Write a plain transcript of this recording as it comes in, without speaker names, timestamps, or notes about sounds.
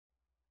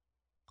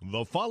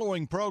The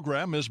following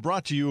program is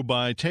brought to you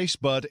by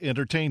Taste Bud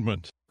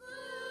Entertainment.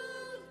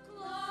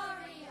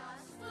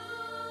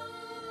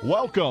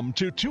 Welcome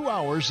to 2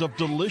 hours of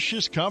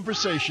delicious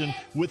conversation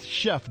with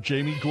Chef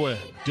Jamie Gwen.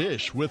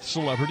 Dish with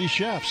celebrity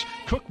chefs,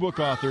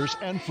 cookbook authors,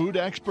 and food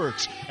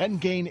experts,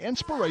 and gain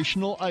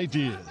inspirational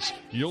ideas.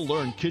 You'll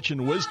learn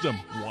kitchen wisdom,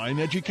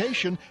 wine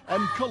education,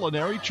 and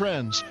culinary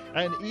trends,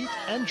 and eat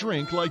and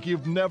drink like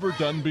you've never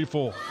done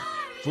before.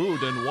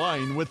 Food and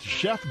Wine with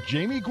Chef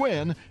Jamie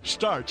Gwen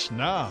starts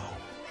now.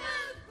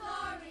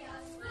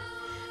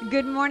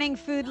 Good morning,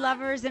 food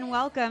lovers, and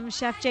welcome.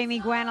 Chef Jamie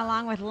Gwen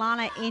along with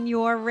Lana in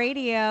your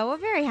radio. A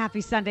very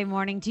happy Sunday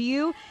morning to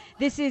you.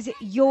 This is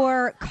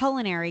your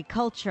culinary,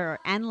 culture,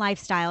 and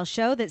lifestyle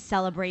show that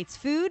celebrates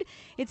food.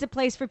 It's a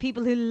place for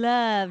people who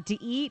love to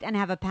eat and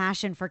have a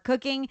passion for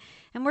cooking.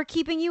 And we're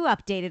keeping you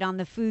updated on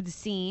the food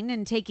scene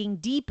and taking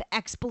deep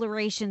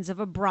explorations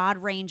of a broad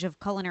range of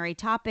culinary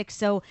topics.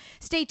 So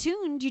stay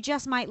tuned. You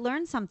just might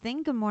learn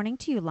something. Good morning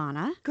to you,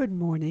 Lana. Good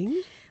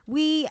morning.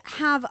 We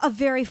have a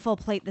very full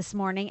plate this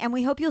morning, and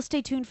we hope you'll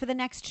stay tuned for the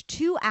next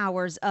 2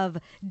 hours of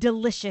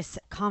delicious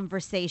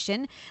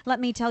conversation. Let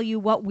me tell you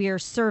what we're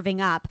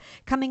serving up.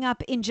 Coming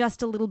up in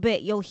just a little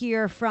bit, you'll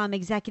hear from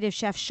Executive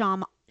Chef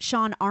Sean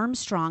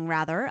Armstrong,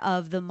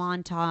 of the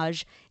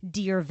Montage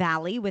Deer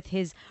Valley with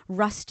his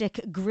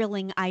rustic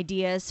grilling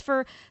ideas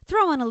for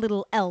throwing a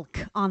little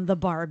elk on the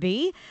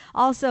Barbie.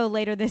 Also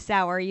later this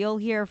hour, you'll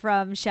hear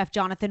from Chef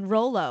Jonathan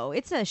Rollo.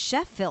 It's a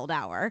chef-filled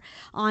hour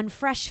on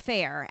fresh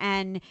fare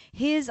and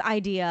his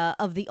idea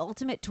of the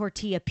ultimate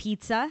tortilla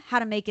pizza, how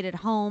to make it at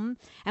home,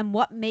 and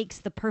what makes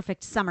the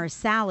perfect summer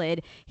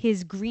salad.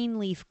 His green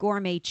leaf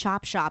gourmet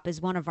chop shop is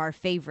one of our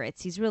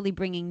favorites. He's really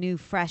bringing new,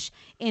 fresh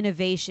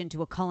innovation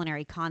to a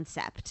culinary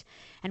concept,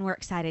 and we're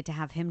excited to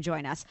have him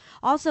join us.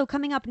 Also,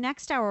 coming up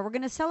next hour, we're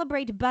going to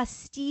celebrate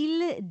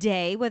Bastille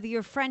Day. Whether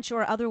you're French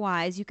or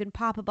otherwise, you can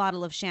pop a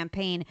bottle of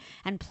champagne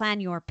and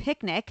plan your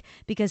picnic,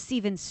 because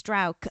Steven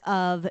Strauch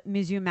of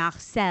Monsieur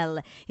Marcel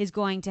is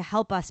going to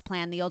help us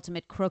plan the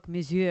ultimate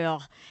croque-monsieur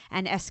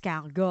and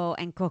escargot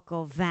and coq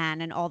au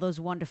vin and all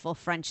those wonderful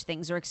French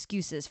things, or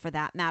excuses for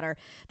that matter,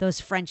 those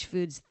French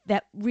foods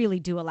that really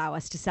do allow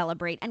us to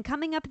celebrate. And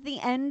coming up at the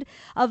end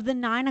of the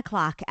 9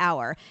 o'clock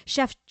hour,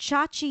 Chef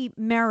Chachi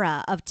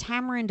Mehra of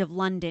Tamarind of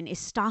London is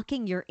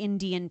stocking your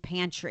Indian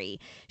pantry.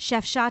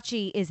 Chef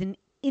Chachi is an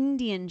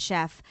Indian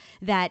chef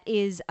that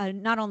is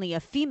not only a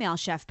female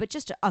chef, but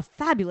just a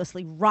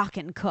fabulously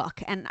rockin'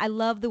 cook. And I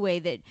love the way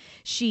that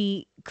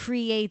she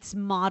creates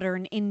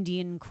modern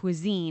Indian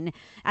cuisine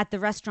at the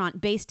restaurant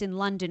based in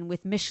London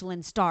with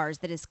Michelin stars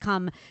that has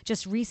come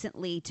just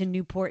recently to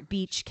Newport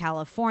Beach,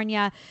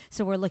 California.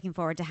 So we're looking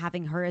forward to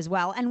having her as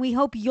well. And we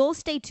hope you'll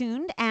stay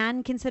tuned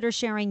and consider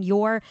sharing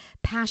your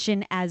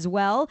passion as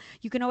well.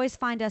 You can always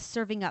find us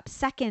serving up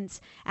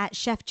seconds at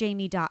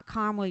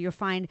chefjamie.com, where you'll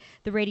find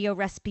the radio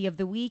recipe of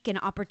the week, an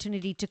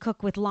opportunity to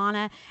cook with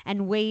Lana,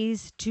 and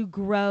ways to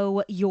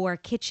grow your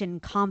kitchen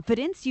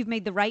confidence. You've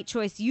made the right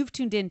choice. You've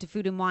tuned in to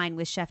Food and Wine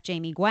with Chef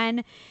Jamie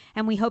Gwen,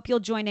 and we hope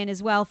you'll join in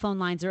as well. Phone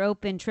lines are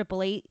open,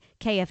 888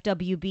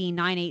 KFWB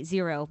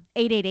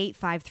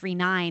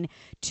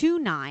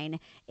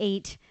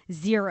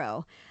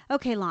 980-539-2980.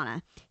 Okay,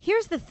 Lana,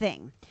 here's the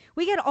thing.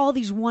 We get all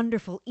these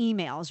wonderful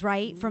emails,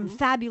 right, from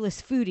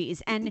fabulous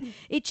foodies, and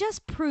it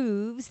just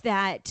proves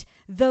that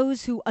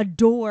those who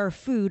adore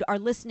food are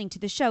listening to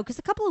the show, because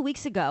a couple of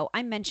weeks ago,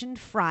 I mentioned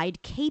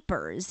fried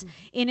capers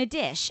in a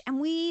dish,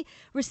 and we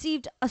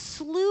received a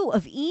slew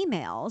of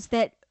emails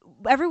that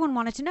everyone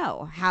wanted to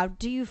know, how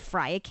do you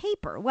fry a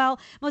caper? Well,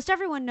 most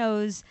everyone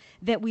knows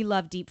that we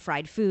love deep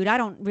fried food. I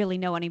don't really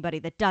know anybody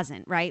that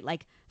doesn't, right?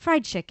 Like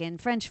fried chicken,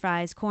 French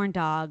fries, corn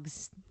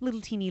dogs,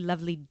 little teeny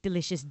lovely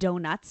delicious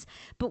donuts.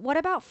 But what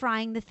about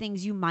frying the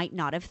things you might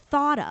not have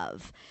thought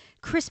of?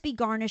 Crispy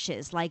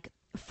garnishes like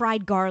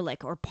fried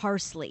garlic or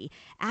parsley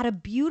add a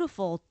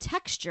beautiful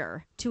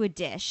texture to a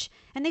dish,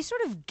 and they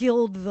sort of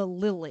gild the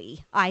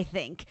lily, I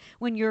think,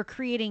 when you're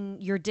creating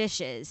your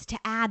dishes, to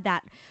add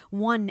that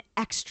one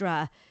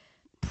extra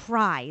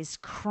prize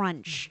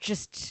crunch,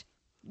 just,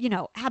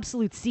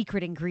 absolute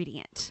secret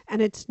ingredient.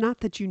 And it's not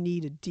that you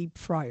need a deep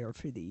fryer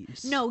for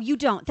these. No, you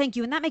don't. Thank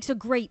you. And that makes a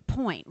great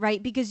point,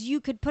 right? Because you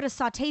could put a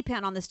saute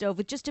pan on the stove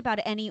with just about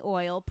any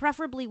oil,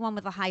 preferably one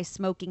with a high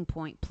smoking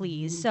point,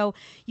 please. So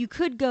you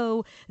could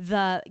go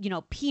the,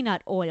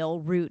 peanut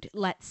oil route,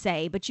 let's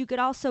say, but you could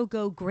also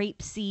go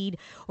grapeseed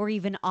or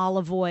even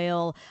olive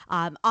oil.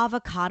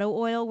 Avocado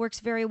oil works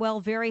very well,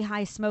 very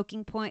high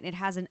smoking point. It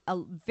has a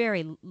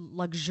very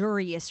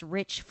luxurious,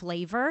 rich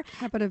flavor.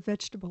 How about a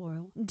vegetable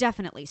oil?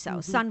 Definitely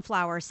so.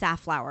 Sunflower,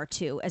 safflower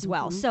too, as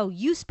well. So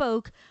you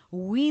spoke,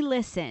 we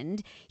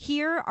listened.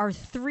 Here are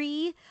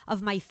 3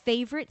 of my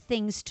favorite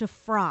things to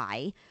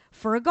fry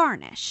for a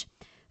garnish.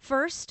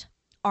 First,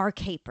 are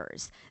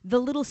capers. The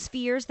little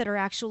spheres that are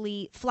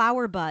actually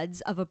flower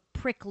buds of a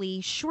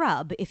prickly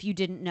shrub, if you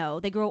didn't know.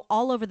 They grow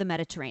all over the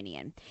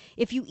Mediterranean.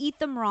 If you eat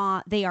them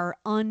raw, they are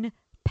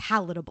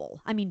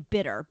unpalatable. I mean,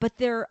 bitter, but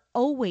they're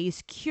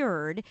always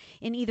cured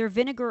in either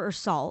vinegar or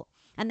salt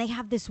and they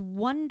have this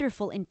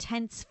wonderful,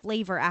 intense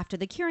flavor after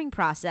the curing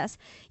process.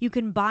 You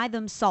can buy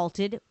them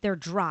salted. They're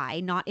dry,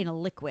 not in a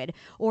liquid,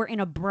 or in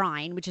a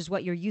brine, which is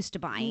what you're used to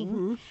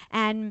buying.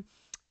 And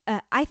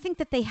I think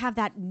that they have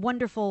that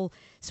wonderful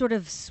sort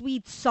of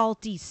sweet,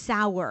 salty,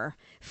 sour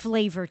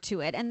flavor to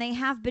it. And they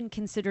have been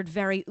considered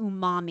very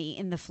umami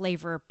in the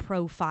flavor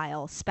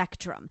profile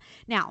spectrum.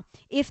 Now,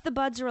 if the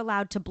buds are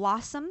allowed to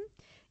blossom,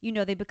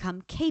 they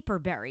become caper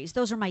berries.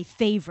 Those are my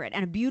favorite,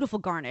 and a beautiful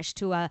garnish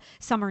to a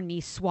summer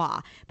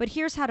niçoise. But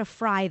here's how to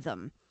fry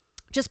them.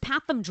 Just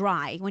pat them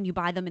dry when you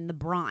buy them in the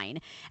brine,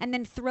 and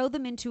then throw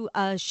them into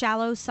a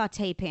shallow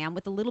saute pan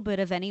with a little bit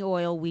of any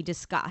oil we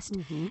discussed.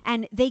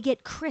 And they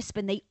get crisp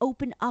and they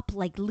open up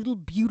like little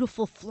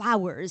beautiful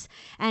flowers,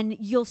 and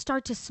you'll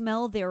start to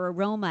smell their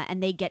aroma,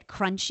 and they get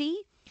crunchy.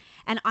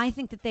 And I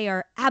think that they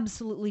are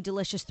absolutely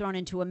delicious thrown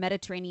into a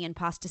Mediterranean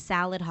pasta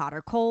salad, hot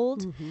or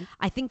cold.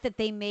 I think that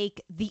they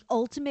make the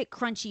ultimate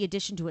crunchy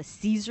addition to a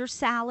Caesar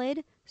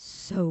salad.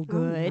 So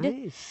good.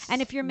 Nice.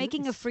 And if you're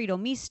making a Frito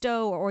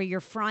misto, or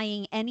you're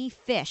frying any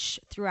fish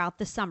throughout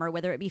the summer,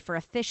 whether it be for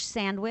a fish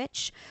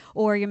sandwich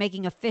or you're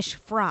making a fish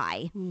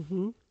fry,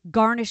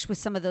 garnish with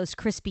some of those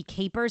crispy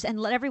capers and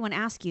let everyone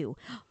ask you,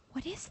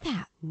 what is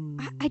that?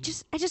 I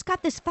just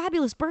got this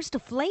fabulous burst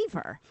of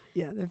flavor.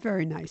 Yeah, they're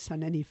very nice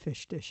on any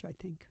fish dish, I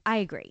think. I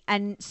agree.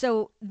 And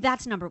so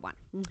that's number one.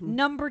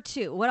 Number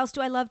two, what else do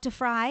I love to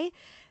fry?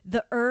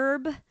 The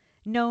herb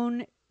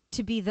known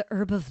to be the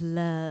herb of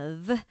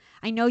love.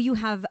 I know you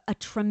have a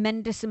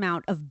tremendous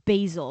amount of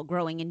basil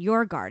growing in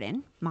your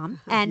garden, Mom.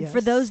 And for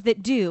Yes. those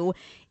that do,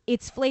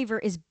 its flavor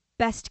is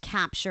best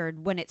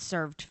captured when it's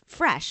served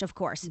fresh, of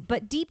course.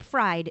 But deep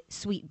fried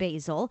sweet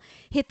basil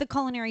hit the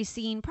culinary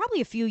scene probably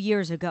a few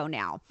years ago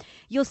now.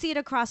 You'll see it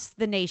across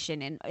the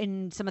nation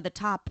in some of the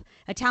top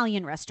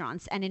Italian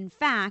restaurants. And in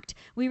fact,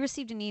 we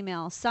received an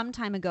email some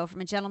time ago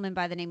from a gentleman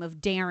by the name of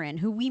Darren,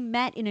 who we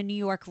met in a New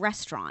York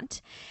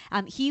restaurant.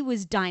 He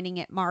was dining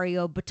at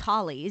Mario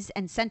Batali's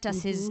and sent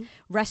us his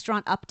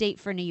restaurant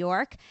update for New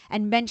York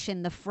and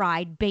mentioned the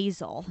fried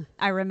basil,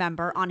 I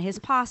remember, on his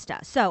pasta.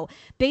 So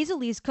basil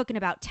leaves cook in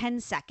about 10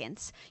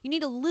 seconds. You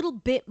need a little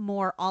bit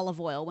more olive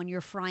oil when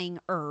you're frying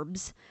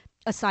herbs,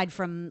 aside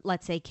from,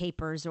 let's say,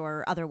 capers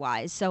or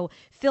otherwise. So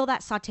fill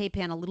that saute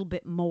pan a little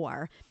bit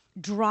more.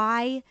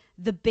 Dry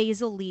the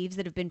basil leaves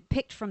that have been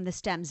picked from the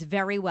stems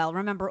very well.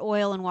 Remember,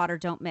 oil and water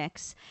don't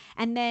mix.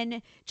 And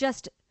then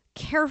just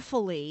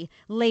carefully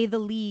lay the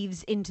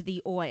leaves into the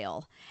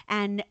oil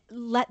and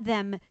let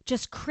them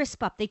just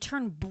crisp up. They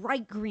turn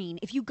bright green.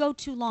 If you go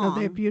too long... Oh,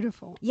 they're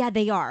beautiful. Yeah,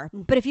 they are.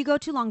 But if you go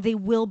too long, they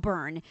will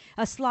burn.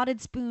 A slotted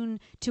spoon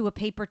to a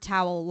paper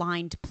towel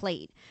lined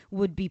plate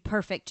would be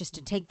perfect, just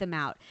to take them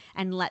out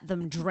and let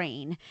them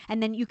drain.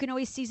 And then you can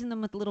always season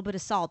them with a little bit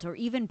of salt, or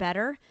even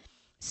better,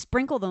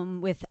 sprinkle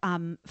them with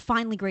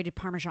finely grated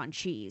Parmesan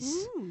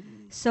cheese.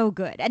 So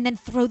good. And then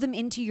throw them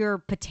into your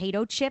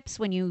potato chips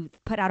when you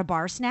put out a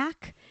bar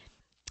snack.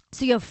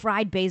 So you have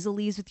fried basil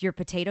leaves with your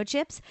potato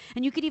chips.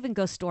 And you could even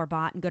go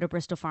store-bought and go to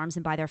Bristol Farms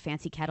and buy their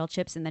fancy kettle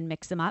chips and then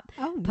mix them up.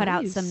 Oh, Put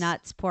out nice. some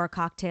nuts, pour a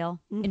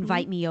cocktail,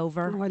 invite me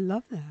over. Oh, I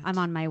love that. I'm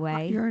on my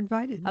way. You're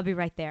invited. I'll be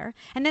right there.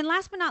 And then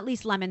last but not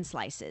least, lemon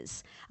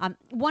slices.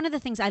 One of the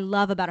things I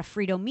love about a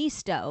Frito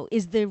misto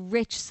is the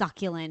rich,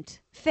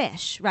 succulent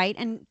fish, right?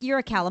 And you're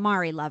a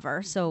calamari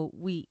lover, so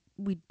we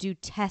do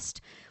test,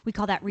 we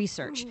call that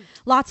research.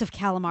 Lots of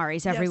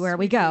calamaris everywhere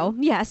we go.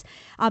 Yes.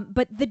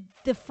 But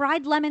the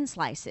fried lemon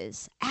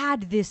slices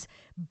add this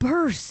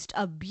burst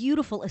of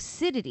beautiful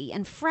acidity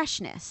and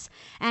freshness.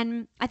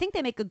 And I think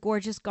they make a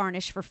gorgeous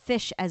garnish for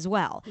fish as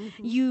well.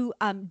 You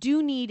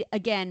do need,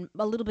 again,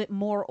 a little bit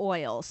more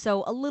oil.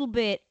 So a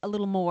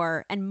little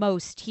more, and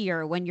most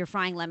here when you're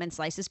frying lemon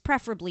slices,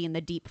 preferably in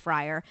the deep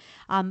fryer,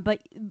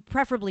 but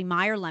preferably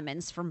Meyer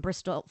lemons from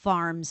Bristol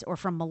Farms or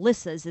from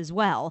Melissa's as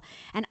well.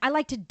 And I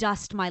like to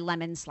dust my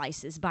lemon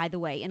slices, by the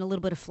way, in a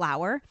little bit of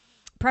flour,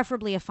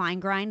 preferably a fine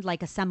grind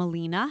like a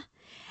semolina,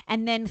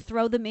 and then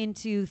throw them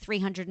into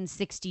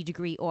 360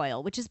 degree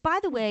oil, which is, by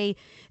the way,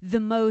 the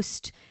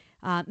most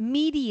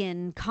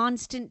median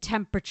constant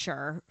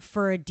temperature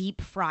for a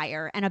deep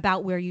fryer and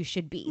about where you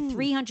should be.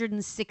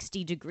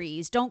 360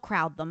 degrees. Don't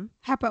crowd them.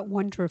 How about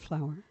Wonder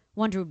flour?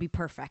 Wonder would be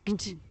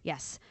perfect.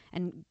 Yes.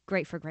 And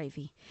great for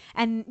gravy.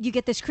 And you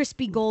get this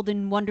crispy,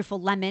 golden,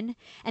 wonderful lemon.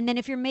 And then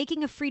if you're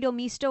making a Frito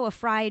misto, a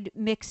fried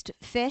mixed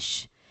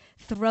fish,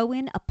 throw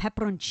in a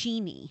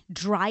pepperoncini.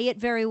 Dry it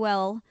very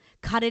well.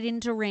 Cut it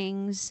into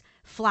rings.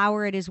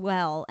 Flour it as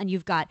well. And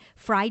you've got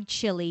fried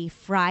chili,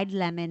 fried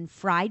lemon,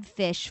 fried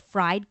fish,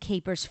 fried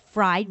capers,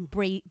 fried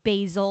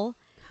basil.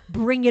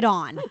 Bring it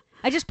on.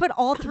 I just put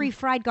all 3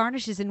 fried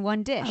garnishes in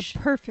one dish. A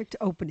perfect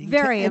opening.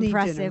 Very to any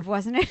impressive, dinner.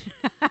 wasn't it?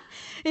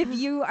 If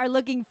you are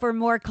looking for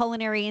more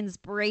culinary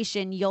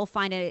inspiration, you'll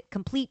find a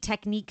complete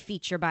technique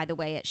feature, by the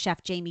way, at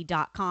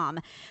chefjamie.com,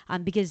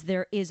 because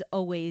there is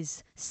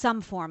always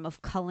some form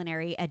of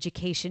culinary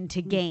education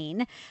to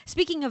gain.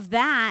 Speaking of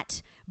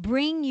that,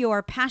 bring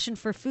your passion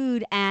for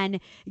food and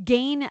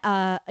gain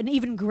an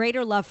even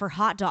greater love for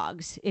hot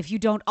dogs if you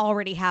don't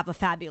already have a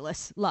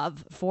fabulous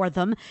love for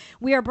them.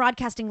 We are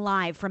broadcasting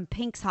live from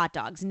Pink's Hot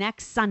Dogs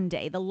next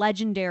Sunday, the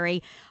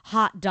legendary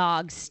hot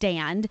dog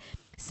stand.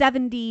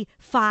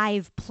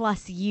 75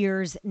 plus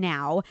years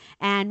now,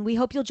 and we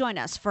hope you'll join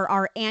us for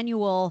our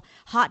annual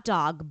hot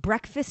dog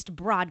breakfast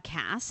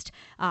broadcast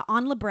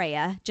on La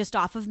Brea, just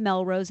off of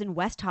Melrose in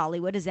West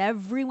Hollywood. As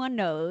everyone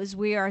knows,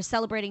 we are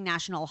celebrating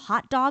National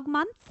Hot Dog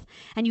Month,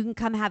 and you can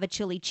come have a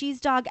chili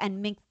cheese dog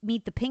and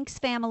meet the Pinks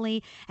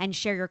family and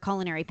share your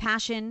culinary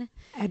passion.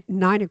 At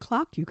 9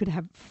 o'clock, you could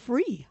have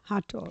free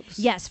hot dogs.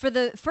 Yes, for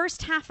the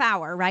first half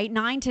hour, right,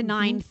 9 to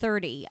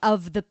 9:30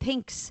 of the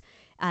Pinks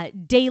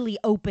daily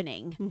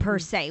opening, per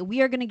se.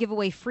 We are going to give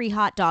away free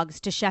hot dogs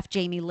to Chef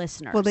Jamie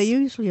listeners. Well, they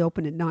usually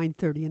open at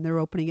 9:30, and they're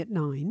opening at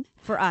 9.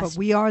 For us. But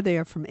we are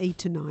there from 8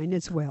 to 9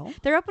 as well.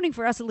 They're opening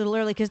for us a little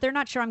early because they're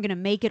not sure I'm going to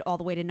make it all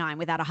the way to 9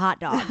 without a hot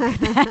dog.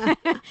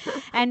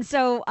 And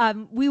so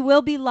we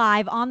will be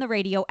live on the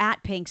radio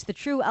at Pink's, the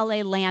true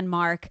LA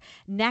landmark,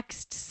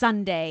 next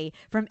Sunday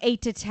from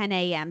 8 to 10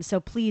 a.m. So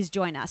please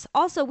join us.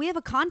 Also, we have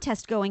a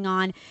contest going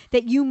on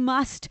that you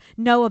must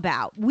know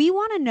about. We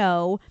want to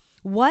know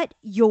what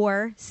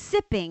you're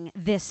sipping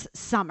this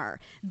summer,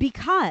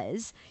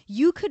 because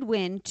you could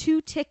win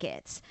 2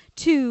 tickets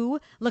to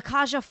La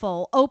Caja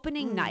Full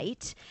opening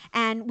night.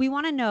 And we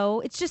want to know,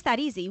 it's just that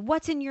easy,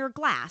 what's in your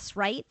glass,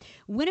 right?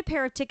 Win a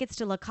pair of tickets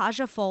to La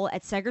Caja Full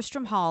at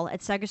Segerstrom Hall at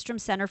Segerstrom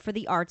Center for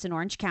the Arts in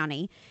Orange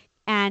County,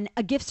 and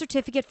a gift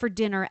certificate for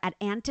dinner at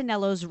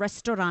Antonello's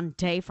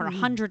Ristorante for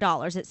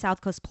 $100 at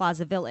South Coast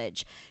Plaza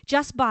Village,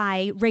 just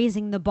by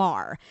raising the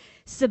bar.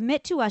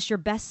 Submit to us your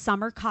best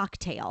summer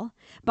cocktail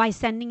by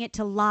sending it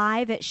to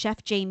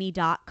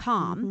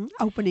live@chefjamie.com.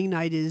 Opening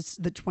night is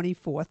the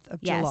 24th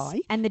of July.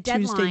 And the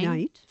Tuesday deadline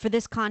night. for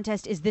this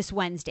contest is this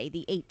Wednesday,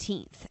 the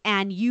 18th.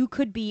 And you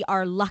could be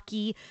our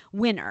lucky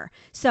winner.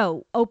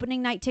 So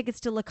opening night tickets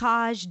to La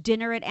Cage,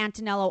 dinner at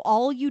Antonello.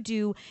 All you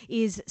do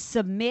is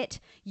submit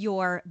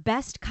your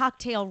best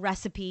cocktail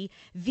recipe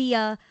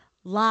via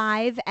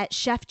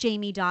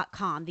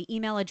live@chefjamie.com. The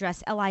email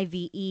address,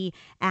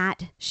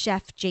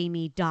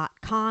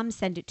 live@chefjamie.com.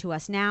 Send it to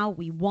us now.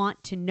 We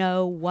want to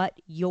know what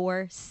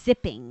you're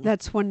sipping.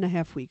 That's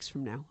 1.5 weeks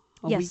from now.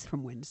 A Yes. week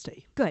from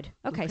Wednesday. Good.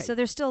 Okay, Okay. so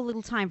there's still a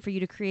little time for you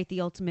to create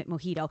the ultimate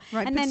mojito.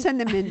 Right, And but then send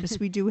them in because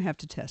we do have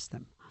to test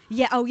them.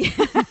 yeah, oh yeah.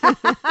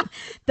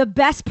 The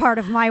best part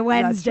of my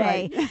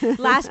Wednesday. right.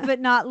 Last but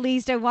not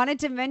least, I wanted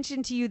to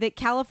mention to you that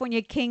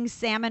California King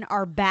salmon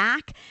are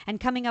back.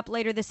 And coming up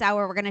later this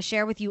hour, we're going to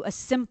share with you a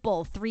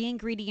simple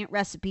 3-ingredient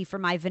recipe for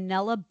my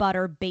vanilla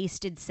butter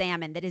basted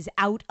salmon that is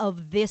out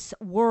of this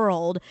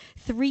world.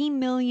 3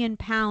 million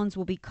pounds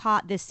will be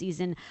caught this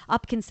season,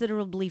 up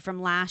considerably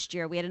from last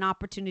year. We had an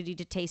opportunity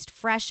to taste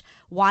fresh,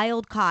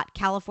 wild-caught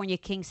California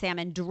King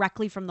salmon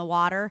directly from the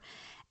water.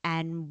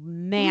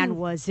 And man,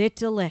 was it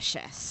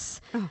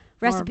delicious.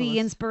 Recipe marvelous.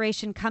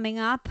 inspiration coming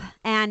up,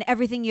 and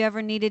everything you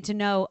ever needed to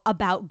know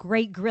about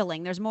great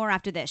grilling. There's more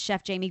after this.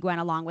 Chef Jamie Gwen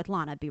along with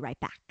Lana. Be right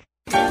back.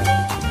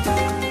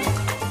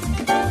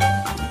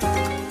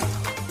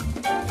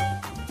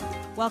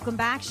 Welcome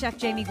back. Chef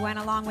Jamie Gwen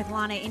along with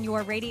Lana in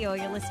your radio.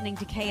 You're listening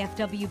to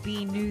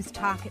KFWB News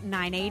Talk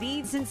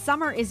 980. Since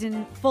summer is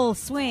in full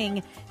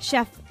swing,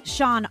 Chef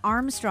Sean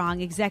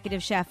Armstrong,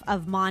 executive chef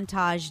of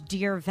Montage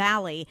Deer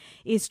Valley,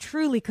 is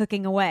truly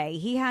cooking away.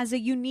 He has a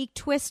unique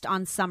twist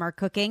on summer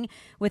cooking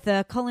with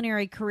a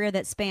culinary career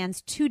that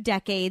spans 2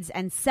 decades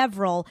and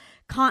several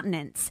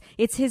continents.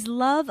 It's his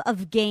love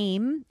of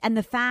game and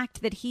the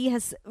fact that he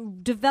has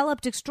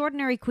developed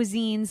extraordinary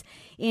cuisines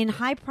in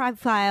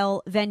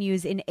high-profile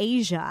venues in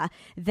Asia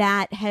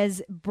that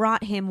has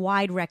brought him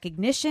wide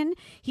recognition.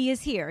 He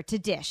is here to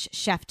dish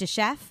chef to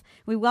chef.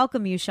 We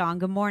welcome you, Sean.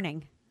 Good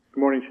morning. Good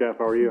morning, Chef.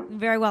 How are you?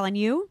 Very well. And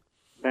you?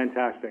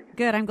 Fantastic.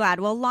 Good. I'm glad.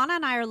 Well, Lana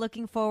and I are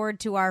looking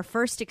forward to our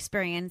first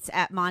experience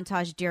at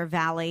Montage Deer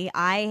Valley.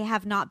 I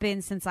have not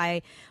been since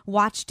I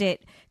watched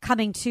it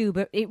coming to,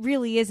 but it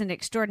really is an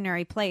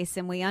extraordinary place,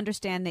 and we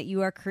understand that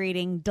you are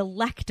creating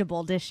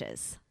delectable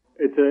dishes.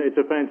 It's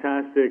a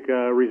fantastic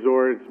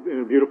resort. It's in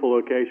a beautiful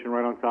location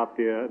right on top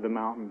of the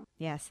mountain.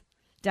 Yes,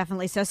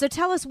 definitely so. So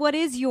tell us, what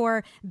is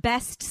your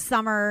best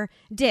summer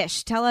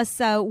dish? Tell us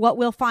what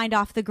we'll find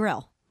off the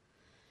grill.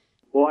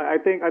 Well, I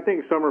think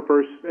summer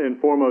first and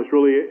foremost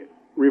really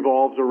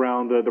revolves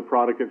around the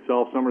product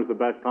itself. Summer is the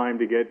best time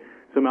to get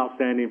some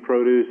outstanding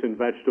produce and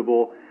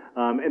vegetable.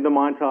 In the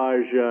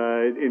Montage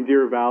in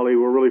Deer Valley,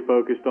 we're really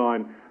focused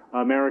on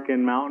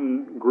American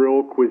mountain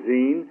grill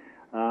cuisine.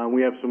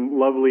 We have some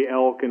lovely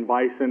elk and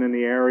bison in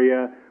the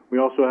area. We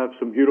also have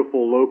some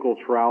beautiful local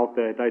trout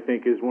that I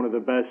think is one of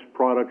the best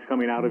products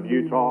coming out of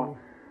Utah.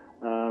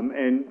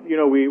 And,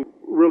 we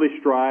really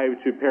strive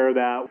to pair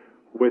that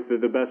with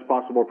the best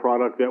possible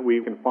product that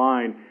we can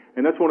find.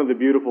 And that's one of the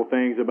beautiful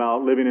things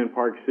about living in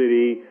Park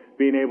City,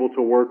 being able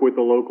to work with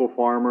the local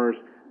farmers,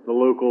 the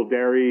local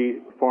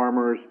dairy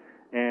farmers,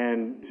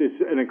 and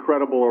it's an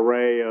incredible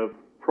array of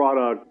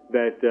product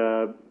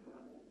that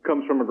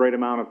comes from a great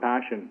amount of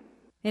passion.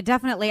 Yeah,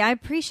 definitely. I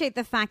appreciate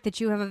the fact that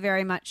you have a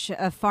very much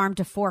a farm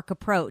to fork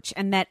approach,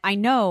 and that I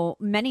know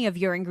many of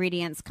your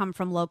ingredients come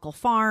from local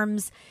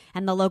farms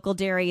and the local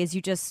dairy, as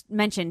you just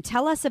mentioned.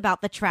 Tell us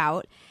about the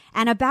trout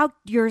and about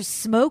your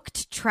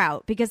smoked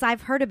trout, because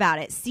I've heard about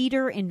it.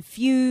 Cedar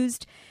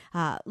infused,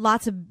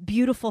 lots of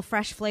beautiful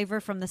fresh flavor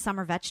from the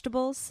summer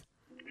vegetables.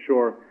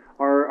 Sure.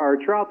 Our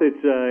trout,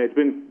 it's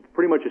been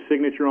pretty much a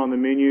signature on the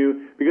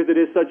menu because it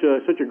is such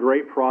a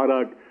great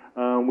product.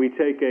 We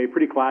take a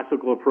pretty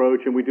classical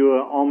approach, and we do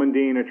a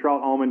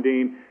trout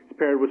almondine. It's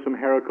paired with some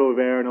haricot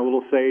vert and a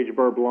little sage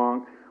beurre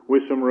blanc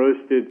with some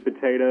roasted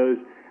potatoes.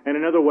 And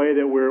another way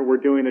that we're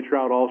doing the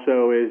trout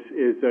also is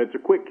it's a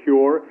quick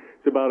cure.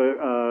 It's about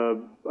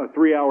a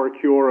 3-hour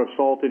cure of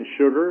salt and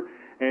sugar,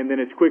 and then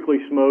it's quickly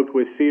smoked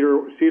with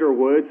cedar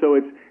wood. So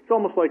it's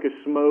almost like a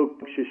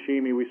smoked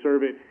sashimi. We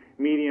serve it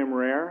medium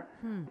rare.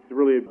 It's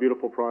really a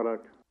beautiful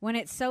product. When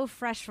it's so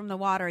fresh from the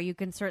water, you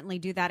can certainly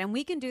do that. And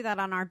we can do that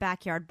on our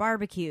backyard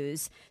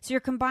barbecues. So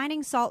you're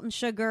combining salt and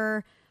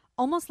sugar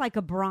almost like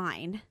a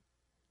brine.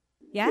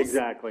 Yes?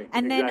 Exactly.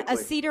 And then a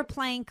cedar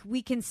plank,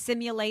 we can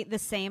simulate the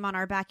same on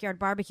our backyard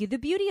barbecue. The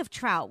beauty of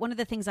trout, one of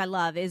the things I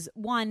love is,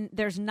 one,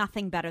 there's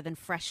nothing better than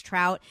fresh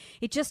trout.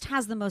 It just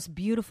has the most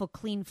beautiful,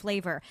 clean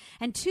flavor.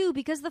 And two,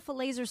 because the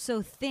fillets are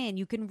so thin,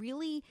 you can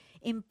really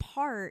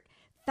impart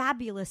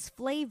fabulous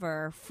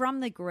flavor from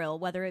the grill,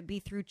 whether it be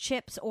through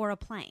chips or a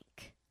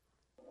plank.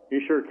 You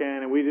sure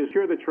can, and we just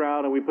cure the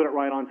trout and we put it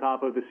right on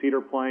top of the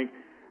cedar plank,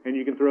 and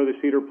you can throw the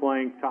cedar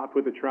plank topped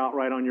with the trout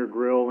right on your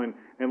grill, and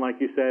like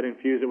you said,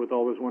 infuse it with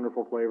all those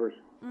wonderful flavors.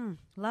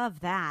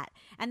 Love that.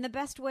 And the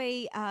best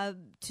way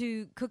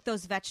to cook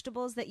those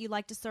vegetables that you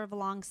like to serve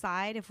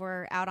alongside if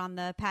we're out on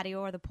the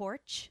patio or the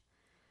porch?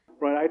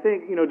 Right, I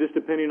think, just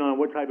depending on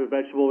what type of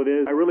vegetable it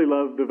is, I really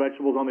love the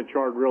vegetables on the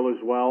char grill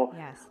as well.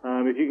 Yes.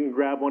 If you can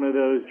grab one of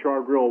those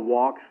char grill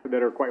woks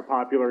that are quite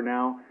popular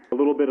now, a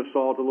little bit of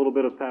salt, a little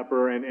bit of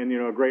pepper, and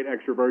a great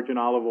extra virgin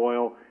olive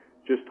oil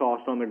just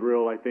tossed on the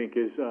grill, I think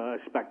is a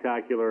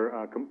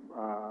spectacular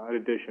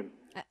addition.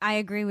 I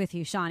agree with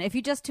you, Sean. If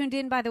you just tuned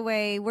in, by the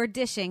way, we're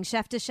dishing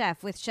Chef to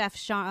Chef with Chef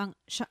Sean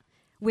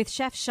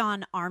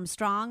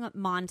Armstrong,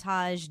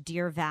 Montage,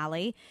 Deer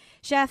Valley.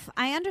 Chef,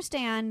 I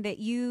understand that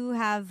you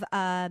have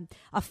a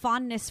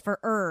fondness for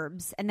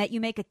herbs and that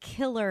you make a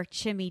killer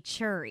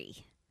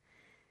chimichurri.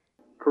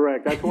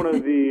 Correct. That's one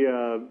of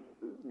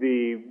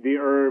the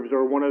herbs,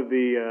 or one of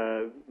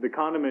the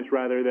condiments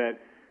rather,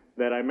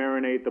 that I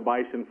marinate the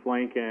bison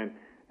flank in,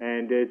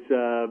 and it's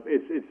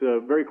a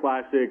very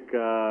classic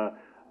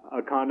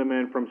a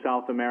condiment from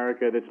South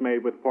America that's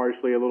made with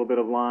parsley, a little bit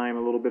of lime,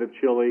 a little bit of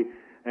chili.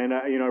 And,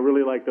 I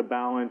really like the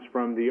balance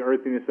from the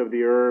earthiness of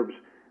the herbs,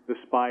 the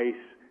spice,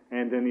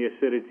 and then the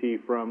acidity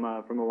from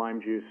the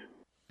lime juice.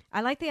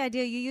 I like the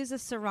idea. You use a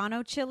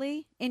Serrano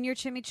chili in your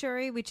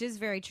chimichurri, which is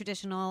very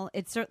traditional.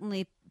 It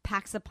certainly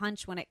packs a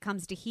punch when it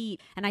comes to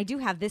heat. And I do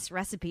have this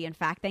recipe, in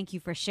fact. Thank you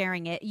for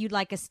sharing it. You'd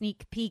like a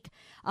sneak peek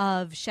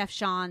of Chef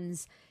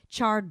Sean's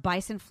charred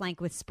bison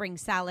flank with spring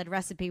salad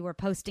recipe. We're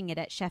posting it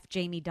at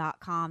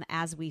chefjamie.com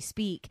as we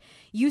speak.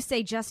 You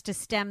say just to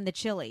stem the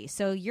chili,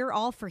 so you're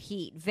all for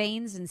heat,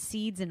 veins and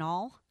seeds and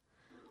all?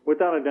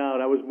 Without a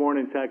doubt. I was born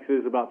in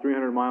Texas, about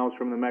 300 miles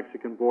from the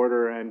Mexican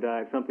border, and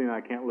it's something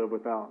I can't live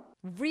without.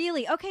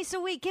 Really? Okay,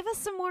 so wait, give us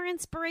some more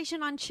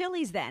inspiration on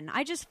chilies then.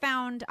 I just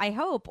found, I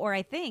hope, or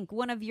I think,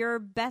 one of your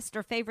best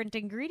or favorite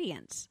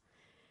ingredients.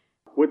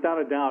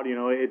 Without a doubt,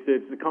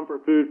 it's a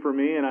comfort food for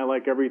me, and I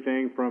like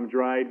everything from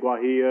dried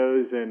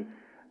guajillos and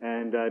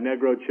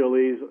negro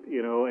chilies,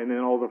 and then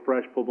all the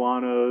fresh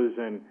poblanos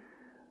and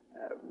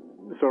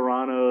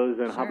serranos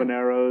and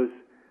habaneros.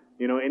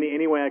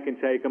 Any way I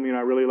can take them. I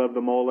really love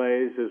the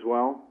moles as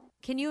well.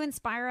 Can you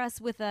inspire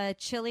us with a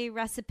chili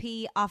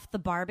recipe off the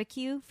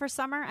barbecue for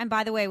summer? And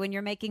by the way, when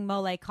you're making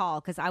mole, call,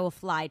 because I will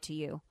fly to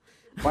you.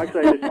 Well,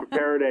 actually, I just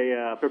prepared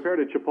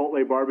a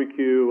chipotle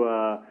barbecue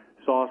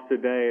sauce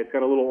today. It's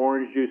got a little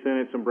orange juice in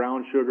it, some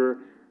brown sugar,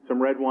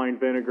 some red wine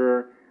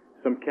vinegar,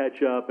 some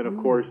ketchup, and of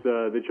course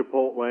the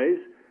chipotles.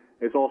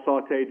 It's all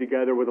sautéed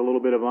together with a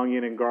little bit of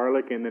onion and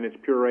garlic, and then it's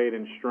pureed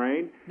and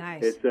strained.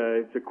 Nice.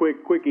 It's a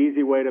quick,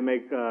 easy way to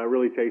make a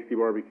really tasty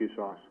barbecue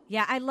sauce.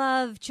 Yeah, I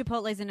love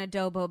chipotles and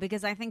adobo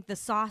because I think the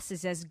sauce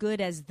is as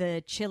good as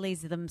the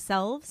chilies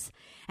themselves,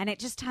 and it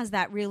just has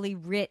that really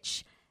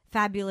rich,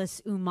 fabulous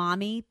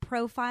umami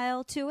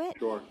profile to it.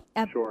 Sure.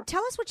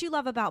 Tell us what you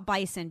love about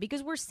bison,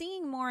 because we're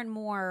seeing more and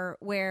more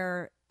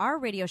where our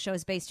radio show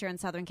is based here in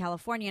Southern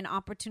California, an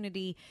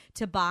opportunity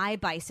to buy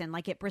bison,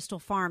 like at Bristol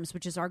Farms,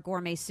 which is our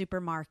gourmet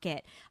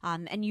supermarket.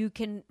 And you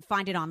can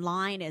find it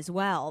online as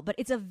well. But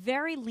it's a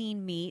very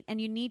lean meat,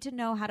 and you need to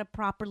know how to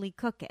properly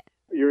cook it.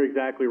 You're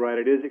exactly right.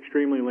 It is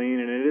extremely lean,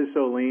 and it is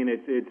so lean,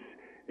 it's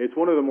it's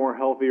one of the more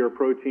healthier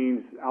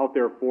proteins out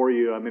there for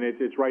you. I mean,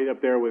 it's right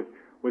up there with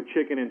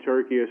chicken and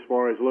turkey as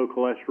far as low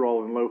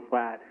cholesterol and low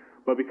fat.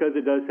 But because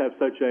it does have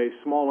such a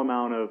small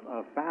amount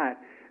of fat,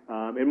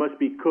 it must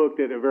be cooked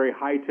at a very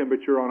high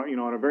temperature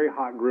on a very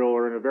hot grill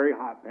or in a very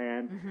hot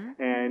pan,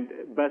 and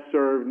best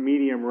served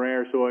medium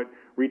rare, so it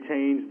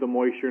retains the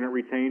moisture and it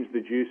retains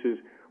the juices.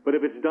 But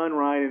if it's done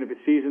right and if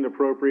it's seasoned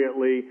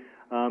appropriately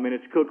and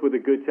it's cooked with a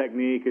good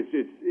technique,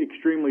 it's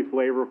extremely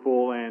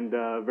flavorful and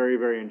very,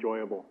 very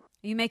enjoyable.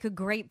 You make a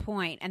great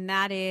point, and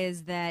that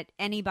is that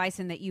any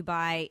bison that you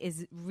buy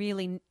is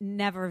really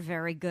never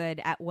very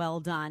good at well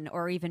done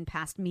or even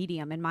past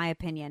medium, in my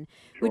opinion.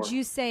 Sure. Would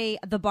you say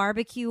the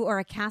barbecue or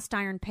a cast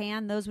iron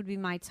pan, those would be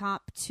my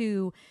top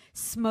two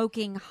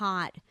smoking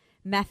hot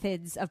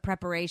methods of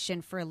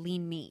preparation for a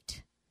lean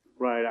meat?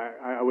 Right.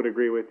 I would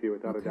agree with you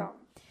without a doubt.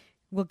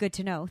 Well, good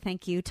to know.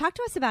 Thank you. Talk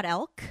to us about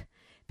elk,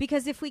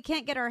 because if we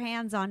can't get our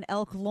hands on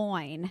elk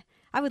loin,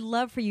 I would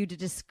love for you to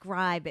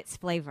describe its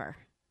flavor.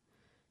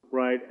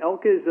 Right.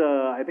 Elk is,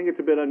 I think it's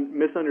a bit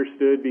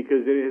misunderstood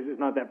because it's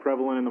not that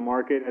prevalent in the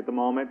market at the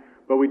moment,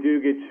 but we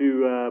do get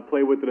to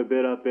play with it a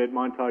bit up at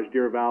Montage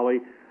Deer Valley.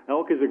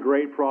 Elk is a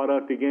great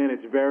product. Again,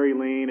 it's very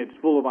lean. It's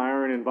full of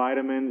iron and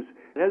vitamins.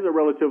 It has a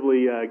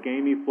relatively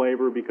gamey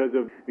flavor because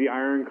of the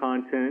iron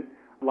content.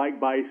 Like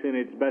bison,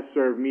 it's best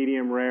served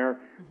medium rare,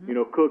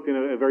 cooked in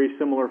a very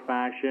similar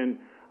fashion.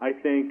 I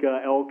think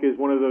elk is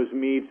one of those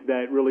meats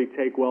that really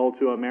take well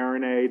to a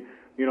marinade.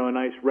 A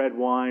nice red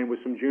wine with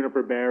some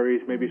juniper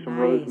berries, maybe some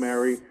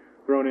rosemary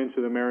thrown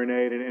into the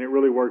marinade, and it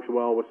really works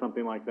well with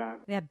something like that.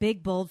 Yeah,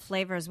 big, bold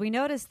flavors. We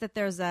noticed that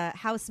there's a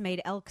house-made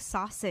elk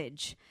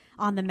sausage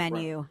on the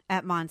menu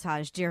at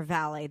Montage Deer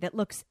Valley that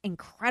looks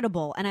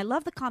incredible, and I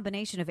love the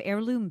combination of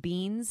heirloom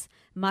beans,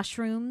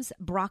 mushrooms,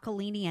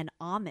 broccolini, and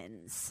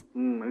almonds.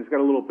 And it's got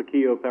a little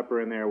piquillo pepper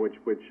in there, which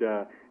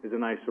is a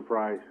nice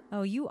surprise.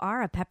 Oh, you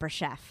are a pepper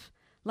chef.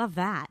 Love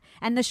that.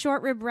 And the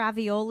short rib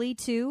ravioli,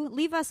 too.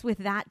 Leave us with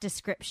that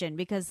description,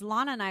 because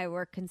Lana and I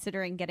were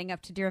considering getting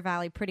up to Deer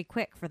Valley pretty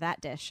quick for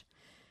that dish.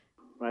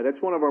 Right,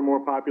 that's one of our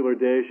more popular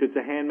dishes. It's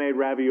a handmade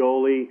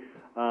ravioli.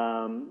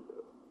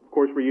 Of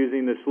course, we're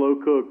using the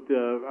slow-cooked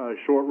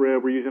short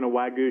rib. We're using a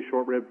Wagyu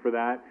short rib for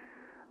that.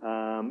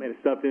 And it's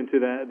stuffed into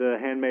the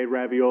handmade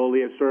ravioli.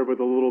 It's served with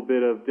a little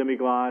bit of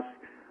demi-glace,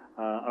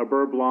 a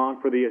beurre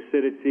blanc for the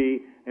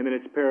acidity, and then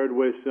it's paired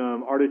with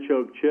some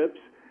artichoke chips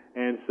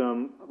and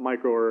some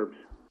micro herbs.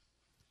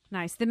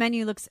 Nice. The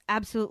menu looks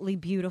absolutely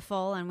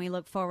beautiful, and we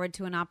look forward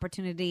to an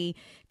opportunity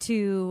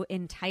to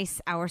entice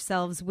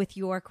ourselves with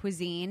your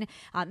cuisine.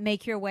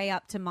 Make your way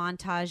up to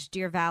Montage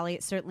Deer Valley.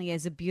 It certainly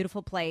is a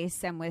beautiful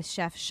place, and with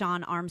Chef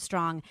Sean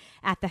Armstrong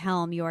at the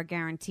helm, you are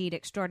guaranteed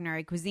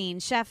extraordinary cuisine.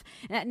 Chef,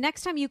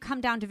 next time you come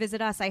down to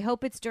visit us, I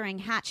hope it's during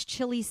Hatch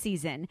chili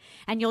season,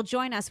 and you'll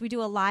join us. We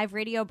do a live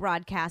radio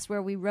broadcast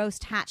where we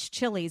roast Hatch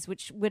chilies,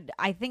 which would,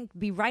 I think,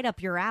 be right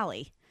up your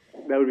alley.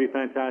 That would be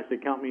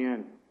fantastic. Count me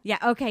in. Yeah,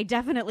 okay,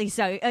 definitely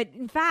so.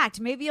 In fact,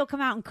 maybe you'll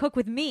come out and cook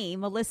with me,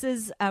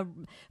 Melissa's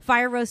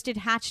fire-roasted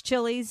Hatch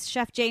chilies,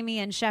 Chef Jamie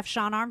and Chef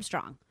Sean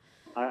Armstrong.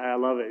 I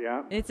love it,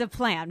 yeah. It's a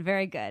plan.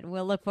 Very good.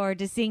 We'll look forward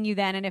to seeing you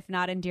then, and if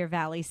not in Deer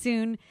Valley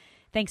soon.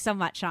 Thanks so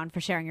much, Sean,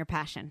 for sharing your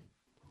passion.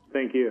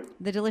 Thank you.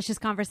 The delicious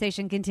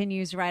conversation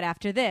continues right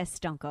after this.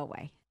 Don't go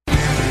away.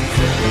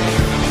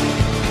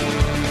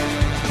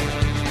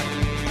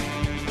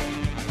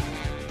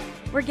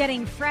 We're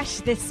getting fresh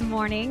this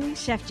morning.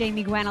 Chef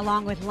Jamie Gwen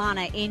along with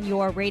Lana in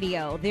your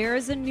radio.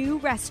 There's a new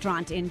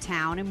restaurant in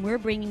town, and we're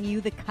bringing you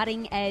the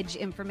cutting-edge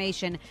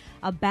information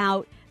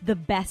about the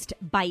best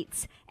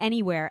bites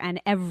anywhere and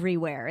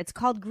everywhere. It's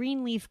called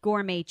Greenleaf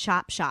Gourmet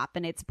Chop Shop,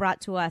 and it's brought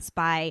to us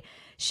by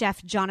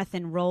Chef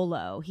Jonathan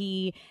Rollo.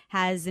 He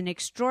has an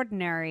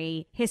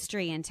extraordinary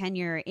history and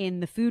tenure in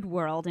the food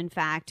world. In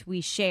fact, we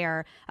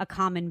share a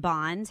common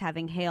bond,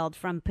 having hailed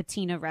from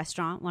Patina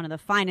Restaurant, one of the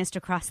finest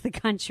across the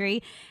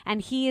country,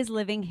 and he is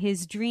living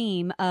his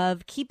dream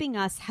of keeping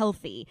us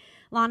healthy.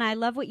 Lana, I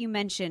love what you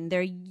mentioned.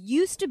 There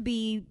used to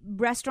be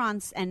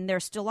restaurants, and there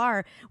still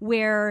are,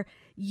 where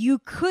you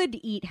could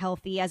eat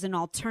healthy as an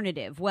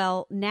alternative.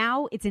 Well,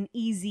 now it's an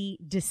easy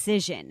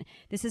decision.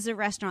 This is a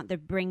restaurant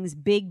that brings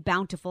big,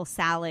 bountiful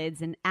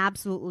salads and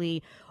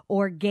absolutely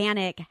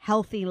organic,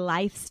 healthy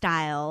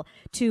lifestyle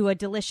to a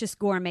delicious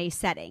gourmet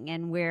setting.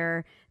 And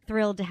we're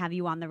thrilled to have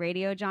you on the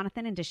radio,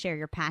 Jonathan, and to share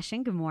your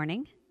passion. Good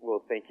morning.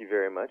 Well, thank you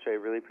very much. I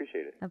really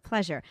appreciate it. A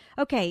pleasure.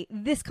 Okay,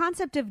 this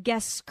concept of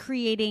guests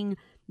creating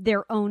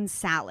their own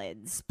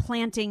salads,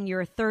 planting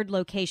your third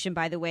location,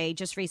 by the way,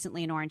 just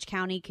recently in Orange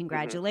County.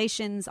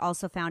 Congratulations.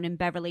 Also found in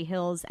Beverly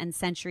Hills and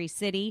Century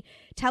City.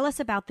 Tell us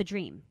about the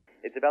dream.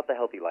 It's about the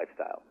healthy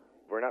lifestyle.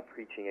 We're not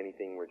preaching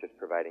anything. We're just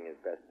providing as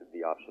best of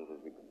the options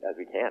as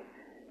we can.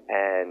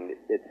 And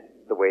it's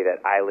the way that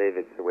I live.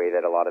 It's the way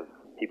that a lot of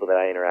people that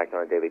I interact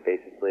on a daily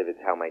basis live.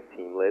 It's how my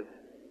team lives.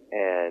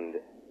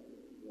 And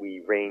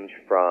we range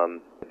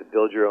from the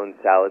build-your-own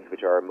salads,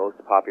 which are our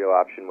most popular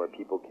option, where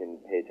people can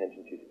pay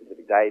attention to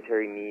specific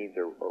dietary needs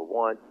or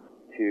wants,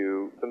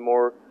 to some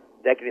more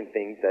decadent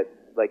things that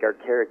like our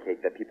carrot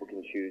cake that people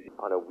can choose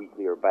on a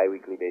weekly or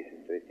bi-weekly basis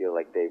so they feel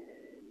like they've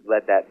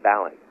led that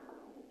balance.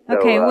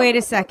 Okay, So, wait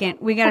a second.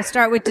 We got to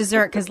start with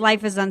dessert because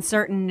life is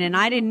uncertain, and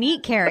I didn't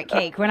eat carrot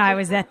cake when I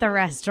was at the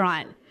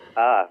restaurant.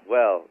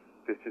 Well,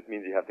 this just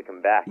means you have to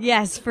come back.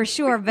 Yes, for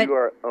sure. We But do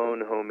our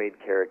own homemade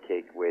carrot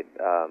cake with,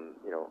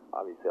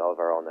 obviously all of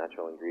our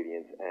all-natural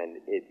ingredients, and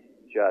it's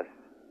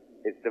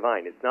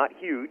divine. It's not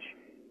huge.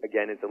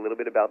 Again, it's a little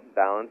bit about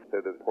balance, so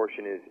the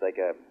portion is like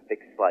a thick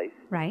slice.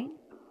 right.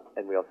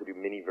 And we also do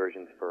mini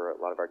versions for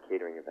a lot of our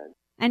catering events.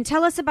 And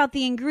tell us about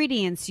the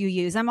ingredients you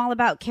use. I'm all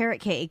about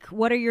carrot cake.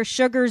 What are your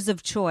sugars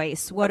of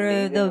choice? What are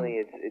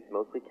Amazingly, the it's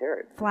mostly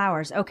carrots.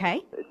 flours?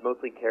 Okay. It's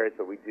mostly carrots,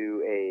 but we do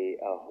a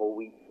whole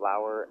wheat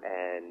flour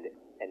and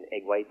an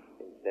egg white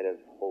instead of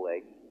whole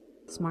eggs.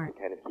 Smart.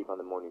 To kind of keep on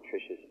the more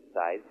nutritious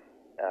side.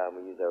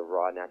 We use a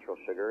raw natural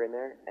sugar in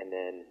there, and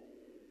then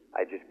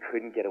I just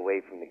couldn't get away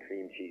from the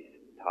cream cheese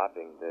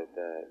topping.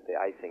 The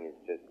icing is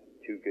just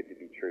too good to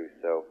be true.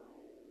 So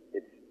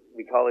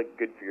we call it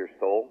good for your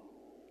soul,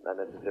 not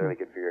necessarily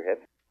good for your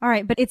hips. All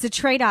right, but it's a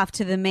trade-off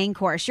to the main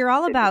course. You're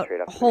all It's a about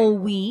trade-off to the whole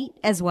main wheat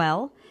as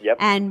well. Yep,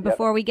 And yep.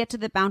 before we get to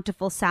the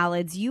bountiful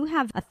salads, you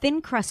have a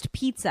thin crust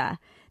pizza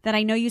that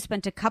I know you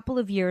spent a couple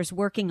of years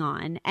working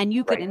on, and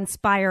you could Right.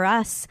 inspire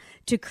us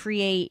to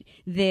create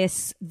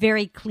this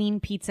very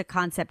clean pizza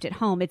concept at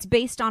home. It's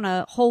based on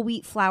a whole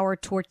wheat flour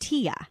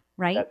tortilla,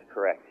 right? That's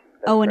correct.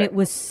 And correct. it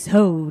was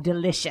so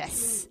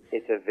delicious.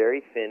 It's a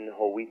very thin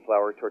whole wheat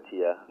flour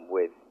tortilla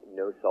with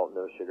no salt,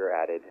 no sugar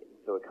added.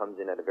 So it comes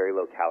in at a very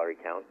low calorie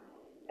count,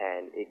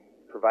 and it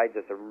provides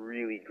us a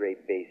really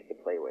great base to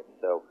play with.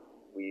 So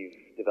we've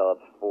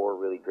developed 4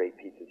 really great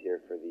pizzas here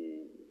for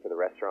the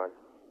restaurants,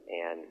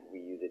 and we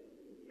use it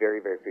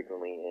very, very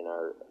frequently in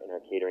our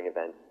catering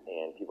events,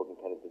 and people can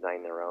kind of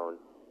design their own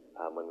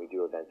when we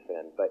do events for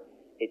them. But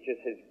it just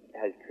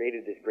has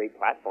created this great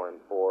platform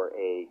for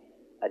a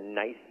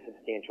nice,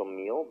 substantial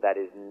meal that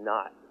is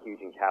not huge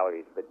in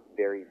calories, but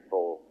very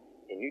full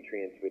in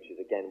nutrients, which is,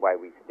 again, why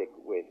we stick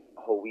with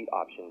whole wheat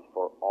options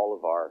for all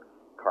of our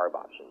carb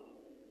options.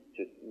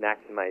 Just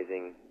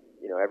maximizing,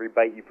 every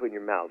bite you put in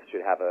your mouth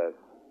should have a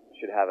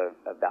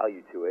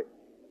value to it,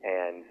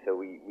 and so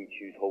we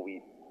choose whole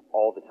wheat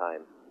all the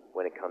time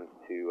when it comes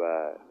to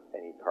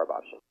any carb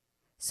option.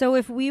 So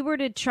if we were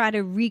to try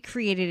to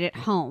recreate it at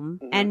home,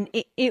 and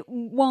it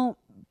won't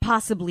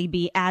possibly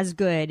be as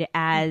good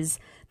as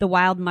the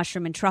wild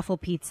mushroom and truffle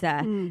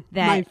pizza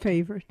that My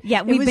favorite. Yeah,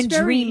 It we've was been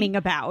very- dreaming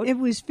about. It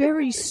was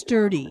very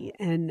sturdy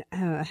and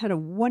had a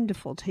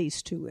wonderful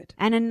taste to it.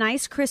 And a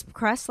nice crisp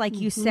crust, like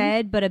you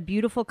said, but a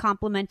beautiful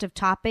complement of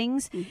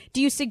toppings.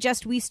 Do you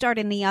suggest we start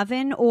in the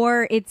oven,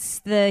 or it's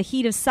the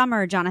heat of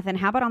summer, Jonathan?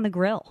 How about on the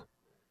grill?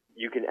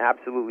 You can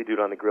absolutely do it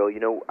on the grill.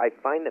 I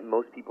find that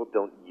most people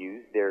don't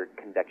use their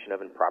convection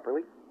oven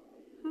properly.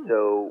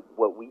 So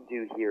what we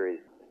do here is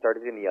start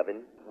it in the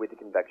oven with the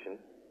convection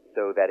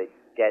so that it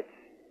gets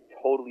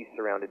totally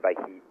surrounded by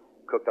heat,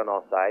 cooked on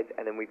all sides,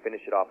 and then we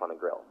finish it off on the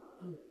grill.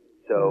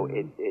 So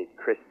it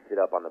crisps it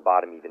up on the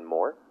bottom even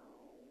more.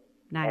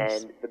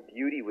 Nice. And the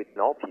beauty with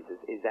all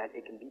pizzas is that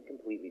it can be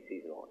completely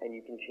seasonal, and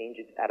you can change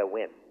it at a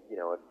whim.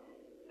 If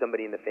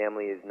somebody in the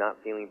family is not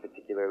feeling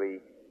particularly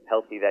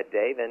healthy that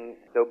day, then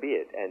so be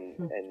it, and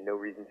no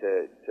reason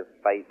to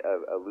fight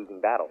a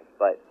losing battle.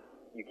 But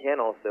you can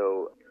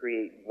also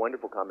create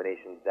wonderful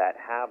combinations that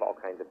have all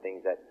kinds of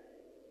things that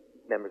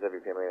members of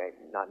your family might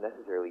not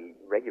necessarily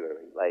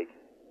regularly, like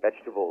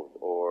vegetables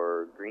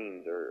or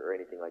greens or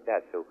anything like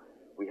that. So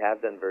we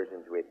have done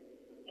versions with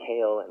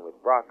kale and with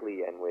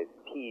broccoli and with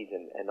peas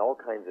and all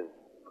kinds of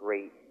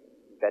great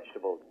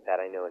vegetables that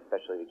I know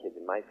especially the kids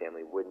in my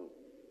family wouldn't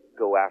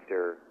go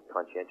after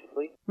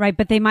conscientiously. Right,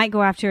 but they might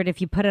go after it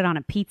if you put it on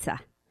a pizza.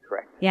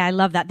 Correct. Yeah, I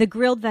love that. The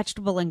grilled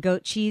vegetable and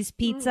goat cheese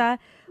pizza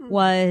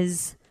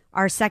was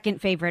our second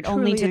favorite,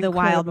 only Truly to the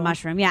wild incredible.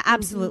 mushroom. Yeah,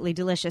 absolutely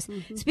delicious.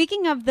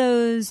 Speaking of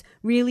those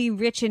really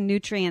rich in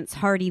nutrients,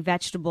 hearty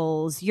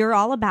vegetables, you're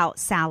all about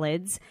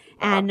salads.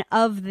 And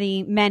of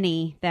the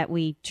many that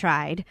we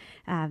tried,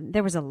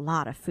 there was a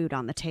lot of food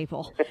on the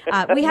table.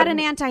 We had an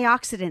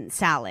antioxidant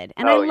salad.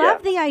 And I Oh, yeah.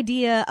 love the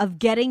idea of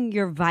getting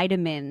your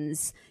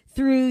vitamins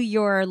through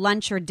your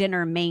lunch or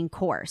dinner main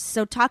course.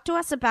 So talk to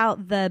us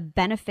about the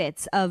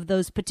benefits of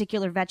those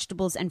particular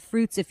vegetables and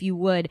fruits, if you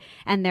would,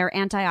 and their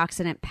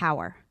antioxidant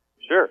power.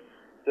 Sure.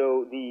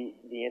 So the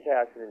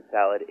antioxidant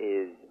salad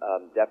is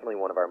definitely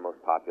one of our most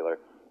popular.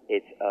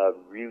 It's a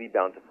really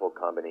bountiful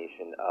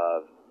combination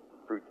of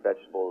fruits,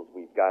 vegetables.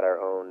 We've got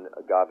our own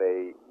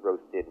agave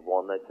roasted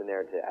walnuts in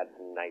there to add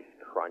some nice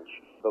crunch.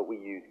 But we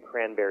use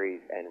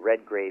cranberries and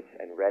red grapes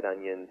and red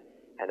onions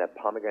and a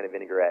pomegranate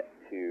vinaigrette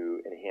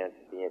to enhance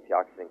the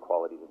antioxidant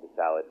qualities of the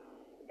salad.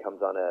 It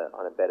comes on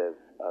a bed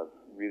of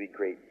really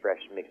great fresh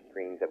mixed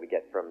greens that we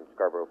get from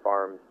Scarborough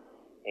Farms.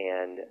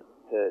 And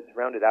to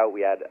round it out,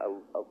 we add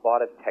a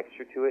lot of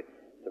texture to it,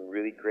 some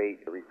really great,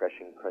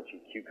 refreshing, crunchy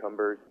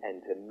cucumbers.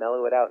 And to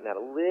mellow it out and add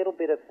a little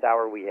bit of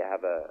sour, we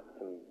have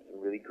some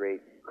really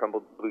great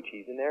crumbled blue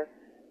cheese in there,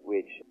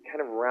 which kind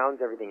of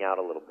rounds everything out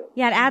a little bit.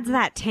 Yeah, it adds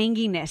that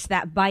tanginess,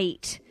 that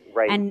bite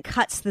and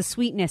cuts the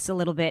sweetness a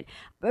little bit.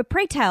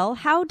 Pray tell,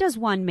 how does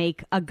one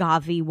make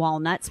agave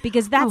walnuts?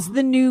 Because that's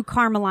the new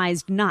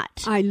caramelized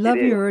nut. I love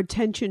your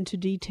attention to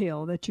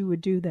detail that you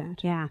would do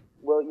that. Yeah.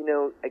 Well,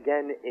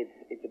 again,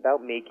 it's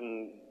about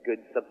making good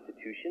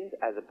substitutions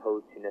as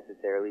opposed to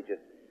necessarily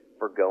just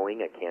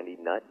forgoing a candied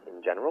nut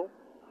in general.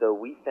 So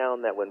we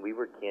found that when we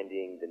were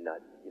candying the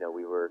nuts,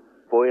 we were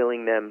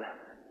boiling them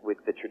with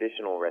the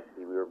traditional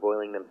recipe. We were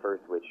boiling them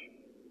first, which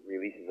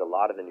releases a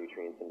lot of the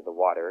nutrients into the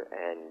water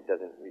and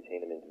doesn't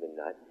retain them into the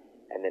nut.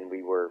 And then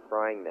we were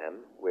frying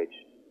them, which,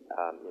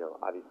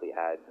 obviously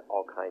adds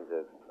all kinds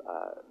of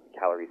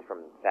calories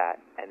from fat.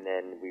 And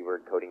then we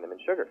were coating them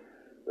in sugar,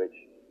 which,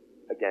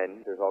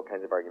 again, there's all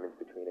kinds of arguments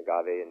between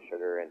agave and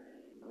sugar, and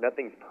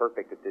nothing's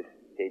perfect at this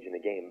stage in the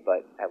game,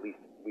 but at least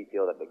we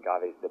feel that the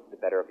agave is the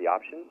better of the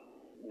options.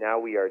 Now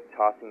we are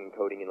tossing and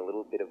coating in a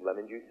little bit of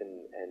lemon juice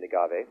and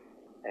agave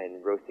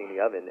and roasting in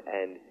the oven.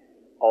 And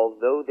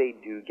although they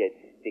do get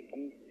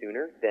sticky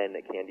sooner than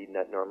a candied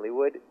nut normally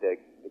would, the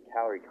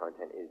calorie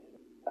content is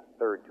a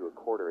third to a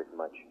quarter as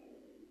much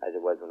as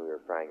it was when we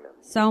were frying them.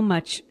 So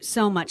much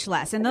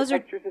less. And those the are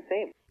texture's the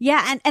same.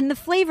 Yeah, and the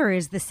flavor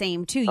is the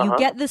same, too. You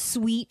get the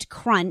sweet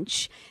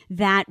crunch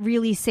that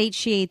really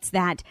satiates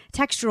that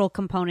textural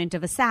component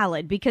of a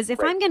salad. Because if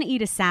I'm going to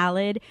eat a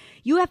salad,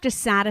 you have to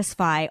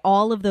satisfy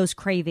all of those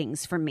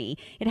cravings for me.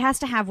 It has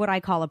to have what I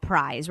call a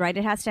prize, right?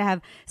 It has to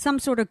have some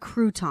sort of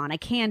crouton, a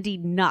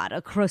candied nut,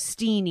 a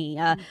crostini,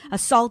 a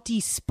salty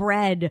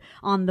spread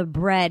on the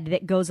bread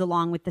that goes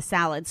along with the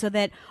salad, so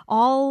that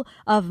all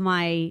of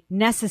my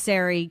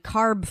necessary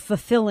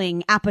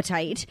carb-fulfilling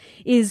appetite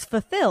is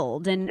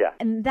fulfilled. And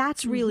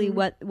that's really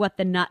what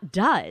the nut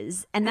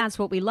does, and that's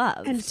what we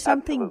love. And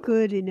something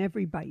good in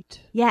every bite.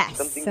 Yes,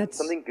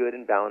 something good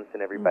and balanced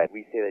in every bite.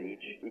 We say that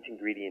each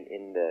ingredient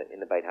in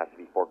the bite has to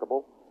be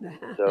forkable,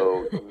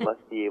 so you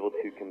must be able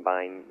to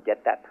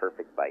get that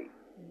perfect bite.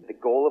 The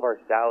goal of our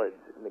salads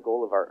and the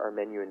goal of our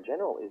menu in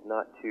general is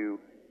not to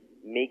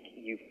make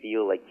you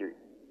feel like you're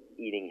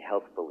eating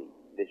healthfully.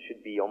 This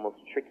should be almost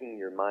tricking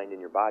your mind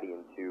and your body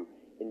into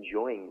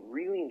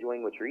really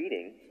enjoying what you're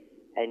eating.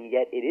 And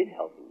yet it is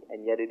healthy,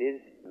 and yet it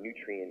is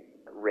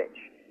nutrient-rich.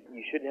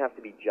 You shouldn't have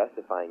to be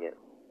justifying it.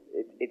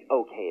 It's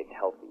okay, it's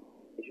healthy.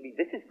 It should be,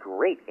 this is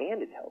great,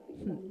 and it's healthy.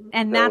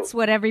 And that's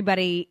what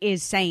everybody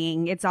is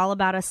saying. It's all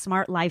about a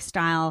smart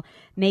lifestyle,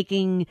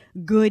 making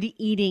good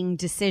eating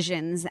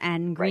decisions,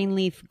 and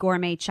Greenleaf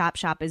Gourmet Chop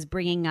Shop is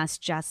bringing us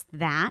just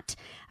that.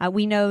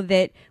 We know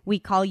that we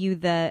call you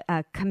the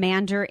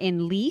commander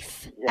in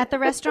leaf at the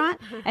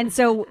restaurant, and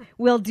so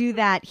we'll do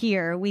that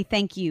here. We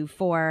thank you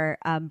for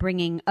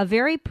bringing a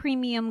very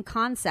premium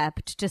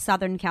concept to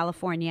Southern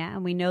California,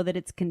 and we know that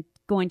it's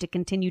going to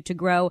continue to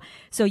grow.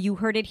 So you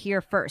heard it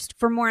here first.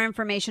 For more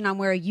information on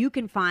where you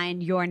can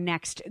find your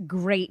next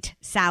great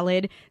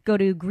salad, go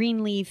to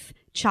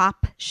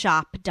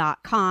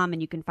greenleafchopshop.com,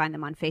 and you can find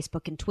them on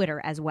Facebook and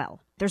Twitter as well.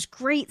 There's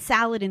great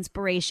salad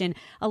inspiration.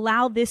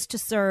 Allow this to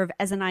serve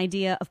as an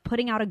idea of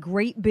putting out a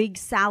great big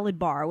salad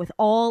bar with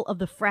all of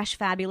the fresh,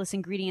 fabulous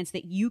ingredients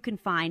that you can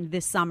find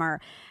this summer,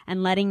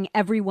 and letting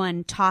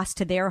everyone toss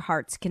to their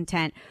heart's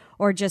content,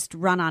 or just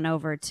run on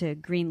over to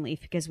Greenleaf,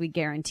 because we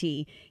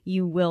guarantee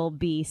you will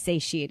be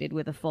satiated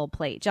with a full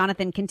plate.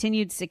 Jonathan,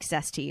 continued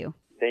success to you.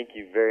 Thank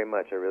you very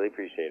much. I really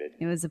appreciate it.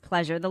 It was a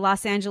pleasure. The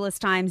Los Angeles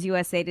Times,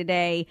 USA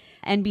Today,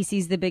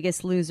 NBC's The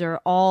Biggest Loser,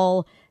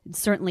 all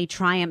certainly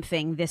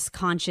triumphing this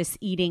conscious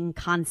eating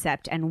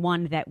concept, and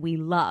one that we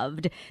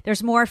loved.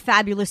 There's more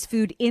fabulous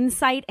food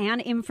insight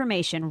and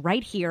information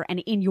right here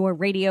and in your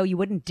radio. You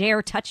wouldn't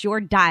dare touch your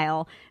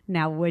dial.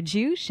 Now, would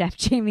you? Chef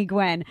Jamie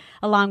Gwen,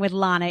 along with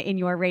Lana in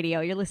your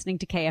radio. You're listening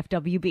to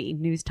KFWB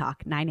News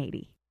Talk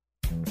 980.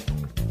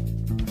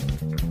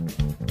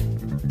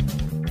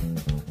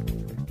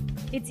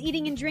 It's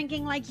eating and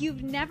drinking like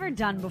you've never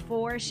done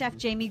before. Chef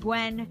Jamie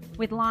Gwen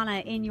with Lana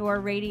in your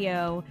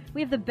radio.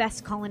 We have the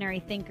best culinary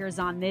thinkers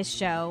on this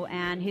show,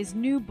 and his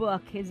new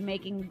book is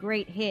making a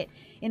great hit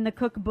in the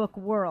cookbook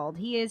world.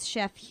 He is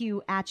Chef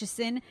Hugh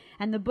Acheson,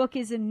 and the book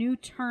is A New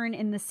Turn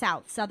in the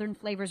South, Southern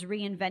Flavors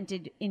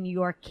Reinvented in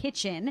Your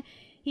Kitchen.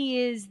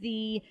 He is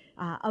the,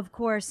 of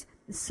course,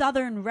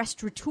 Southern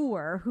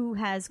restaurateur who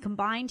has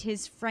combined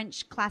his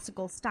French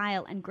classical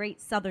style and great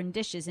Southern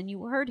dishes. And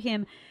you heard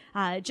him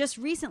just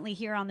recently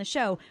here on the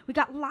show. We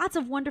got lots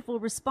of wonderful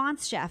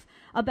response, Chef,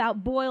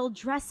 about boiled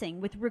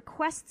dressing, with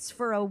requests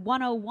for a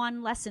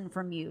 101 lesson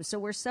from you. So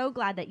we're so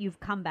glad that you've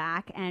come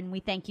back, and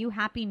we thank you.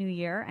 Happy New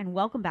Year, and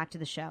welcome back to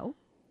the show.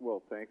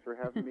 Well, thanks for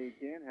having me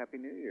again. Happy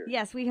New Year.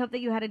 Yes, we hope that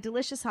you had a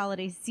delicious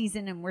holiday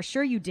season, and we're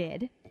sure you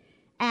did.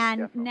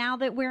 And now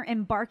that we're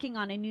embarking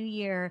on a new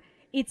year,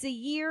 it's a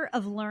year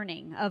of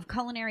learning, of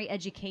culinary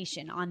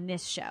education on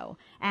this show.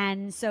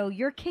 And so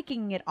you're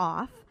kicking it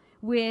off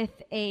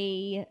with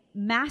a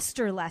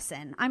master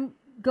lesson. I'm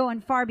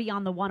going far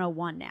beyond the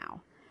 101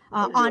 now,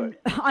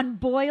 on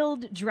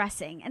boiled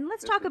dressing. And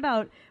let's talk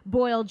about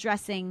boiled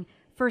dressing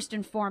first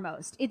and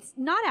foremost. It's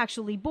not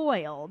actually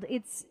boiled.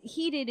 It's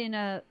heated in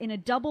a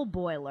double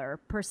boiler,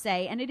 per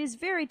se, and it is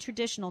very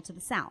traditional to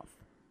the South.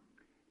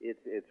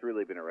 It's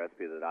really been a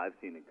recipe that I've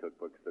seen in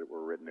cookbooks that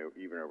were written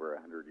even over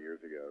 100 years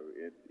ago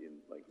in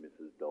like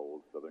Mrs.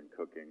 Dole's Southern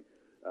Cooking,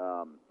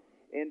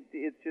 and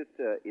it's just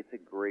it's a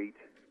great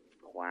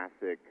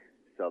classic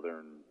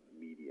Southern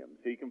medium.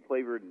 So you can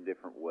flavor it in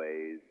different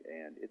ways,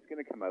 and it's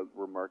going to come out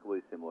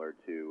remarkably similar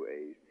to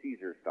a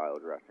Caesar style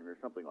dressing or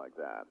something like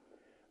that.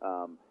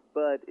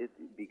 But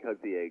because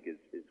the egg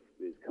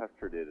is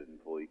custarded and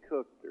fully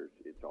cooked,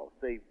 it's all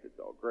safe, it's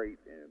all great,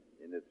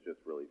 and it's just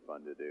really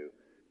fun to do.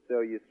 So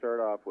you start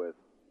off with,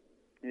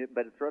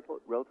 but it's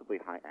relatively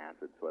high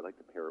acid, so I like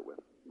to pair it with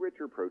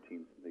richer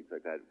proteins and things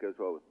like that. It goes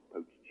well with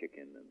poached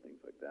chicken and things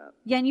like that.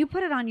 Yeah, and you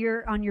put it on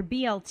your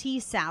BLT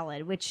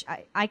salad, which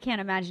I can't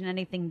imagine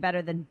anything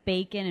better than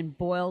bacon and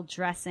boiled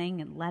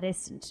dressing and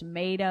lettuce and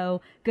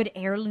tomato, good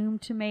heirloom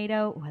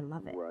tomato. Oh, I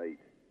love it. Right,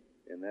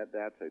 and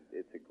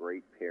it's a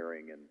great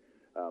pairing. And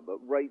but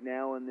right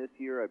now in this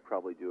year, I'd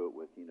probably do it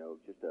with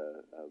just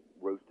a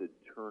roasted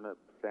turnip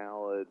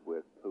salad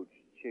with poached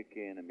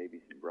chicken and maybe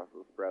some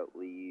Brussels sprout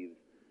leaves.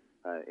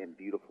 And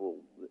beautiful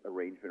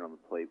arrangement on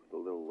the plate with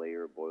a little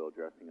layer of boiled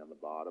dressing on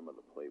the bottom of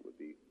the plate would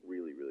be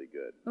really, really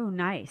good. Oh,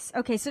 nice.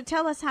 Okay, so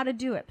tell us how to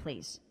do it,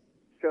 please.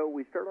 So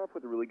we start off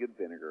with a really good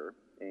vinegar,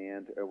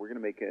 and we're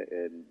going to make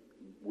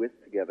whisk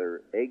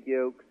together egg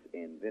yolks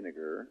and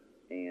vinegar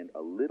and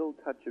a little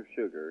touch of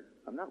sugar.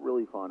 I'm not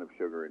really fond of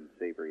sugar in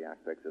savory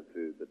aspects of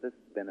food, but this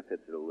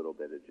benefits it a little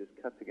bit. It just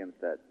cuts against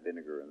that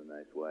vinegar in a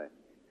nice way.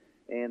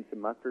 And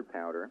some mustard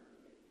powder,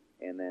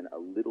 and then a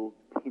little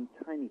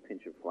tiny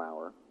pinch of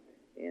flour,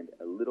 and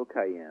a little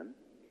cayenne,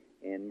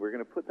 and we're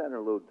going to put that in a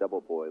little double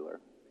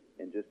boiler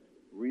and just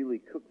really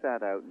cook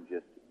that out and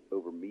just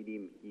over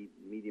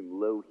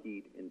medium-low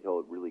heat until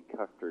it really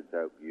custards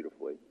out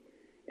beautifully.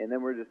 And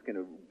then we're just going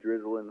to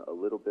drizzle in a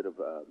little bit of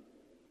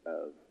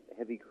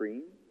heavy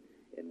cream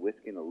and whisk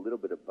in a little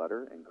bit of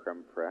butter and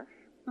creme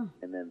fraiche,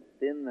 and then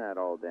thin that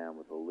all down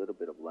with a little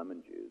bit of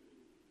lemon juice.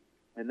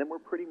 And then we're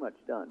pretty much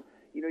done.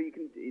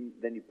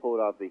 Then you pull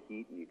it off the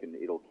heat, and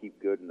it'll keep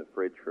good in the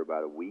fridge for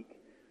about a week.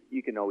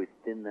 You can always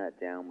thin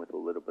that down with a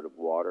little bit of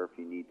water if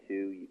you need to.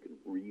 You can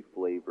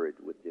re-flavor it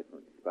with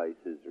different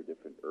spices or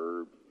different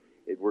herbs.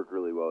 It worked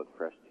really well with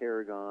fresh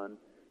tarragon.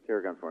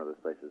 Tarragon's one of those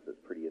spices that's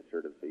pretty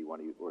assertive, so you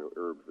want to use, or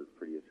herbs that's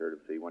pretty assertive,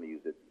 so you want to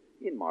use it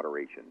in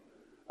moderation.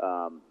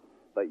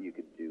 But you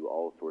could do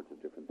all sorts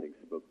of different things.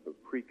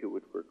 Paprika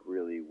would work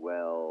really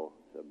well.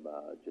 Some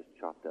just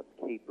chopped up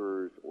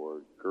capers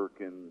or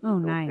gherkins,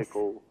 nice.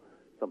 Pickle,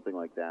 something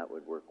like that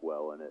would work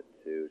well in it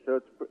too.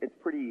 So it's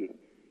pretty,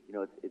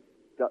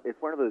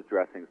 it's one of those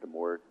dressings that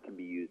more can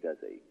be used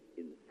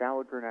in the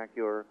salad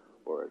vernacular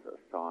or as a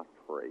sauce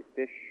for a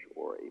fish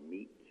or a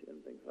meat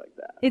and things like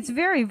that. It's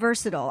very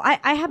versatile.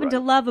 I happen to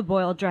love a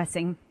boiled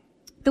dressing.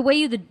 The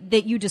way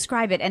that you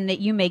describe it and that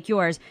you make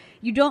yours,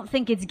 you don't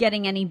think it's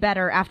getting any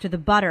better after the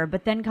butter,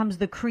 but then comes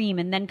the cream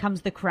and then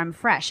comes the creme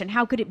fraiche. And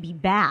how could it be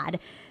bad?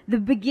 The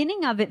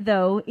beginning of it,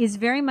 though, is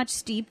very much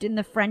steeped in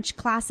the French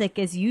classic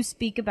as you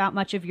speak about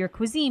much of your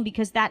cuisine,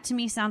 because that to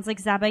me sounds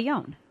like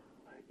Zabayon.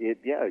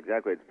 Yeah,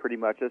 exactly. It's pretty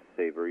much a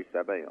savory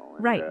Sabayon.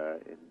 Right.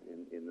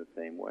 In the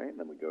same way. And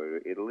then we go to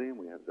Italy and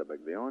we have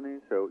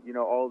Zabaglione. So,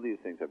 all these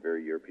things have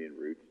very European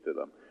roots to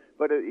them.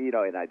 But,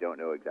 and I don't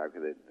know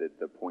exactly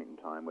the point in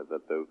time was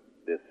that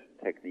this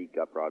technique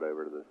got brought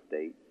over to the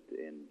States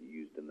and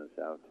used in the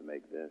South to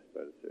make this.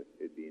 But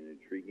it'd be an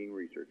intriguing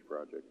research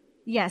project.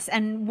 Yes,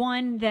 and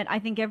one that I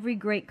think every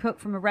great cook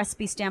from a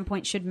recipe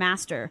standpoint should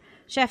master.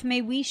 Chef,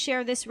 may we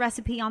share this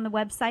recipe on the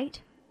website?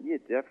 You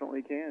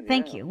definitely can.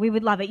 Thank you. We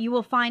would love it. You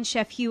will find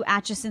Chef Hugh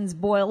Atchison's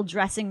boiled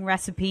dressing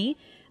recipe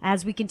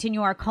as we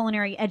continue our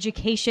culinary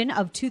education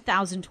of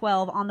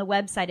 2012 on the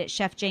website at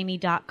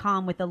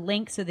chefjamie.com with a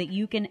link so that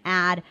you can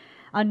add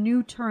a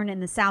new turn in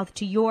the South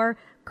to your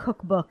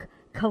cookbook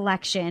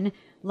collection.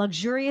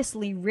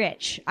 Luxuriously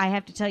rich. I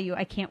have to tell you,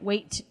 I can't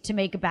wait to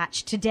make a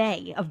batch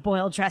today of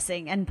boiled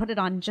dressing and put it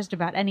on just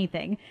about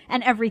anything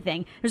and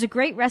everything. There's a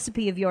great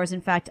recipe of yours, in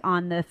fact,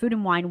 on the Food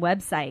and Wine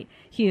website,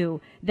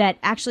 Hugh, that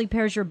actually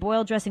pairs your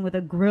boiled dressing with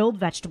a grilled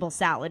vegetable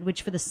salad,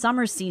 which for the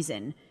summer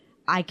season,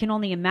 I can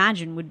only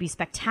imagine would be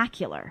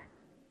spectacular.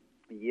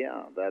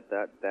 Yeah,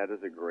 that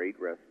is a great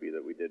recipe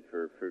that we did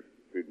for Food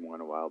and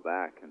Wine a while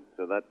back, and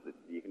so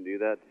you can do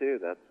that too.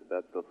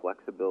 That's the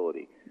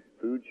flexibility.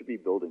 Food should be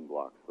building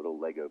blocks, little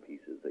Lego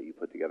pieces that you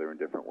put together in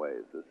different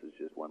ways. This is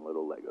just one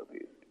little Lego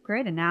piece.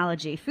 Great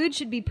analogy. Food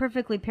should be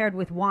perfectly paired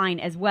with wine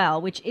as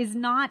well, which is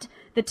not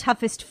the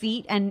toughest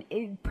feat, and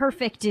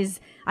perfect is,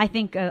 I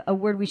think, a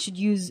word we should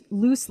use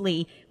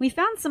loosely. We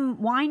found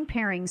some wine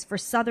pairings for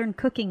Southern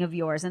cooking of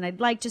yours, and I'd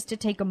like just to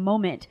take a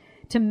moment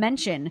to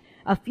mention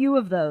a few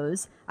of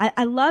those.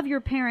 I love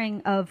your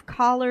pairing of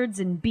collards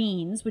and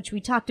beans, which we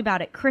talked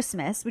about at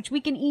Christmas, which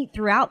we can eat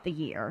throughout the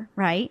year,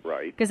 right?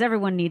 Right. Because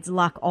everyone needs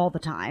luck all the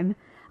time.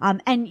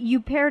 And you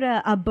paired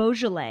a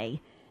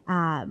Beaujolais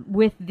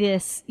with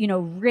this,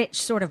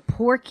 rich sort of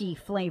porky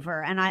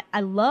flavor. And I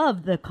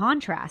love the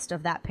contrast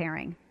of that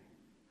pairing.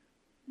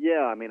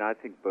 Yeah, I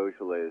think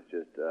Beaujolais is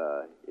just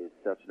is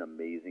such an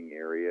amazing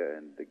area,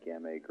 and the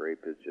Gamay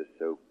grape is just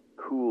so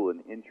cool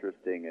and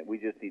interesting. And we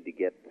just need to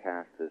get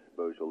past this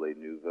Beaujolais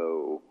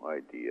Nouveau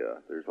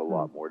idea. There's a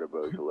lot more to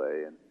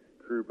Beaujolais and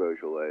Cru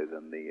Beaujolais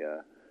than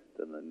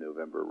the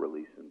November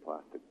release in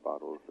plastic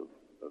bottles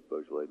of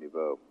Beaujolais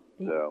Nouveau.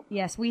 So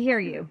yes, we hear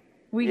you.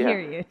 We hear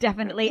you,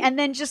 definitely. And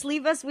then just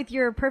leave us with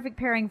your perfect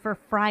pairing for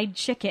fried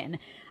chicken.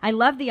 I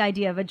love the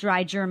idea of a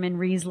dry German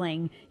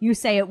Riesling. You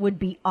say it would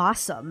be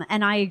awesome,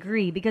 and I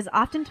agree, because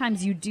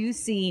oftentimes you do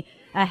see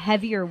a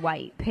heavier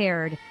white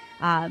paired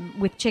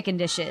with chicken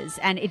dishes,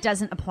 and it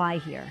doesn't apply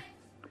here.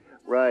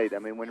 Right. I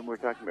mean, when we're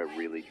talking about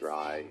really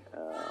dry,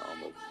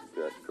 almost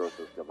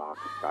Grosses Gewachs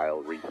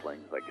style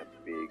Rieslings, like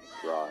a big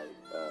dry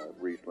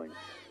Riesling,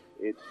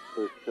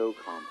 they're so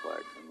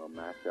complex, and they'll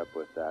match up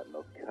with that, and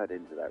they'll cut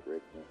into that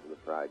richness of the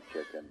fried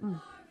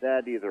chicken.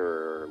 That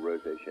either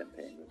rosé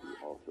champagne would be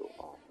also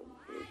awesome.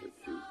 So those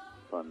are two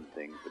fun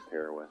things to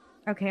pair with.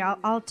 Okay,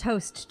 I'll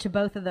toast to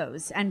both of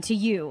those, and to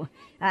you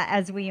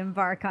as we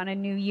embark on a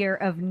new year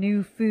of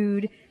new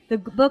food. The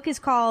book is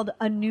called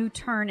A New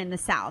Turn in the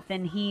South,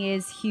 and he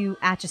is Hugh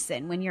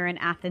Acheson. When you're in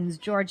Athens,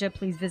 Georgia,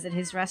 please visit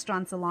his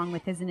restaurants along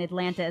with his in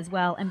Atlanta as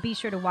well, and be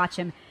sure to watch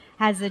him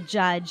as a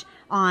judge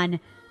on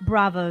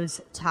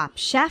Bravo's Top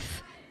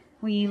Chef.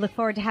 We look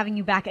forward to having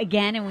you back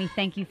again, and we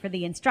thank you for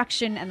the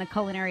instruction and the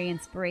culinary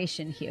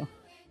inspiration, Hugh.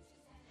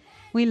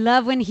 We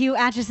love when Hugh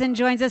Acheson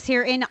joins us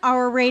here in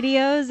our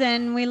radios,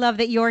 and we love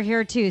that you're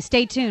here too.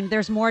 Stay tuned.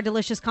 There's more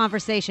delicious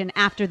conversation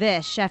after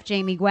this. Chef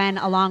Jamie Gwen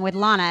along with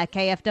Lana,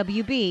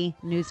 KFWB,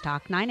 News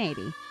Talk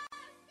 980.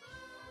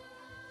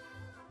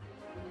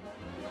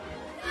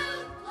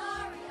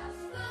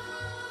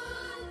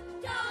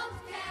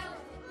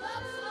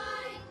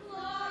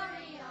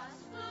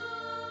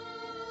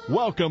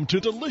 Welcome to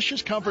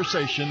Delicious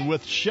Conversation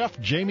with Chef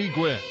Jamie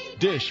Gwen.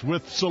 Dish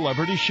with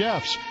celebrity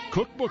chefs,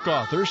 cookbook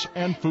authors,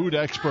 and food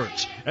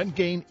experts, and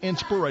gain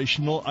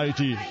inspirational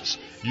ideas.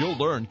 You'll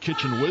learn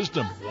kitchen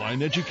wisdom,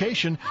 wine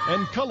education,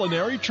 and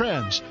culinary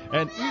trends,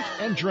 and eat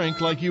and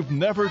drink like you've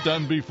never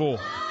done before.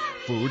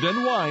 Food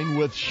and Wine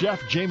with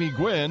Chef Jamie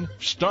Gwen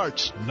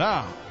starts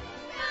now.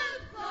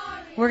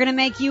 We're going to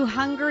make you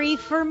hungry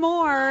for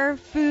more.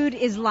 Food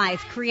is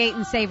life. Create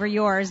and savor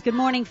yours. Good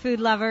morning, food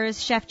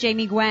lovers. Chef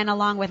Jamie Gwen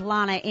along with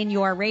Lana in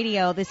your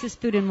radio. This is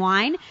Food and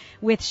Wine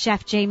with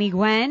Chef Jamie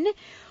Gwen.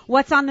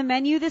 What's on the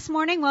menu this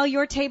morning? Well,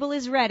 your table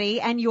is ready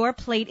and your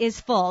plate is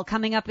full.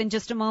 Coming up in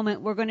just a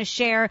moment, we're going to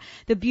share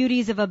the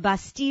beauties of a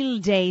Bastille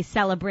Day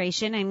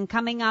celebration. And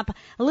coming up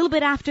a little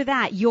bit after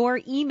that,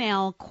 your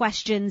email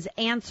questions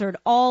answered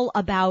all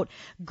about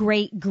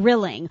great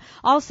grilling.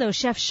 Also,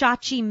 Chef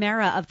Shachi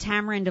Mehra of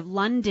Tamarind of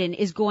London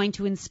is going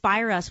to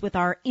inspire us with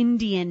our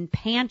Indian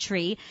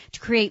pantry to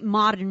create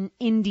modern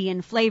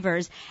Indian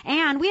flavors.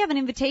 And we have an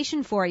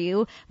invitation for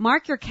you.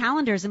 Mark your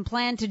calendars and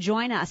plan to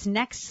join us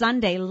next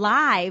Sunday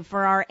live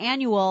for our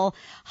annual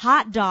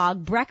hot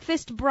dog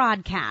breakfast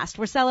broadcast.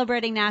 We're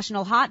celebrating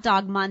National Hot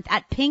Dog Month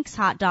at Pink's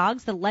Hot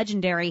Dogs, the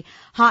legendary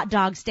hot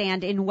dog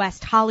stand in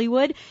West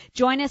Hollywood.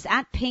 Join us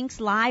at Pink's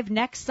live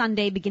next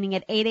Sunday beginning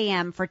at 8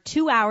 a.m. for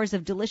 2 hours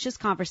of delicious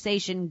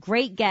conversation,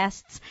 great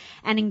guests,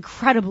 and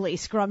incredibly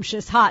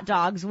scrumptious hot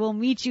dogs. We'll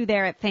meet you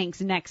there at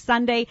Pink's next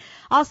Sunday.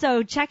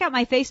 Also, check out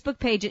my Facebook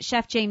page at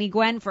Chef Jamie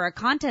Gwen for a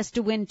contest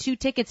to win 2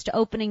 tickets to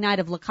opening night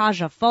of La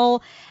Cage aux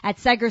Folles at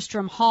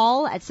Segerstrom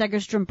Hall at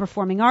Segerstrom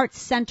Performing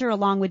Arts Center,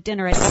 along with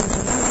dinner at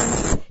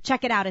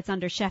Check it out. It's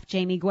under Chef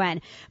Jamie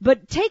Gwen.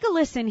 But take a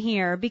listen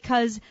here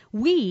because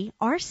we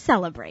are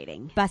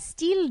celebrating.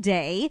 Bastille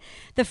Day,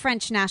 the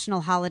French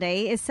national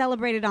holiday, is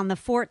celebrated on the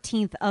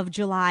 14th of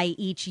July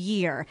each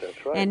year.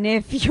 That's right. And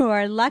if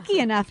you're lucky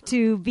enough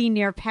to be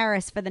near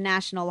Paris for the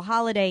national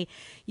holiday,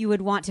 you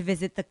would want to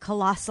visit the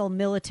colossal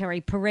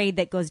military parade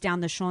that goes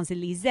down the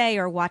Champs-Élysées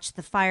or watch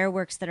the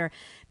fireworks that are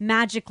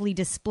magically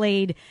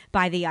displayed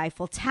by the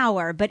Eiffel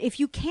Tower. But if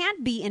you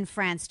can't be in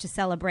France to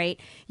celebrate,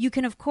 you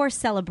can, of course,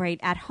 celebrate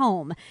at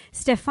home.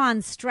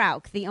 Stéphane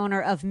Strauch, the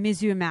owner of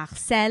Monsieur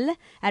Marcel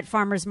at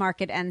Farmers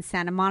Market and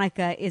Santa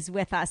Monica, is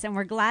with us, and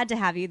we're glad to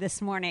have you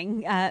this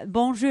morning.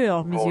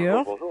 Bonjour,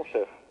 Monsieur. Bonjour,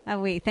 chef.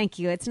 Oui, thank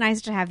you. It's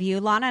nice to have you.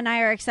 Lana and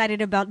I are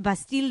excited about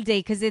Bastille Day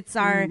because it's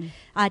our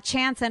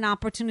chance and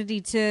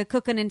opportunity to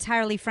cook an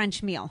entirely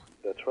French meal.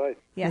 That's right.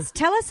 Yes.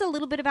 Tell us a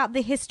little bit about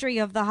the history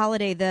of the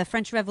holiday, the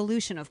French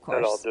Revolution, of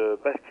course. Alors, the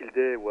Bastille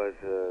Day was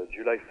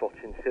July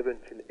 14,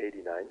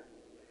 1789.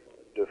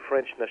 The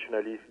French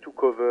nationalists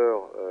took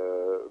over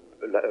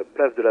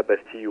Place de la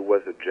Bastille,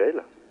 was a jail,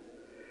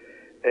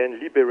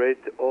 and liberate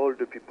all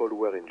the people who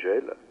were in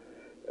jail.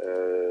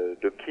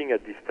 The king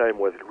at this time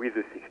was Louis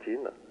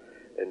XVI,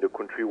 and the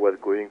country was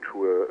going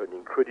through an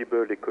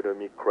incredible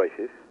economic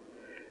crisis,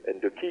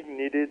 and the king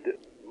needed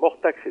more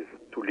taxes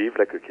to live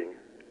like a king.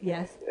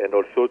 Yes. And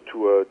also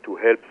to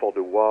help for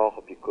the war,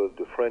 because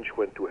the French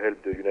went to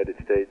help the United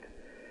States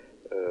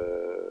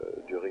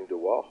during the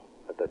war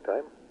at that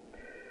time.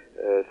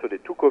 So they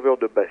took over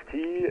the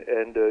Bastille,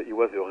 and it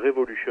was a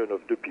revolution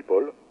of the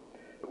people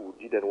who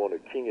didn't want a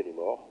king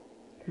anymore.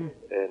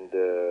 And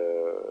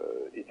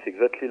it's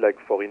exactly like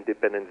for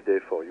Independence Day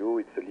for you.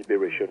 It's a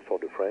liberation for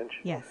the French.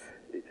 Yes.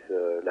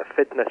 It's La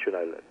Fête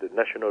Nationale, the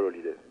national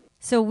holiday.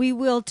 So we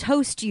will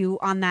toast you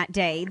on that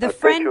day. The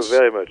Thank you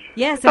very much.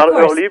 Yes, start of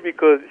course. early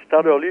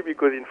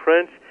because in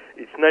France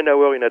it's 9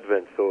 hours in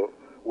advance. So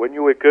when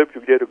you wake up,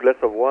 you get a glass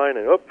of wine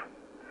and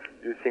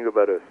you think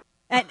about us.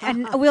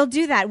 And we'll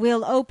do that.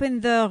 We'll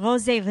open the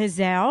Rosé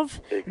Réserve,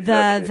 Exactly.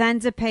 the Vin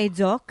de Pays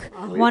d'Oc,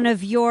 one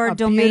of your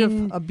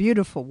domain, a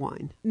beautiful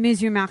wine.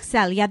 Monsieur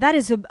Marcel. Yeah, that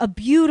is a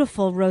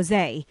beautiful rosé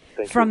Thank you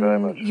very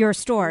from much. your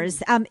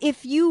stores.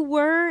 If you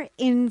were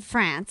in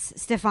France,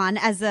 Stéphane,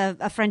 as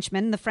a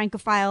Frenchman, the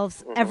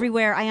Francophiles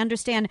everywhere, I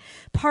understand,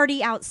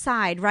 party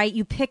outside, right?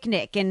 You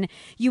picnic and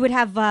you would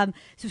have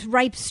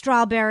ripe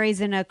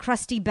strawberries and a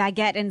crusty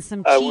baguette and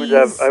some cheese. I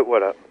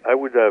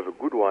would have a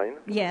good wine,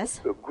 Yes.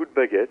 a good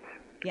baguette,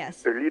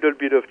 Yes. a little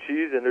bit of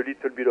cheese and a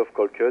little bit of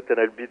cold cut, and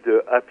I'll be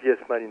the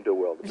happiest man in the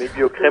world.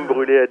 Maybe a crème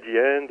brûlée at the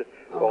end,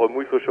 or a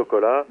mousse au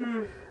chocolat,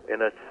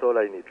 and that's all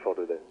I need for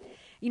the day.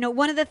 You know,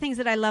 one of the things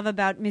that I love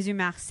about Monsieur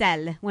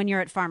Marcel when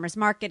you're at Farmers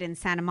Market in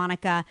Santa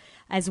Monica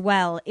as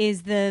well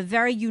is the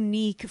very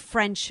unique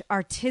French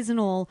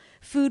artisanal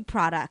food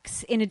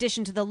products in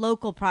addition to the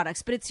local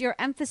products. But it's your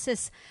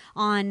emphasis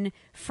on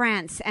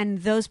France and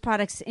those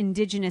products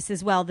indigenous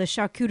as well, the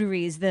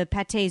charcuteries, the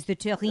pâtés, the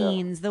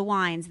terrines, the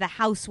wines, the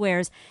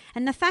housewares,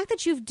 and the fact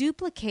that you've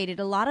duplicated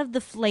a lot of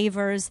the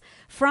flavors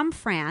from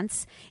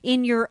France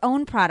in your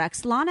own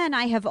products. Lana and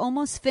I have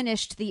almost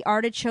finished the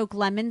artichoke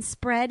lemon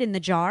spread in the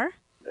jar.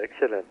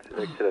 Excellent.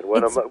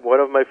 One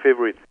of my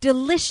favorites.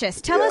 Delicious.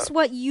 Tell us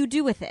what you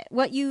do with it.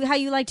 How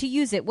you like to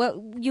use it. What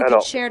you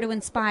can share to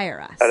inspire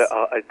us.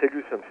 I'll tell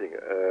you something.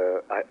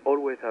 I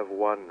always have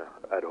one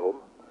at home.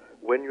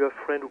 When you have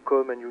friends who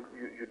come and you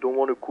don't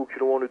want to cook, you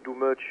don't want to do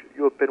much,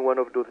 you open one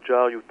of those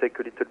jars, you take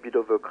a little bit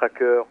of a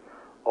cracker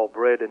or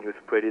bread and you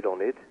spread it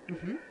on it.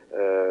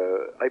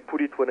 I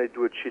put it when I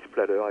do a cheese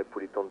platter. I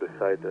put it on the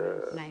side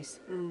Nice.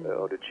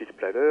 of the cheese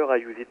platter. I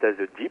use it as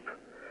a dip.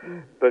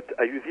 But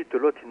I use it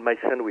a lot in my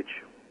sandwich.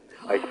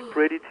 I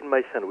spread it in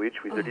my sandwich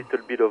with a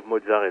little bit of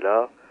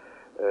mozzarella,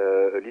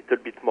 a little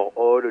bit more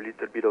oil, a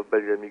little bit of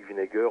balsamic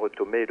vinegar, a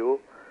tomato,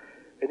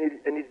 and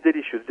it's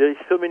delicious. There is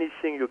so many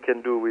things you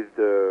can do with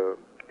the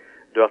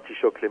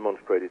artichoke lemon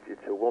spread.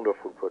 It's a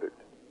wonderful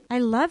product. I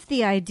love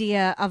the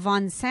idea of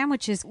on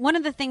sandwiches. One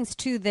of the things,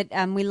 too, that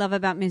we love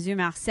about Monsieur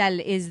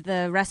Marcel is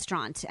the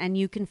restaurant, and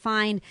you can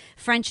find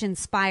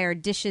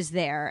French-inspired dishes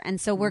there.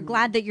 And so we're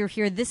glad that you're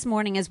here this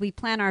morning as we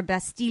plan our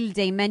Bastille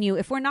Day menu.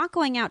 If we're not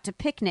going out to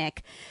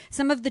picnic,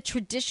 some of the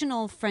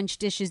traditional French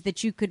dishes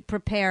that you could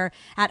prepare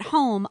at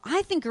home,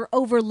 I think are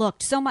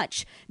overlooked so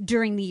much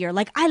during the year.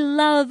 Like, I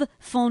love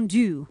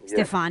fondue,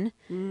 Stéphane,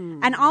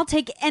 and I'll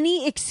take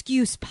any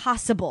excuse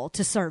possible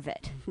to serve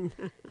it.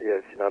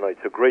 Yes,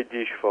 it's a great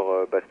dish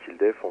for Bastille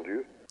Day,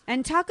 fondue.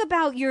 And talk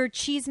about your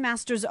Cheese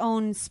Master's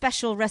own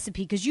special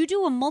recipe, because you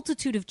do a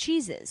multitude of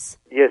cheeses.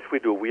 Yes, we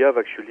do. We have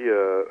actually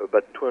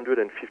about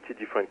 250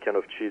 different kind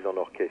of cheese on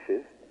our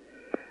cases.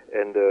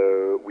 And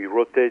we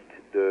rotate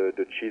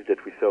the cheese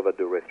that we serve at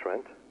the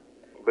restaurant.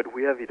 But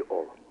we have it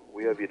all.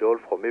 We have it all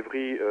from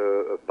every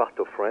part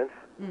of France,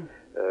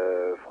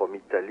 from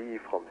Italy,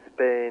 from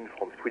Spain,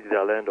 from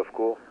Switzerland, of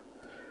course.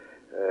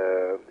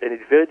 And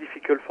it's very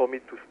difficult for me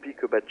to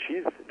speak about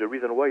cheese. The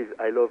reason why is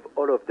I love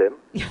all of them.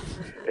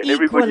 And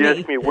everybody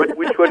asks me,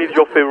 which one is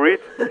your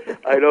favorite?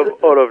 I love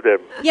all of them.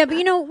 Yeah, but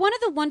one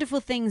of the wonderful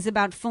things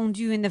about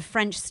fondue in the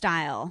French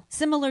style,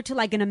 similar to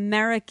like an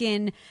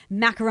American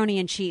macaroni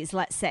and cheese,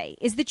 let's say,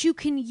 is that you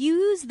can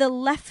use the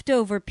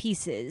leftover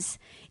pieces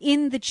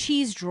in the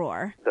cheese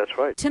drawer. That's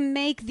right. To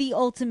make the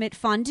ultimate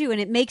fondue,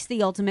 and it makes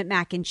the ultimate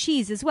mac and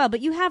cheese as well.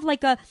 But you have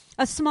like a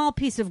small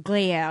piece of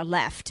Gruyere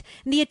left.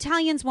 And the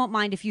Italians won't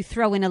mind if you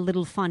throw in a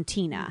little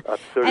fontina.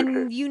 Absolutely.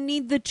 And you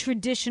need the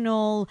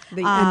traditional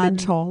The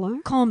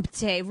Emmentaler.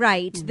 Comté,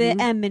 right? The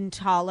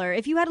Emmentaler.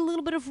 If you had a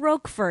little bit of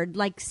Roquefort,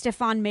 like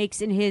Stéphane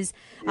makes in his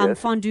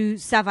fondue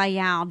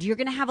Savoyard, you're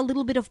going to have a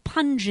little bit of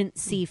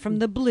pungency from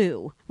the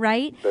blue,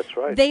 right? That's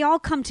right. They all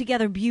come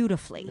together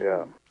beautifully.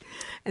 Yeah.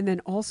 And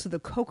then also the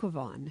coq au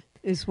vin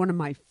is one of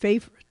my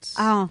favorites.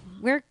 Oh,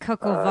 we're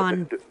coq au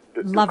vin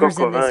The lovers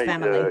coq au in this vin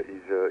family.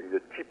 is a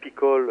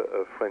typical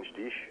French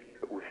dish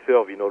we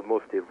serve in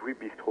almost every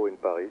bistro in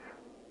Paris.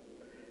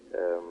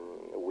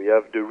 We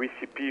have the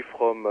recipe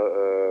from,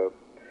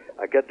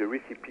 I got the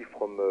recipe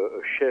from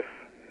a chef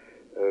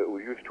who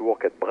used to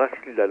work at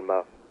Brasserie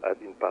Lalma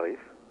in Paris.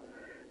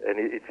 And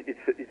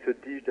it's a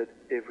dish that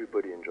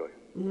everybody enjoys.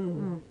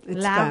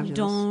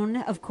 Lardon,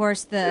 of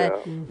course, the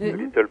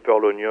little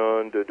pearl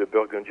onion, the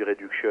burgundy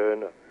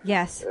reduction.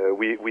 yes.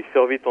 We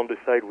serve it on the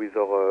side with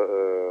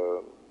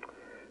our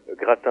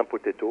gratin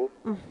potato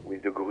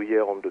with the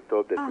Gruyere on the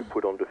top that we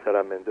put on the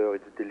salamander.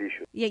 It's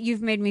delicious. Yeah,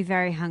 you've made me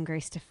very hungry,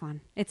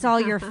 Stéphane. It's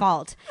all your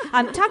fault.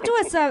 Talk to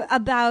us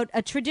about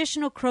a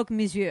traditional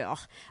croque-monsieur,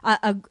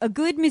 a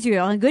good monsieur,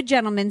 a good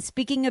gentleman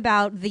speaking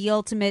about the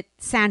ultimate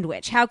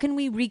sandwich. How can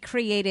we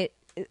recreate it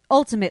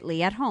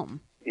ultimately at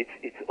home?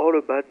 It's all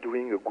about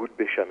doing a good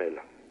béchamel.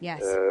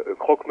 Yes. A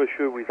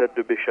croque-monsieur without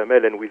the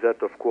béchamel and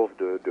without, of course,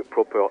 the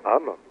proper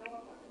ham.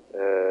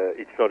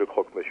 it's not a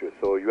croque monsieur.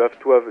 So you have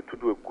to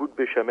do a good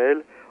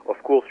béchamel.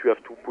 Of course, you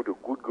have to put a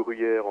good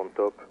gruyère on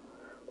top,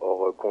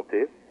 or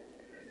comté,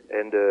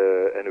 and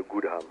a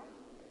good ham.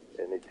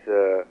 And it's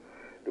the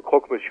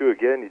croque monsieur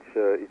again.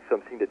 It's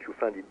something that you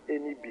find in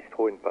any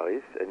bistro in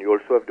Paris. And you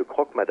also have the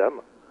croque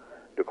madame.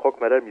 The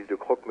croque madame is the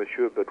croque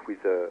monsieur, but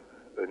with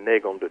an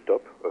egg on the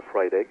top, a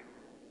fried egg.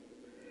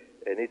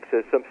 And it's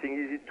something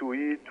easy to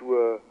eat,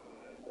 to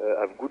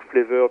have good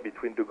flavor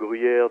between the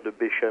gruyère, the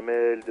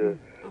béchamel,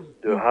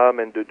 the ham,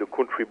 and the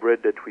country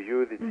bread that we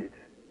use.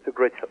 It's a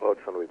great hot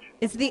sandwich.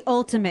 It's the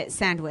ultimate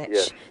sandwich.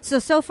 Yes.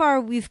 So far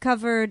we've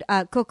covered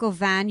coq au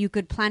vin. You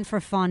could plan for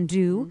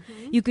fondue.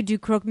 You could do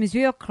croque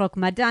monsieur, croque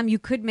madame. You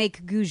could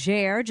make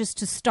gougère just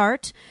to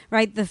start,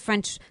 right? The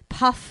French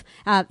puff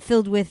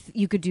filled with,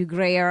 you could do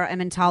Gruyère,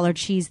 Emmentaler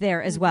cheese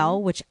there as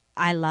well, which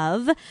I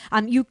love.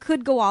 You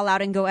could go all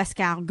out and go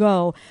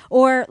escargot.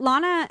 Or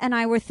Lana and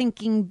I were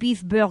thinking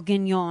beef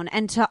bourguignon.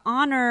 And to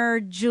honor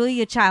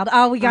Julia Child,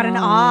 we got an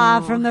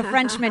from the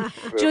Frenchman.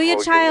 Julia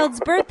Child's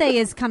birthday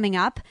is coming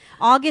up,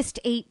 August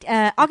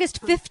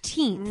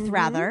 15th,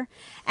 rather.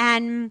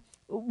 And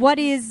what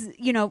is,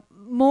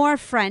 more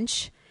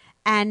French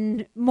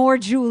and more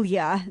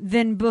Julia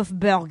than boeuf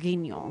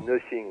bourguignon?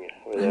 Nothing.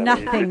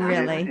 Nothing,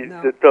 really.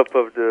 It's the top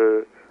of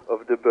the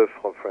boeuf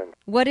from France.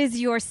 What is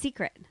your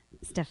secret,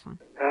 Stéphane?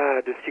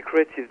 The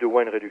secret is the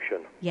wine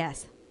reduction.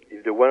 Yes.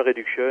 It's the wine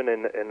reduction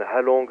and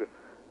how long,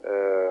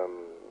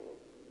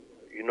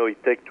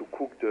 it takes to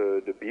cook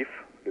the beef.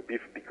 The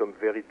beef becomes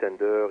very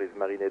tender, is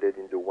marinated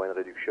in the wine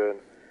reduction.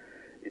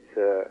 It's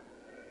a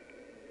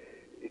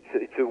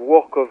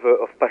work of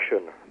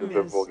passion, the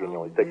boeuf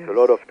bourguignon. It takes a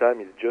lot of time.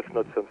 It's just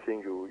not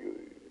something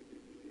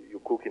you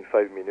cook in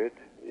 5 minutes.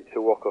 It's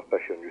a work of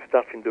passion. You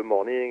start in the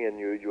morning and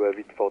you have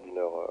it for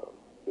dinner.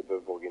 The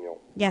boeuf bourguignon.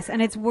 Yes,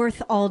 and it's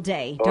worth all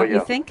day, don't you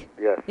think?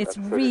 Yes, it's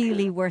absolutely.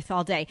 really worth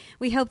all day.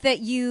 We hope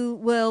that you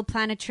will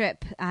plan a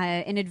trip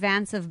in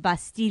advance of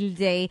Bastille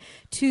Day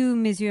to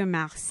Monsieur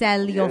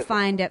Marcel. You'll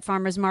find at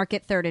Farmers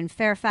Market, 3rd and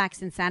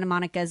Fairfax, in Santa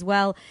Monica as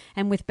well,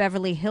 and with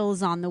Beverly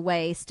Hills on the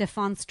way.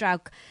 Stéphane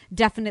Strauch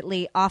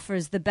definitely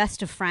offers the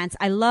best of France.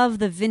 I love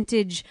the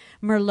vintage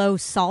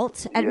Merlot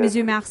salt at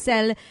Monsieur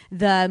Marcel,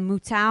 the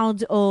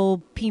moutarde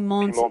au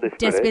piment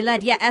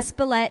d'Espelette. Yeah,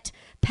 Espelette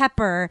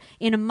pepper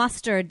in a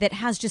mustard that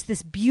has just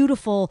this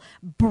beautiful,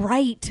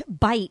 bright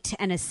bite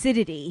and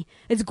acidity.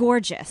 It's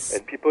gorgeous.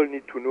 And people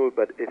need to know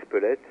about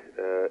Espelette.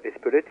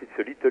 Espelette is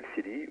a little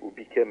city who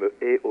became a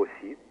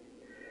AOC.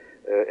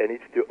 And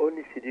it's the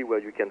only city where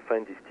you can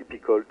find the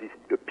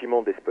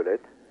piment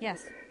d'Espelette.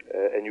 Yes.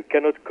 And you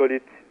cannot call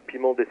it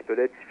piment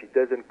d'Espelette if it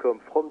doesn't come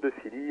from the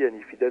city and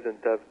if it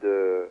doesn't have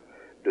the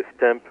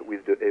stamp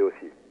with the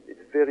AOC.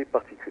 It's very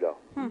particular.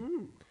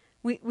 Mm-hmm.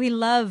 We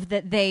love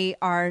that they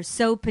are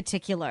so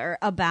particular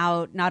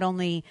about not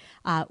only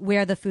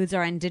where the foods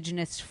are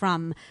indigenous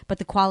from, but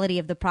the quality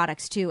of the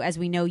products, too, as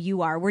we know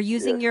you are. We're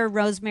using your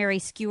rosemary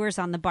skewers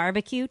on the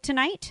barbecue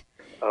tonight.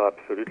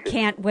 Absolutely.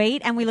 Can't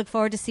wait. And we look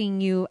forward to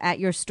seeing you at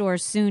your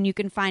stores soon. You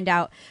can find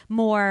out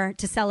more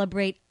to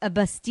celebrate a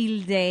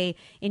Bastille Day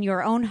in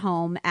your own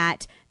home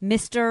at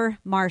Mr.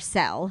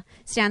 Marcel.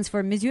 Stands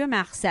for Monsieur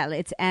Marcel.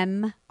 It's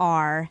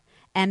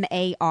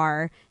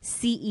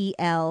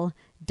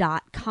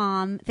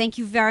MRMARCEL.com. Thank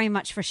you very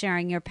much for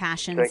sharing your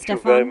passion, Thank Stéphane. you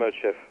very much,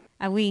 Chef.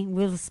 Oui,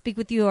 we'll speak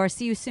with you or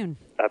see you soon.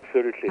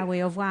 Absolutely.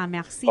 Oui, au revoir,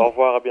 merci. Au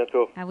revoir, à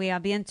bientôt. Oui, à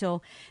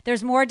bientôt.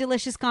 There's more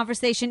delicious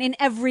conversation in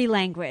every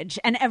language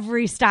and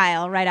every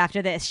style right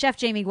after this. Chef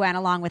Jamie Gwen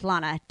along with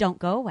Lana. Don't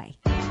go away.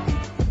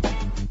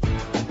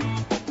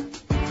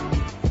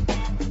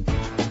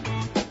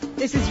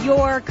 This is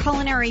your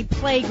culinary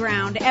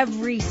playground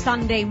every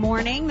Sunday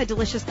morning. The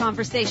delicious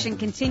conversation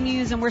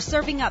continues, and we're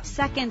serving up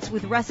seconds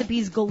with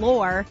recipes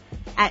galore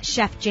at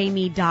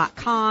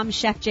chefjamie.com.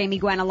 Chef Jamie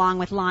Gwen along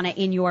with Lana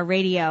in your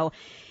radio.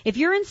 If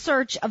you're in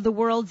search of the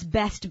world's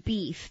best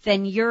beef,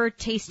 then you're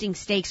tasting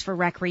steaks for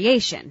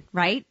recreation,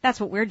 right? That's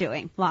what we're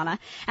doing, Lana.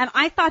 And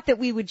I thought that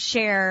we would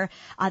share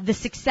the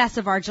success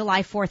of our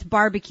July 4th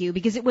barbecue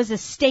because it was a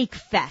steak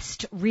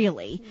fest,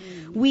 really.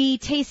 We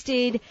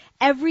tasted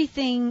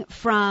everything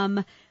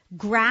from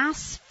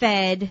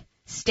grass-fed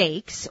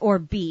steaks or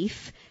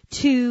beef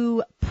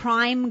to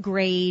prime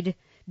grade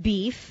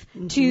beef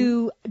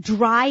to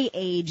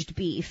dry-aged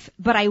beef.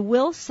 But I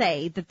will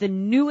say that the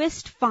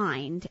newest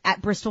find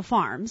at Bristol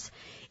Farms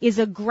is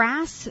a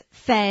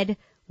grass-fed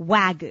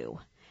Wagyu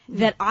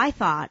that I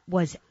thought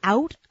was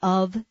out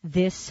of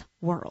this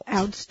world.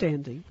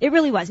 Outstanding. It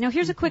really was. Now,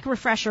 here's a quick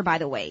refresher, by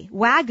the way.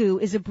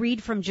 Wagyu is a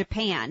breed from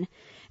Japan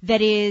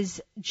that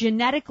is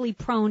genetically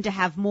prone to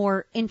have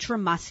more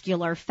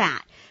intramuscular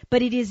fat,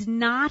 but it is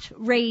not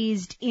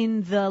raised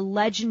in the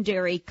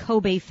legendary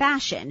Kobe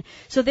fashion,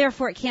 so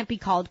therefore it can't be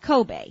called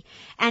Kobe.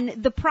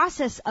 And the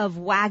process of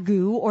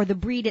Wagyu, or the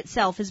breed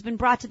itself, has been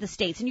brought to the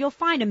States, and you'll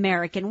find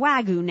American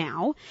Wagyu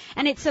now,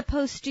 and it's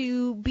supposed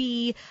to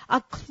be a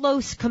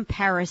close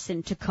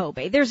comparison to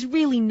Kobe. There's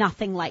really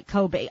nothing like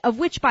Kobe, of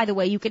which, by the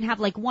way, you can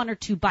have like 1 or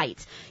 2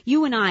 bites.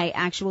 You and I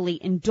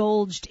actually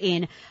indulged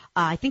in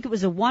I think it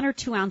was a 1 or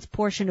 2 ounce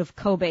portion of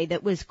Kobe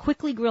that was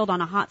quickly grilled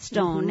on a hot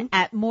stone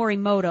at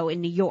Morimoto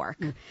in New York,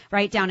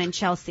 right down in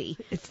Chelsea.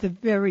 It's a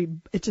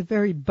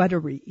very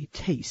buttery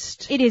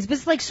taste. It is, but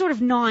it's like sort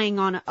of gnawing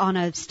on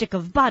a stick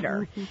of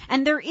butter.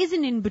 And there is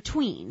an in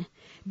between,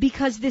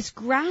 because this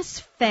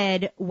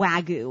grass-fed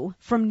Wagyu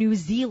from New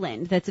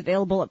Zealand that's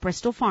available at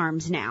Bristol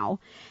Farms now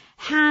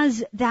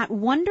has that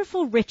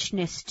wonderful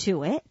richness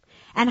to it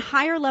and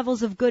higher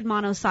levels of good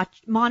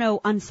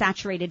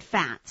monounsaturated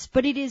fats,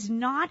 but it is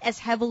not as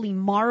heavily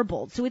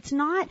marbled. So it's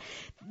not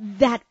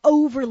that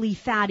overly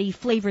fatty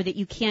flavor that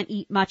you can't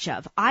eat much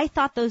of. I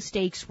thought those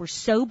steaks were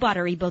so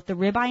buttery, both the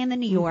ribeye and the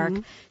New York,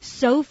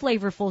 so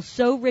flavorful,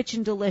 so rich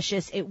and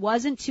delicious. It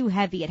wasn't too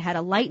heavy. It had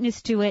a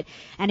lightness to it,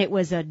 and it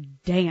was a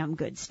damn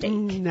good steak.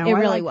 It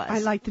really was. I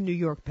like the New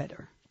York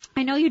better.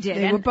 I know you did.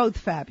 They were both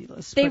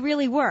fabulous. They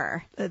really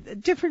were.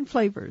 Different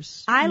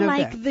flavors. I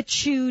like the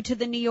chew to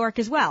the New York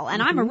as well.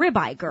 And I'm a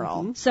ribeye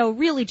girl. So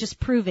really just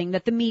proving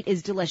that the meat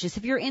is delicious.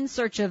 If you're in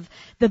search of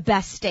the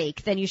best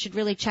steak, then you should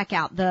really check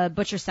out the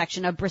butcher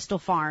section of Bristol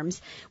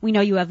Farms. We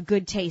know you have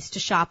good taste to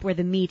shop where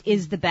the meat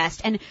is the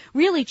best. And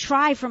really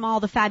try from all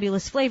the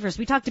fabulous flavors.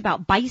 We talked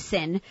about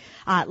bison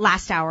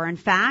last hour, in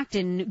fact,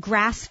 and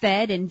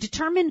grass-fed, and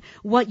determine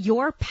what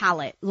your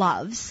palate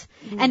loves.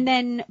 And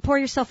then pour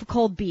yourself a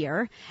cold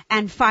beer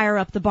and fire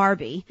up the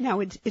Barbie. Now,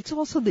 it's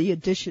also the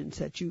additions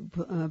that you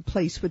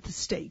place with the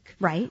steak.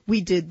 Right.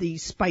 We did the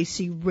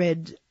spicy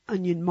red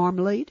onion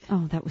marmalade.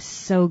 Oh, that was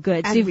so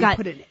good. And so we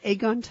put an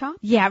egg on top.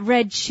 Yeah,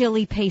 red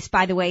chili paste,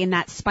 by the way, in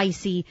that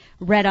spicy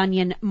red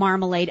onion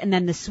marmalade, and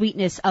then the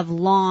sweetness of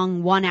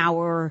long 1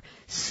 hour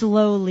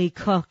slowly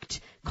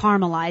cooked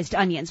caramelized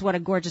onions. What a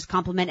gorgeous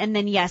compliment. And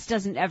then, yes,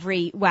 doesn't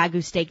every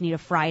Wagyu steak need a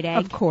fried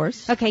egg? Of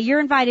course. Okay, you're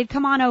invited.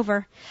 Come on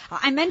over.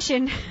 I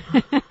mentioned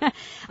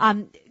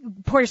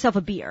pour yourself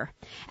a beer.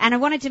 And I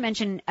wanted to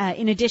mention,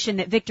 in addition,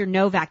 that Victor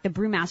Novak, the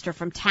brewmaster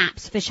from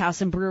Taps Fish House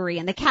and Brewery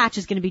and the Catch,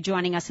 is going to be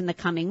joining us in the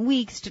coming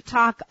weeks to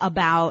talk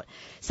about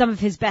some of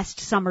his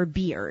best summer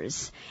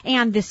beers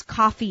and this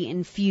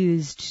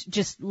coffee-infused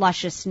just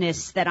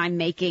lusciousness that I'm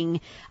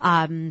making,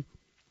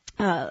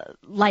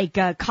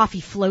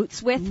 coffee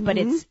floats with, but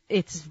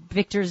it's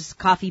Victor's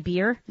coffee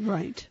beer.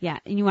 Right. Yeah,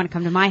 and you want to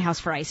come to my house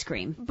for ice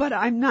cream. But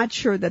I'm not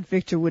sure that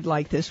Victor would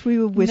like this. We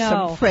were with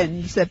some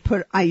friends that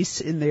put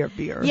ice in their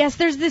beer. Yes,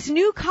 there's this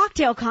new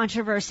cocktail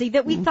controversy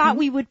that we thought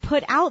we would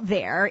put out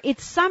there.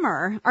 It's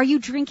summer. Are you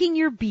drinking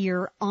your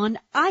beer on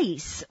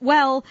ice?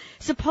 Well,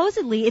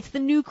 supposedly it's the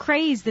new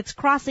craze that's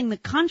crossing the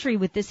country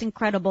with this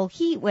incredible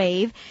heat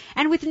wave,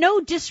 and with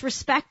no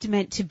disrespect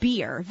meant to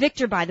beer.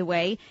 Victor, by the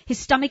way, his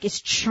stomach is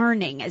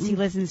churning as he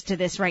listens to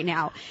this right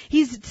now.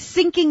 He's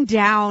sinking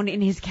down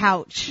in his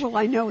couch. Well,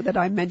 I know that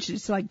I mentioned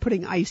it's like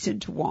putting ice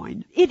into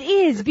wine. It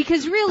is,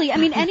 because really, I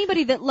mean,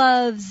 anybody that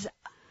loves,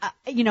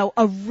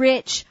 a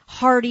rich,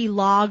 hearty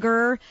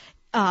lager,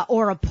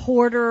 or a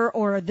porter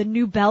or the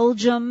New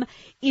Belgium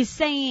is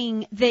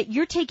saying that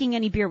you're taking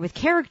any beer with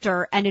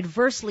character and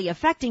adversely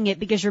affecting it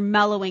because you're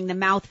mellowing the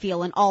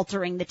mouthfeel and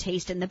altering the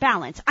taste and the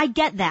balance. I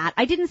get that.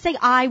 I didn't say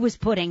I was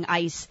putting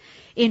ice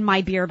in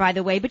my beer, by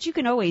the way, but you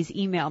can always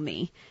email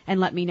me and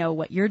let me know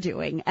what you're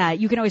doing.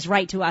 You can always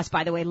write to us,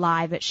 by the way,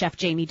 live at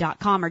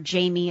chefjamie.com or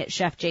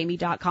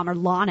jamie@chefjamie.com or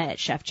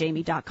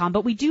lana@chefjamie.com.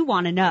 But we do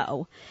want to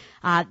know.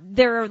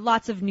 There are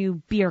lots of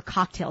new beer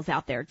cocktails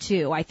out there,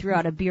 too. I threw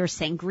out a beer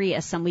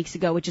sangria some weeks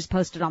ago, which is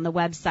posted on the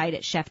website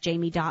at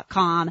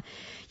chefjamie.com.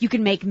 You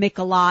can make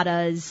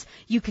micheladas.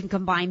 You can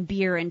combine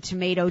beer and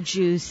tomato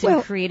juice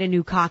and create a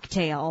new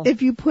cocktail.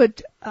 If you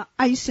put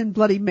ice in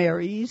Bloody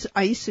Marys,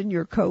 ice in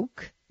your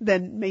Coke,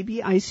 then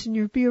maybe ice in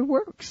your beer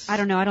works. I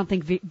don't know. I don't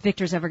think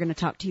Victor's ever going to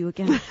talk to you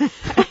again.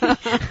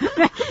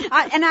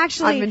 And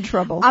actually, I'm in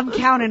trouble. I'm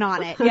counting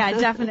on it. Yeah,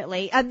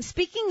 definitely.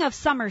 Speaking of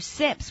summer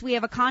sips, we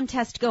have a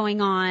contest going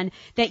on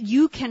that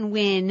you can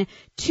win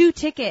 2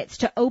 tickets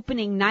to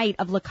opening night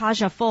of La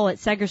Caja Full at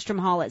Segerstrom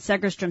Hall at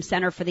Segerstrom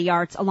Center for the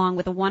Arts, along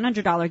with a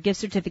 $100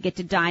 gift certificate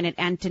to dine at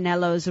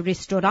Antonello's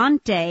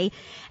Ristorante.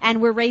 And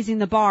we're raising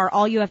the bar.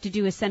 All you have to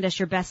do is send us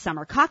your best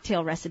summer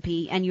cocktail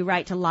recipe, and you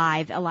write to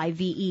live,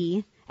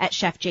 L-I-V-E, at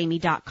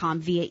chefjamie.com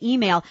via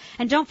email.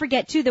 And don't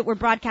forget, too, that we're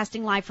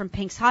broadcasting live from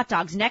Pink's Hot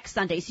Dogs next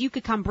Sunday, so you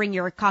could come bring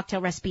your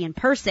cocktail recipe in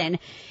person.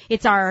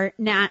 It's our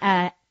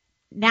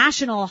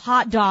National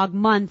Hot Dog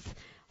Month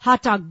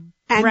hot dog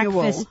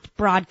breakfast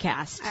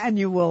broadcast.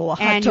 Annual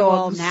hot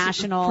dogs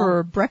national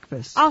for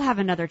breakfast. I'll have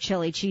another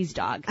chili cheese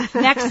dog.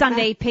 Next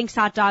Sunday, Pink's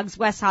Hot Dogs,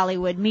 West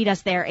Hollywood. Meet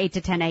us there, 8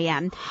 to 10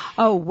 a.m.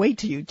 Oh, wait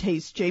till you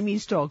taste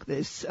Jamie's dog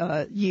this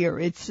year.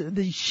 It's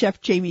the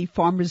Chef Jamie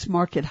Farmers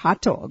Market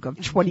hot dog of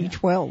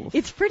 2012.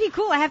 It's pretty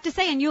cool, I have to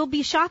say, and you'll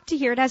be shocked to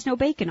hear it has no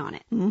bacon on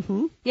it.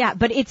 Mm-hmm. Yeah,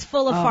 but it's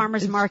full of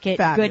Farmers Market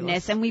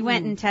goodness, and we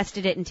went and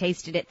tested it and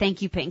tasted it.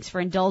 Thank you, Pinks,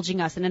 for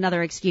indulging us in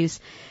another excuse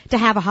to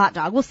have a hot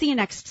dog. We'll see you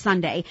next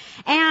Sunday.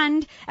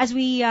 And as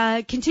we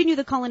continue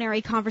the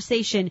culinary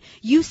conversation,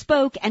 you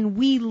spoke and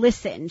we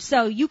listened.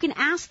 So you can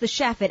ask the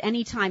chef at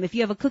any time. If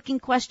you have a cooking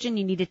question,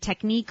 you need a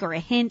technique or a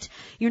hint,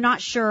 you're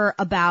not sure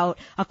about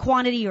a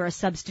quantity or a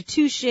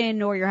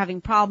substitution, or you're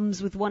having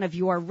problems with one of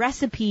your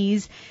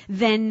recipes,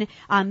 then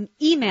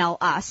email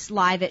us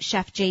live at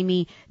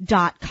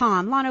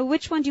chefjamie.com. Lana,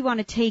 which one do you want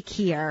to take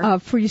here?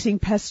 Freezing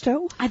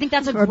pesto? I think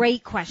that's a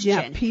great question.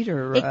 Yeah,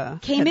 Peter.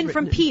 It came in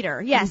from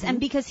Peter, yes, and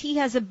because he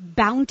has a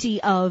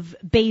bounty of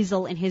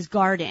basil in his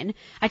garden.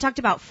 I talked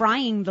about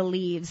frying the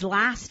leaves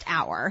last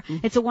hour.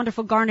 It's a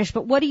wonderful garnish,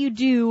 but what do you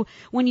do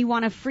when you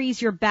want to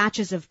freeze your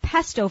batches of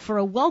pesto for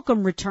a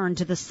welcome return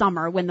to the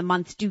summer when the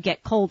months do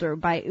get colder,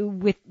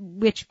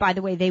 which, by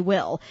the way, they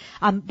will?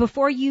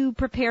 Before you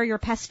prepare your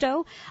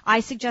pesto, I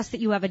suggest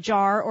that you have a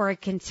jar or a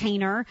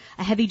container,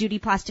 a heavy-duty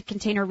plastic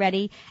container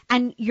ready,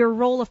 and your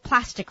roll of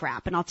plastic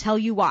wrap, and I'll tell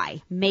you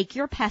why. Make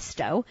your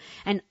pesto,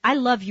 and I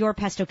love your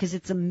pesto because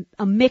it's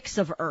a mix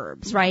of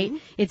herbs, right?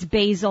 It's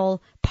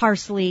basil,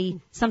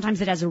 parsley,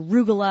 sometimes it has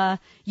arugula.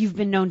 You've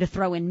been known to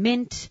throw in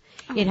mint.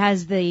 It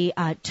has the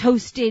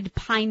toasted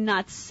pine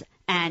nuts,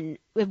 and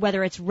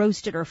whether it's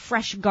roasted or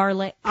fresh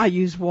garlic. I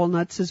use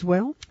walnuts as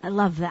well. I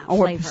love that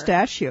or flavor.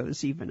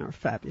 Pistachios even are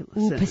fabulous.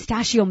 Ooh,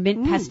 pistachio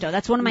mint pesto.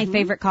 That's one of my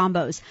favorite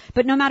combos.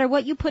 But no matter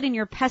what you put in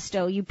your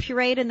pesto, you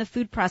puree it in the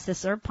food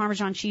processor,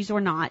 Parmesan cheese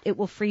or not. It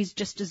will freeze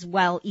just as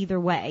well either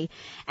way.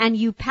 And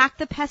you pack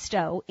the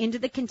pesto into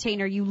the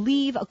container. You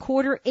leave a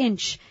 1/4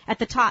 inch at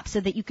the top so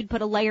that you can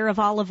put a layer of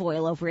olive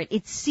oil over it.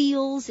 It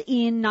seals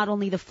in not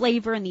only the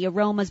flavor and the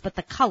aromas, but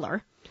the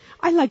color.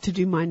 I like to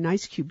do my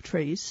nice cube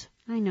trays.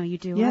 I know you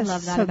do. Yes, I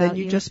love that so about then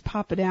you just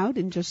pop it out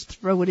and just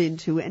throw it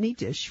into any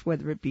dish,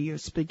 whether it be your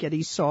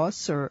spaghetti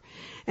sauce or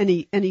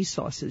any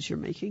sauces you're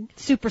making.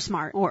 Super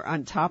smart. Or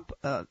on top,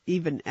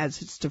 even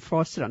as it's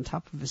defrosted on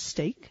top of a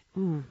steak.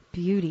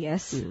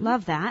 Beauteous.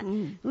 Love that.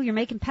 Ooh, you're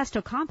making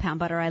pesto compound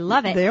butter. I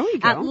love it. There we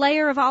go. A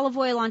layer of olive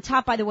oil on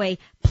top, by the way,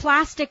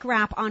 plastic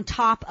wrap on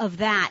top of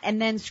that,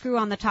 and then screw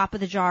on the top of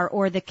the jar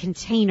or the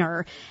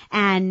container.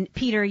 And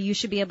Peter, you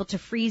should be able to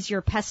freeze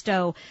your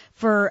pesto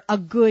for a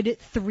good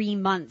 3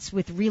 months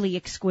with really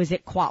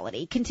exquisite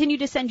quality. Continue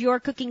to send your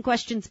cooking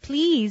questions,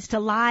 please, to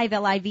live,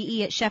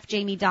 L-I-V-E, at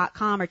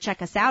chefjamie.com, or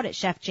check us out at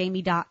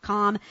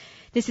chefjamie.com.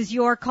 This is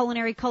your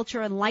culinary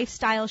culture and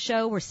lifestyle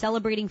show. We're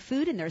celebrating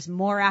food, and there's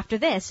more after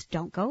this.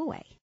 Don't go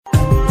away.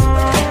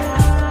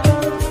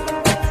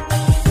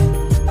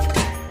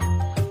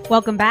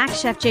 Welcome back.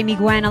 Chef Jamie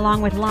Gwen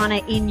along with Lana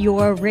in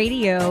your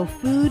radio.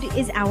 Food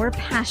is our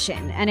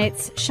passion, and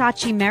it's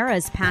Shachi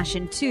Mehra's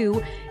passion,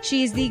 too.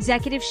 She is the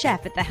executive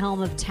chef at the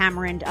helm of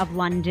Tamarind of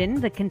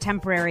London, the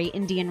contemporary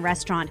Indian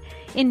restaurant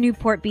in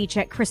Newport Beach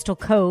at Crystal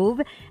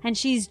Cove, and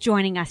she's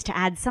joining us to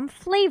add some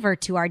flavor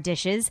to our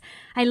dishes.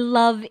 I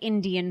love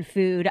Indian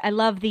food. I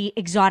love the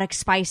exotic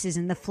spices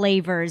and the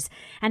flavors,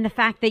 and the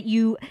fact that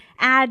you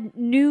add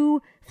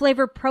new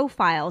flavor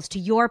profiles to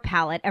your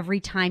palate every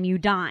time you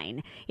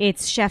dine.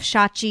 It's Chef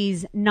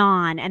Shachi's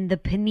naan and the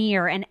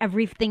paneer and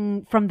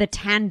everything from the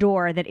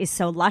tandoor that is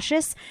so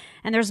luscious.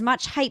 And there's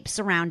much hype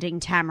surrounding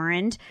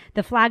Tamarind.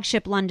 The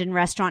flagship London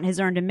restaurant has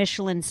earned a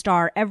Michelin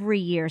star every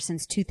year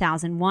since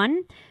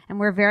 2001. And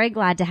we're very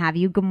glad to have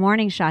you. Good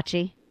morning,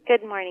 Shachi.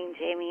 Good morning,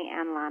 Jamie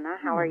and Lana.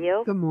 How are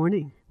you? Good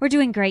morning. We're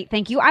doing great,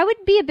 thank you. I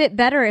would be a bit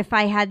better if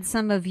I had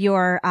some of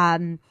your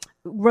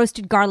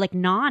roasted garlic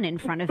naan in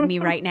front of me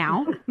right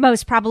now,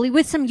 most probably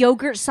with some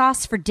yogurt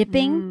sauce for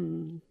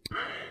dipping.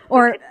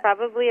 Or I could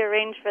probably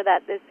arrange for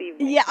that this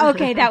evening. Yeah,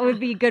 okay, that would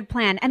be a good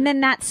plan. And then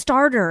that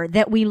starter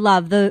that we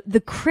love,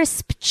 the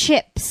crisp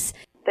chips.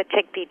 The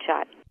chickpea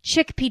chaat.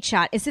 Chickpea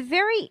chaat is a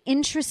very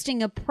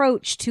interesting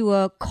approach to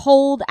a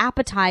cold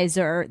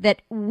appetizer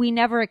that we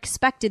never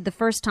expected the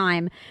first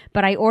time,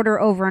 but I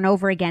order over and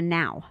over again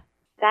now.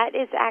 That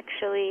is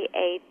actually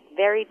a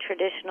very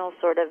traditional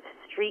sort of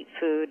street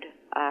food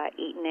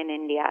eaten in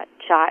India.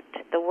 Chaat,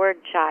 the word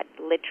chaat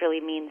literally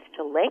means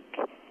to lick,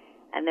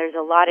 and there's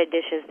a lot of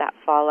dishes that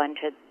fall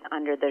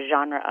under the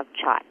genre of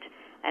chaat.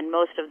 And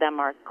most of them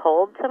are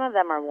cold, some of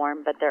them are warm,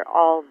 but they're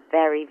all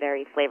very,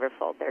 very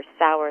flavorful. They're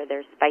sour,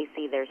 they're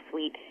spicy, they're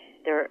sweet.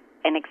 They're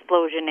an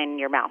explosion in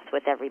your mouth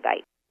with every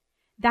bite.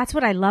 That's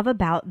what I love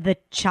about the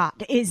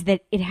chaat, is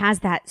that it has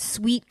that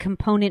sweet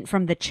component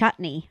from the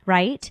chutney,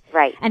 right?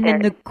 Right. And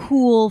then the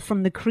cool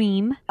from the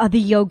cream, the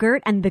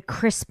yogurt, and the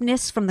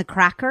crispness from the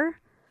cracker.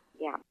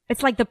 Yeah.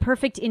 It's like the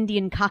perfect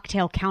Indian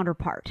cocktail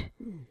counterpart.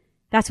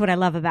 That's what I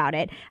love about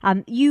it.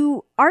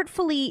 You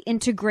artfully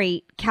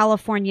integrate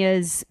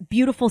California's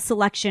beautiful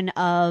selection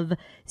of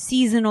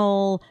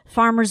seasonal,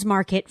 farmers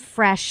market,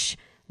 fresh,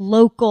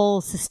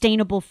 local,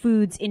 sustainable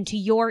foods into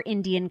your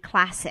Indian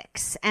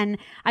classics. And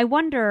I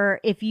wonder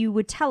if you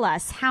would tell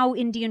us how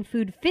Indian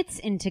food fits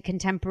into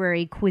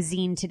contemporary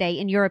cuisine today,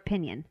 in your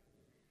opinion.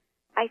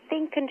 I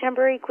think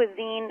contemporary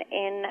cuisine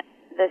in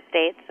the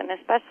States, and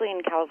especially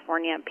in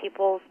California,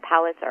 people's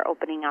palates are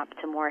opening up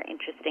to more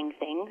interesting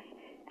things.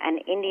 And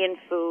Indian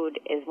food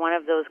is one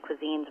of those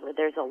cuisines where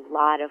there's a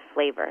lot of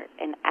flavor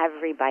in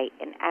every bite,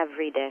 in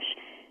every dish.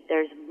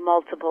 there's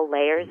multiple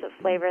layers of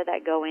flavor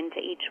that go into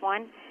each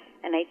one.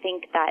 And I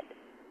think that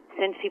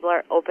since people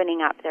are opening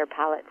up their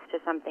palates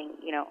to something,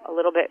 a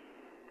little bit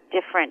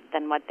different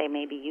than what they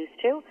may be used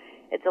to,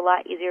 it's a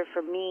lot easier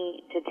for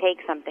me to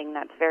take something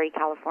that's very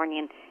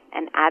Californian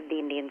and add the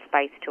Indian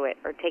spice to it,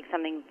 or take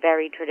something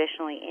very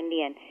traditionally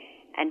Indian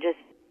and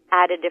just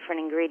add a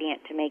different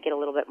ingredient to make it a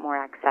little bit more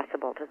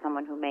accessible to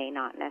someone who may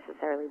not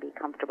necessarily be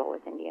comfortable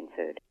with Indian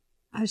food.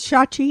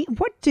 Shachi,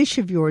 what dish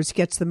of yours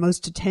gets the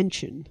most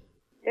attention?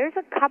 There's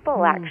a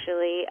couple,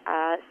 actually.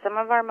 Some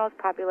of our most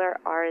popular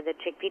are the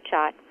chickpea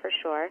chaat, for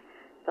sure.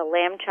 The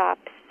lamb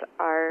chops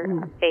are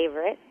a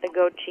favorite. The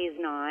goat cheese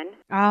naan.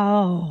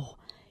 Oh,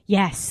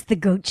 yes, the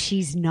goat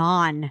cheese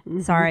naan.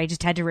 Sorry, I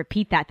just had to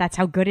repeat that. That's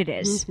how good it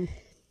is.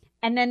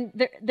 And then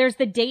there's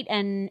the date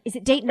and, is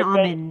it date and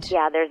almond?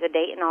 There's a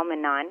date and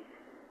almond naan.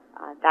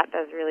 That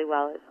does really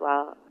well as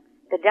well.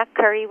 The duck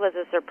curry was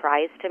a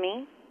surprise to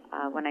me.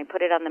 When I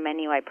put it on the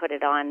menu, I put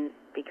it on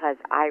because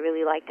I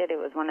really liked it. It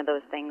was one of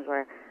those things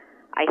where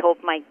I hope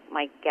my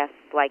guests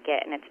like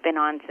it, and it's been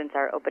on since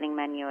our opening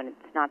menu, and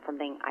it's not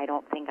something I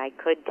don't think I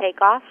could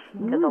take off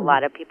because a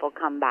lot of people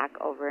come back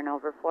over and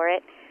over for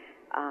it.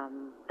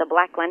 The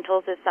black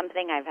lentils is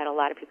something I've had a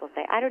lot of people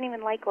say, I don't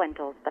even like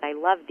lentils, but I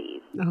love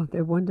these. Oh,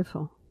 they're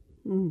wonderful.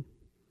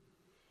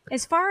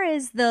 As far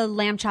as the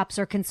lamb chops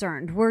are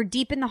concerned, we're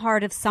deep in the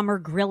heart of summer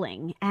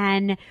grilling.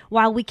 And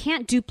while we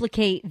can't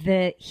duplicate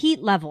the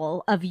heat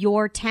level of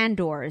your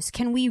tandoors,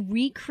 can we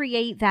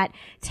recreate that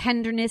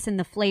tenderness and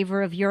the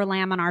flavor of your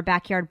lamb on our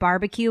backyard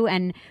barbecue?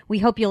 And we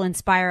hope you'll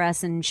inspire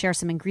us and share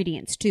some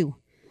ingredients too.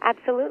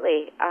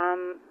 Absolutely.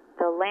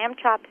 The lamb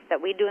chops that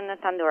we do in the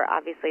tandoor,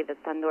 obviously the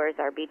tandoors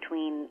are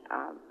between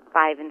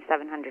 500 and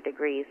 700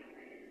 degrees.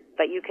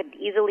 But you could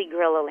easily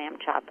grill a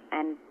lamb chop.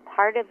 And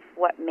part of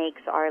what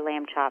makes our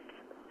lamb chops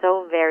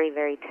so very,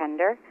 very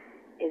tender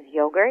is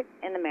yogurt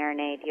in the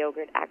marinade.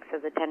 Yogurt acts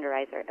as a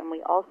tenderizer. And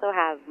we also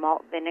have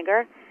malt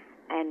vinegar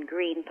and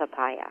green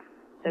papaya.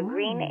 So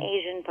green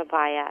Asian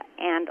papaya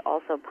and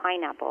also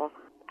pineapple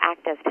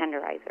act as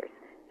tenderizers.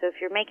 So if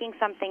you're making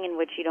something in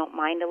which you don't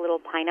mind a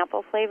little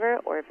pineapple flavor,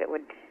 or if it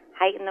would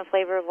heighten the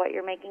flavor of what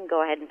you're making,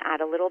 go ahead and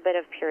add a little bit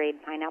of pureed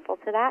pineapple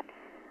to that.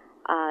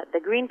 The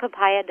green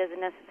papaya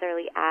doesn't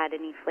necessarily add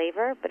any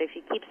flavor, but if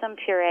you keep some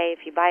puree,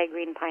 if you buy a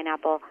green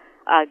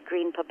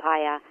green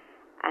papaya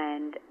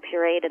and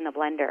puree it in the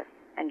blender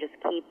and just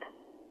keep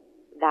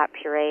that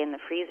puree in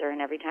the freezer,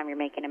 and every time you're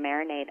making a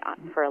marinade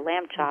for a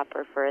lamb chop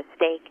or for a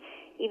steak,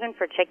 even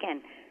for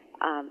chicken,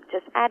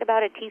 just add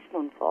about a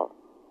teaspoonful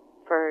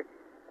for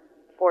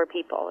 4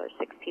 people or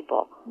 6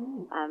 people,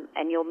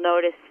 and you'll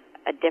notice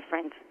a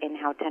difference in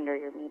how tender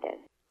your meat is.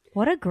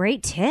 What a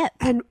great tip.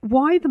 And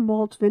why the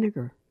malt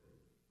vinegar?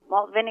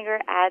 Malt vinegar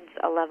adds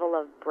a level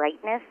of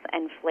brightness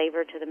and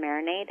flavor to the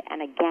marinade,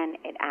 and again,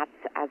 it acts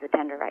as a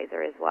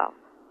tenderizer as well.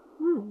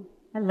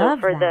 I love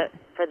that.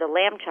 For the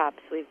lamb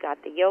chops, we've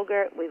got the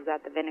yogurt, we've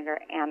got the vinegar,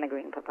 and the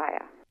green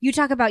papaya. You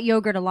talk about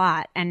yogurt a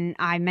lot, and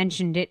I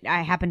mentioned it.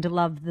 I happen to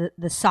love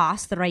the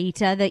sauce, the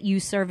raita, that you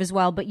serve as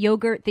well. But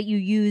yogurt that you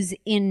use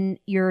in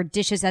your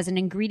dishes as an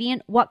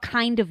ingredient, what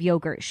kind of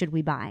yogurt should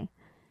we buy?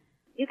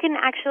 You can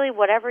actually,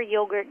 whatever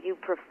yogurt you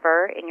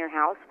prefer in your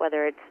house,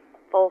 whether it's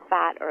full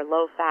fat or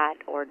low fat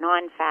or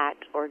non-fat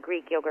or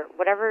Greek yogurt,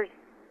 whatever,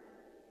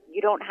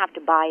 you don't have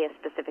to buy a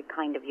specific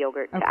kind of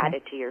yogurt to add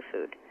it to your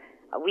food.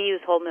 We use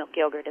whole milk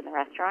yogurt in the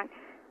restaurant,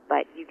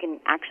 but you can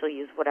actually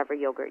use whatever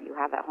yogurt you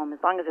have at home as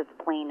long as it's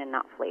plain and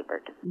not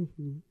flavored.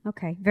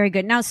 Okay, very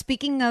good. Now,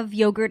 speaking of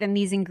yogurt and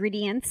these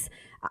ingredients,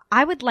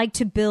 I would like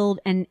to build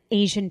an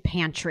Asian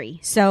pantry.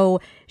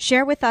 So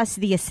share with us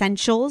the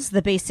essentials,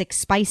 the basic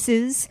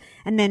spices,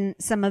 and then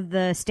some of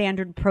the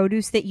standard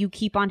produce that you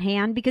keep on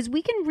hand, because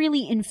we can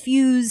really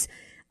infuse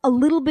a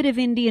little bit of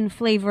Indian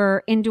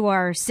flavor into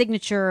our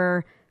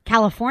signature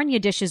California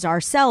dishes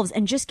ourselves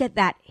and just get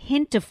that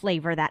hint of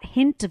flavor, that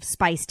hint of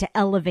spice to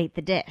elevate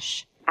the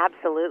dish.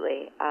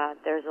 Absolutely.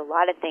 There's a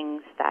lot of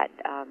things that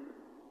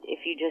if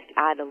you just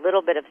add a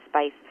little bit of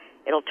spice,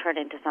 it'll turn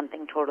into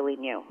something totally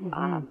new.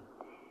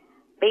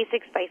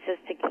 Basic spices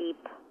to keep,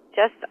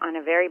 just on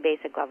a very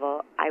basic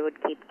level, I would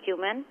keep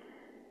cumin,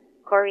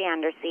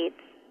 coriander seeds,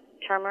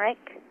 turmeric,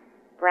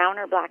 brown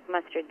or black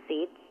mustard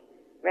seeds,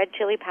 red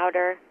chili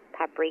powder,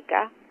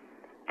 paprika,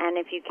 and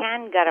if you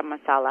can, garam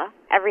masala.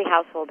 Every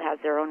household has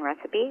their own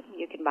recipe.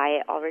 You can buy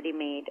it already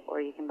made or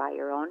you can buy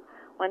your own.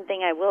 One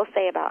thing I will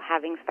say about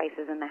having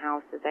spices in the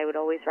house is I would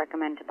always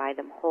recommend to buy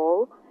them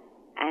whole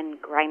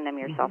and grind them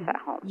yourself at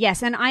home.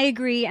 Yes, and I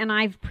agree, and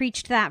I've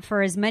preached that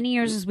for as many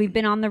years as we've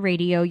been on the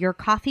radio. Your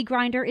coffee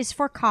grinder is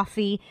for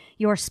coffee,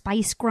 your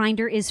spice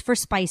grinder is for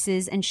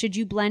spices, and should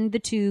you blend the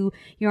two,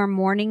 your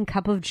morning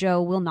cup of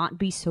joe will not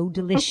be so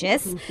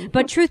delicious.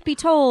 But truth be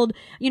told,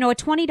 a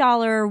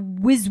 $20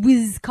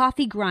 whiz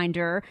coffee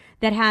grinder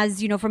that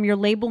has, from your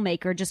label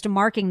maker, just a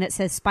marking that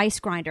says spice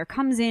grinder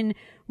comes in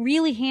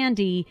really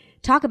handy.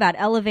 Talk about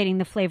elevating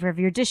the flavor of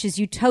your dishes.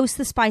 You toast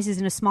the spices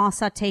in a small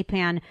sauté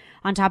pan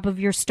on top of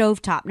your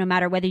stovetop, no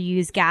matter whether you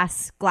use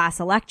gas, glass,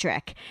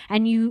 electric,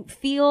 and you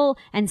feel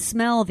and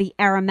smell the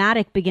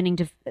aromatic beginning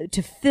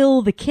to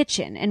fill the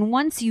kitchen. And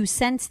once you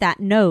sense that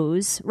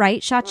nose,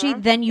 right,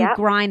 Shachi, then you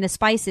grind the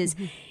spices.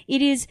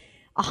 It is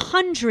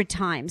 100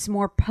 times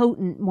more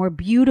potent, more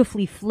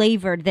beautifully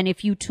flavored than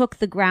if you took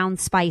the ground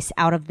spice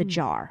out of the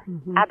jar.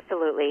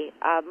 Absolutely.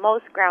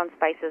 Most ground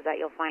spices that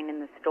you'll find in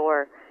the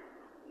store,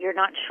 you're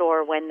not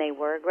sure when they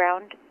were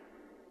ground.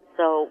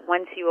 So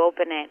once you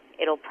open it,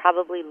 it'll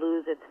probably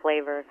lose its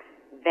flavor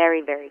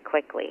very, very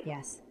quickly.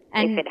 Yes.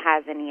 And if it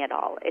has any at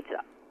all.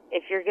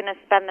 If you're going to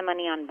spend the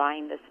money on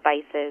buying the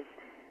spices,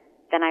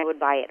 then I would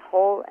buy it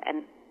whole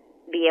and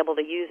be able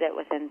to use it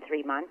within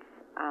 3 months.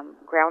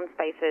 Ground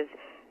spices,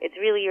 it's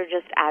really you're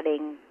just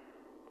adding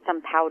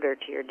some powder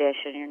to your dish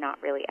and you're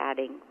not really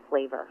adding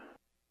flavor.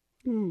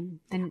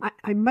 And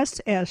I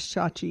must ask,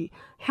 Shachi,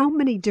 how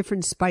many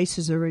different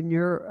spices are in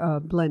your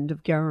blend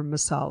of garam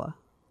masala?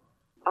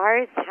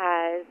 Ours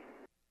has...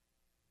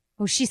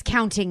 Oh, she's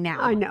counting now.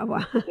 I know.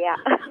 Yeah.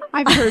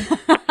 I've heard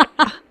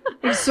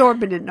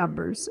exorbitant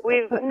numbers.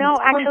 No,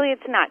 actually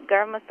it's not.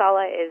 Garam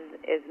masala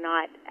is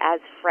not as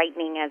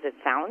frightening as it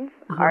sounds.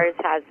 Ours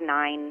has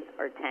 9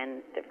 or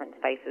 10 different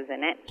spices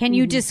in it. Can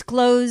you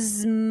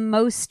disclose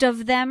most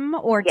of them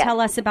or tell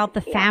us about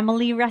the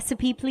family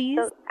recipe, please?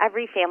 So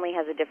every family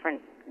has a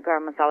different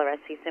garam masala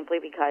recipe simply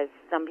because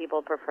some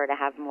people prefer to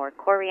have more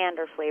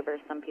coriander flavor,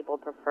 some people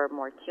prefer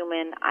more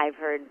cumin. I've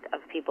heard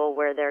of people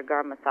where their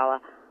garam masala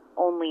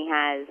only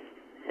has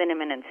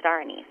cinnamon and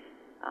star anise.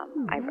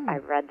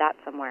 I've read that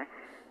somewhere.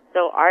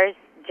 So ours,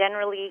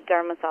 generally,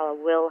 garam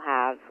masala will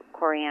have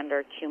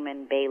coriander,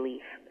 cumin, bay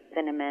leaf,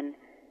 cinnamon,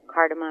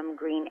 cardamom,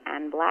 green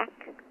and black,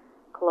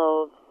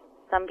 cloves.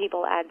 Some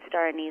people add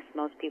star anise,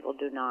 most people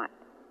do not.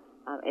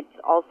 It's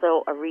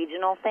also a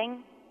regional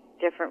thing.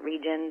 Different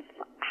regions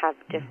have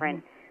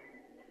different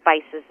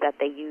spices that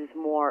they use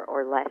more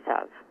or less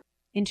of.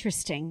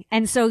 Interesting.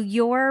 And so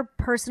your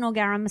personal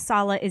garam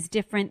masala is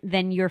different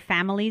than your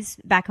family's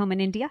back home in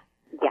India?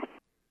 Yes.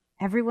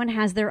 Everyone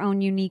has their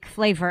own unique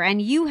flavor,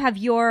 and you have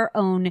your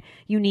own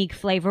unique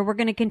flavor. We're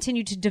going to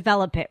continue to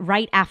develop it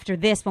right after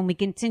this when we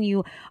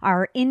continue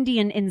our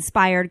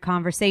Indian-inspired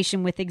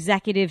conversation with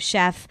executive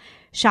chef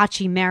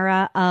Shachi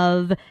Mehra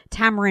of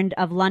Tamarind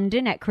of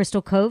London at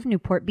Crystal Cove,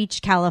 Newport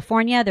Beach,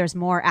 California. There's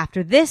more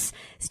after this.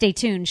 Stay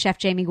tuned. Chef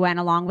Jamie Gwen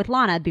along with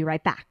Lana. Be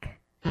right back.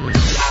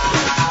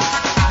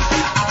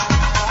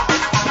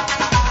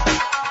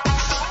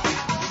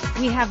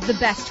 We have the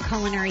best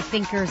culinary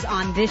thinkers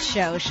on this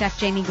show. Chef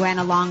Jamie Gwen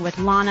along with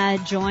Lana,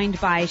 joined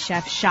by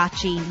Chef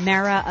Shachi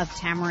Mehra of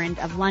Tamarind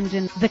of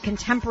London, the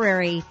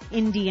contemporary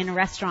Indian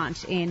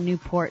restaurant in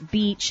Newport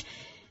Beach.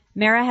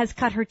 Mehra has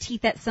cut her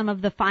teeth at some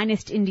of the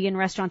finest Indian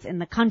restaurants in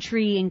the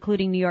country,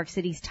 including New York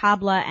City's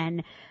Tabla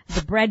and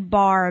the Bread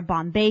Bar,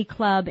 Bombay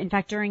Club. In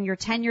fact, during your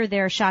tenure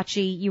there,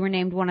 Shachi, you were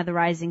named one of the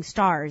rising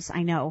stars,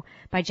 I know,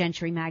 by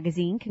Gentry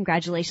Magazine.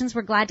 Congratulations.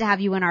 We're glad to have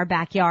you in our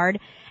backyard.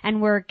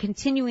 And we're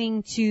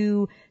continuing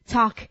to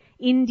talk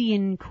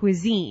Indian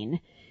cuisine.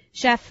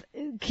 Chef,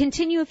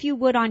 continue, if you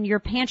would, on your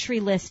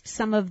pantry list,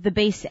 some of the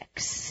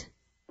basics.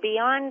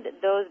 Beyond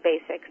those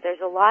basics, there's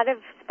a lot of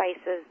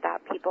spices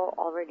that people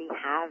already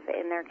have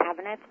in their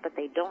cabinets, but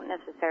they don't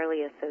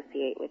necessarily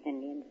associate with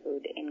Indian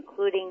food,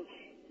 including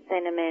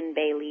cinnamon,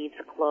 bay leaves,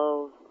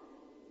 cloves,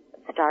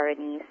 star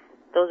anise.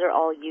 Those are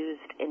all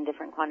used in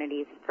different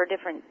quantities for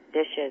different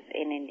dishes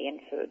in Indian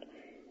food.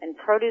 And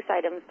produce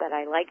items that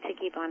I like to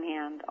keep on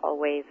hand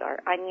always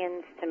are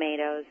onions,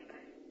 tomatoes,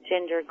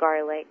 ginger,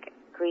 garlic,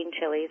 green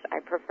chilies. I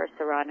prefer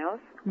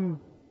serranos,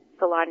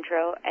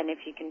 cilantro, and if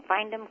you can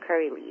find them,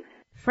 curry leaves.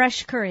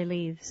 Fresh curry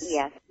leaves.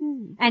 Yes.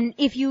 And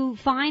if you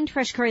find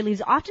fresh curry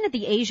leaves, often at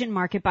the Asian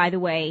market, by the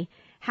way,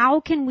 how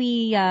can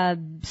we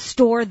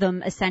store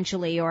them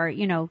essentially or,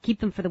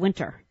 keep them for the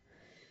winter?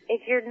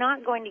 If you're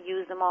not going to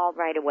use them all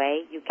right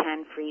away, you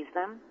can freeze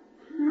them.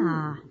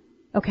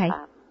 Okay.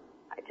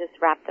 I just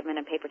wrap them in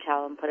a paper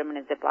towel and put them in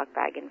a Ziploc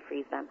bag and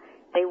freeze them.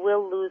 They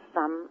will lose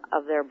some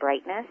of their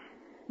brightness,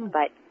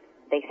 but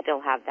they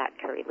still have that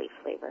curry leaf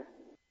flavor.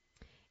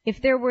 If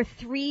there were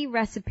 3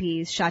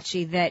 recipes,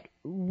 Shachi, that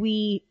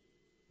we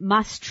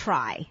must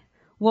try,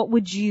 what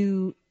would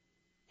you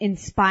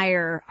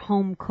inspire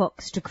home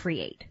cooks to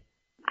create?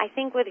 I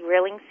think with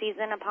grilling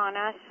season upon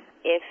us,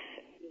 if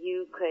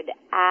you could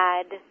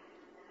add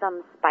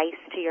some spice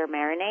to your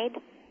marinade,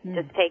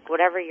 just take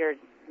whatever your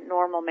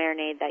normal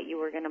marinade that you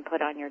were going to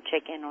put on your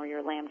chicken or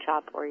your lamb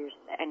chop or your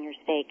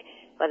steak,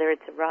 whether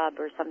it's a rub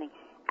or something,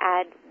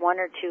 add 1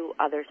 or 2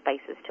 other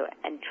spices to it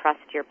and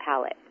trust your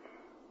palate.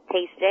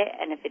 Taste it,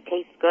 and if it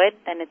tastes good,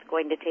 then it's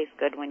going to taste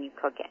good when you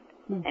cook it.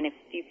 And if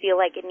you feel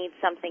like it needs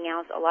something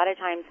else, a lot of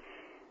times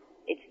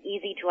it's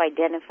easy to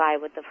identify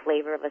what the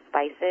flavor of a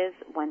spice is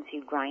once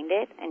you grind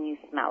it and you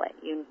smell it.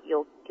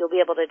 You'll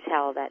be able to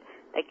tell that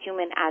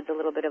cumin adds a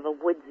little bit of a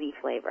woodsy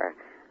flavor,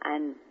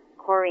 and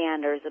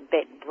coriander is a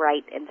bit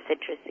bright and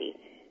citrusy.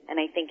 And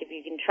I think if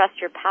you can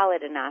trust your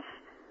palate enough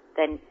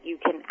then you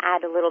can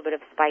add a little bit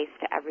of spice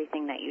to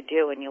everything that you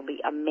do, and you'll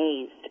be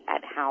amazed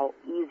at how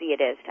easy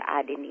it is to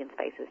add Indian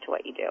spices to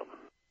what you do.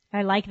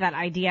 I like that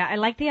idea. I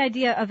like the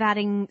idea of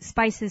adding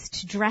spices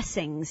to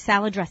dressings,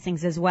 salad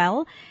dressings as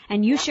well.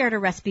 And you shared a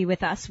recipe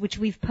with us, which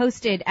we've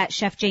posted at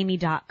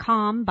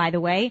chefjamie.com, by the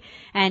way,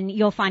 and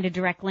you'll find a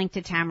direct link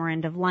to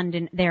Tamarind of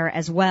London there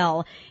as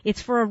well.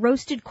 It's for a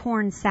roasted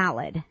corn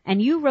salad,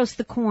 and you roast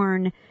the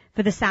corn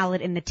for the salad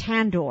in the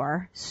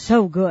tandoor.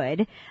 So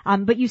good.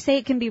 But you say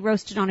it can be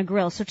roasted on a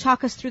grill, so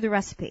talk us through the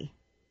recipe.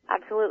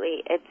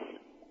 Absolutely.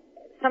 It's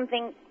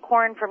something,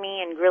 corn for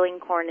me, and grilling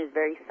corn is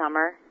very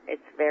summer.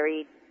 It's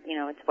very,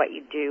 it's what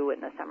you do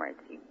in the summer.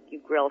 You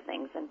grill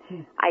things.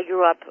 And I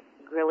grew up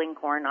grilling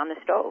corn on the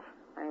stove.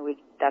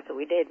 That's what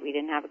we did. We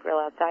didn't have a grill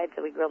outside,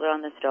 so we grilled it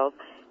on the stove.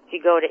 If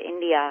you go to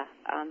India,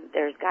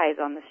 there's guys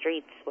on the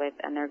streets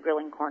and they're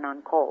grilling corn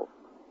on coals.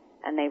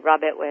 And they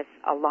rub it with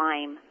a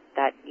lime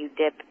that you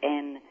dip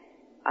in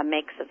a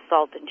mix of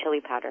salt and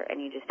chili powder.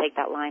 And you just take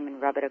that lime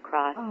and rub it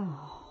across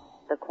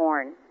the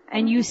corn.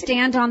 And you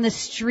stand on the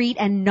street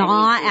and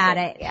gnaw at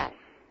it. Yes.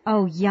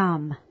 Oh,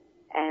 yum.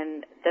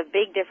 And the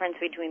big difference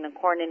between the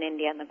corn in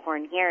India and the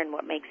corn here, and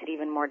what makes it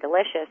even more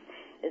delicious,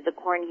 is the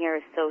corn here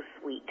is so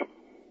sweet.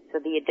 So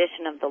the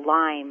addition of the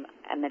lime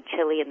and the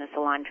chili and the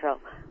cilantro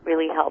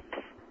really helps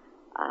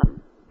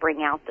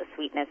bring out the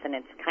sweetness, and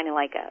it's kind of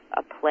like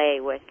a play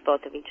with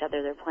both of each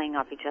other. They're playing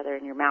off each other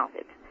in your mouth.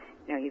 It's,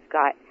 you've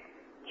got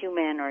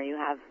cumin, or you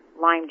have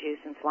lime juice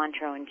and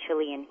cilantro and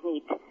chili and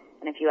heat.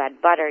 And if you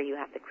add butter, you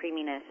have the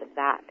creaminess of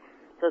that.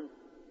 So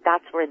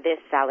that's where this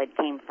salad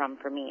came from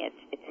for me.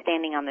 It's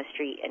standing on the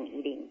street and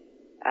eating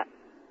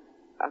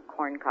a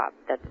corn cob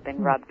that's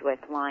been rubbed with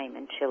lime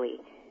and chili.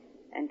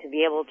 And to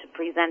be able to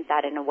present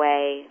that in a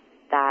way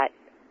that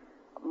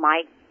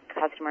my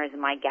customers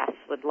and my guests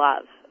would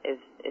love is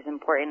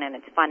important, and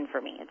it's fun for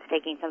me. It's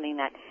taking something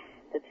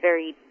that's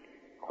very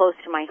close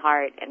to my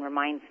heart and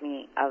reminds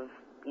me of,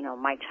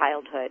 my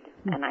childhood,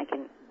 and I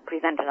can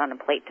present it on a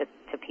plate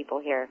to people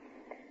here.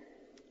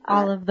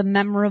 All of the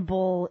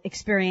memorable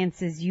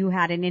experiences you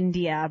had in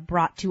India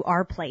brought to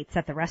our plates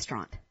at the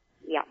restaurant.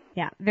 Yeah.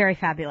 Yeah, very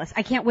fabulous.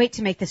 I can't wait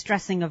to make this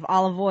dressing of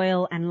olive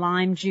oil and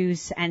lime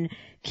juice and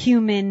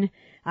cumin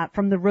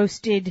from the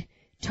roasted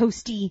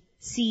toasty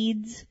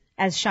seeds,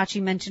 as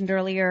Shachi mentioned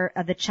earlier,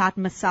 the chaat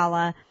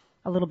masala,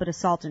 a little bit of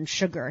salt and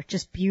sugar.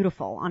 Just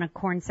beautiful on a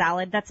corn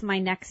salad. That's my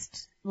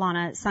next,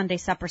 Lana, Sunday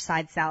supper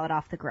side salad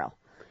off the grill.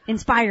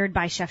 Inspired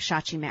by Chef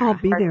Shachi Mehra. I'll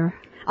be there.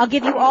 I'll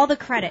give you all the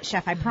credit,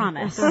 Chef, I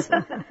promise.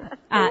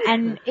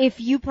 And if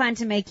you plan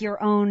to make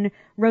your own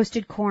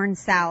roasted corn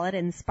salad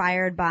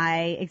inspired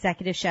by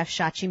Executive Chef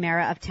Shachi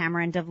Mehra of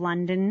Tamarind of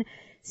London,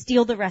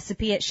 steal the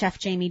recipe at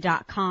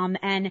chefjamie.com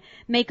and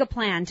make a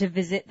plan to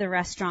visit the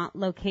restaurant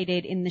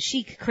located in the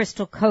chic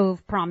Crystal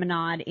Cove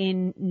Promenade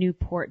in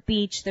Newport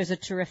Beach. There's a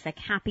terrific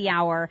happy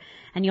hour,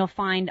 and you'll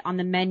find on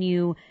the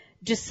menu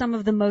just some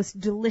of the most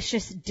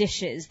delicious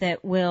dishes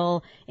that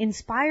will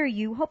inspire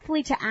you,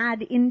 hopefully, to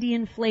add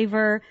Indian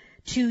flavor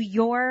to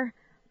your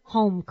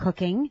home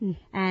cooking,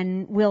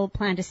 and we'll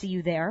plan to see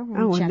you there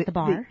when we check the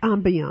bar. The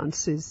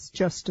ambiance is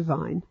just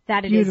divine.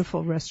 That it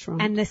Beautiful is.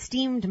 restaurant. And the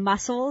steamed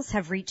mussels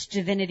have reached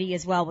divinity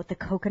as well with the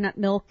coconut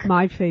milk.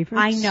 My favorites.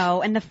 I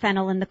know, and the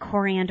fennel and the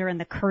coriander and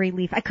the curry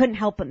leaf. I couldn't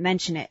help but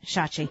mention it,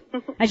 Shachi.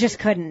 I just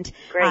couldn't.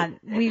 Great.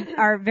 We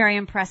are very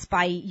impressed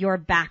by your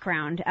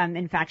background.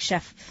 In fact,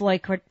 Chef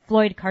Floyd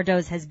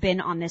Cardoz has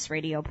been on this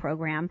radio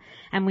program,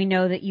 and we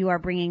know that you are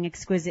bringing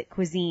exquisite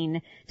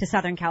cuisine to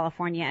Southern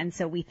California, and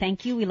so we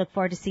thank you. We look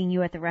forward to seeing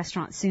you at the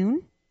restaurant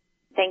soon.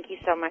 Thank you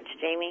so much,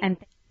 Jamie.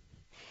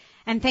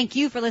 And thank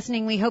you for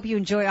listening. We hope you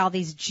enjoy all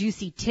these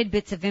juicy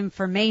tidbits of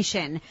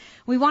information.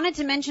 We wanted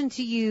to mention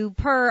to you,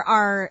 per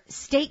our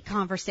steak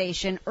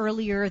conversation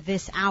earlier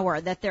this hour,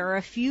 that there are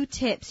a few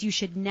tips you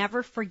should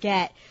never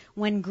forget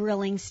when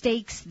grilling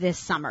steaks this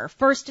summer.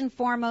 First and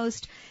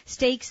foremost,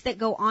 steaks that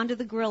go onto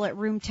the grill at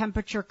room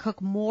temperature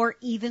cook more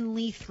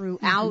evenly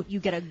throughout. You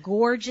get a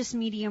gorgeous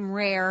medium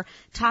rare,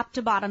 top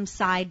to bottom,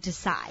 side to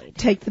side.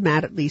 Take them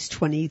out at least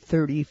 20,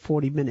 30,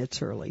 40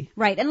 minutes early.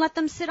 Right, and let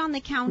them sit on the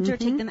counter,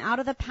 take them out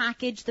of the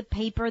package, the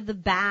paper, the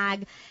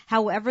bag,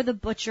 however the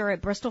butcher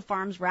at Bristol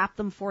Farms wrap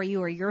them for you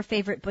or your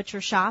favorite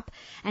butcher shop,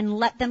 and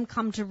let them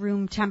come to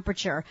room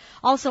temperature.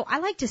 Also, I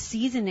like to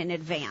season in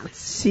advance.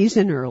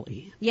 Season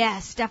early.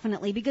 Yes,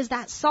 definitely, because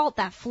that salt,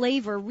 that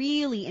flavor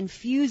really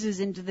infuses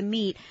into the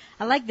meat.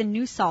 I like the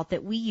new salt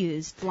that we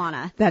used,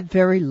 Lana. That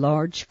very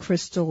large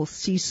crystal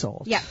sea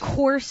salt. Yeah,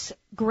 coarse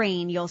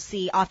grain, you'll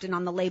see often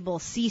on the label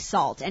sea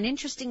salt. And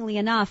interestingly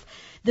enough,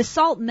 the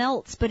salt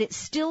melts, but it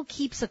still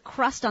keeps a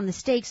crust on the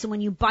steak. So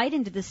when you bite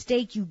into the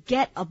steak, you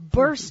get a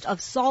burst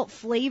of salt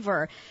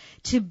flavor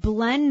to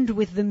blend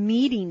with the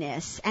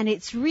meatiness, and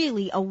it's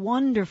really a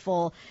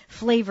wonderful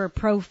flavor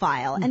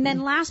profile. And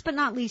then last but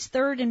not least,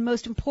 third and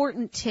most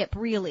important tip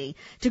really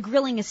to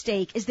grilling a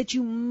steak is that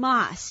you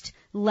must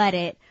let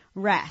it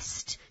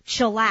rest,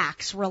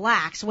 chillax,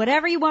 relax,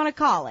 whatever you want to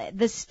call it.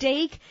 The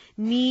steak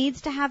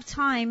needs to have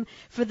time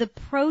for the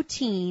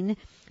protein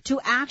to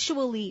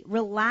actually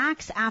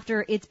relax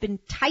after it's been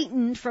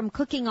tightened from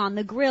cooking on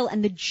the grill,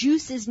 and the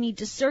juices need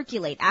to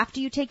circulate. After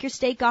you take your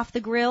steak off the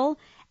grill,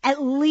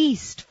 at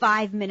least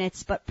 5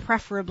 minutes, but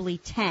preferably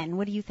 10.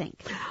 What do you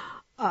think?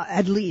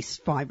 At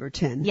least 5 or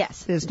 10.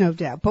 Yes. There's no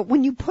doubt. But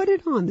when you put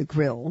it on the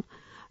grill,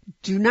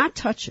 do not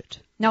touch it.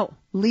 No.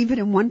 Leave it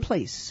in one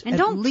place. And at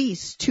don't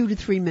least 2 to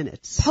 3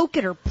 minutes. Poke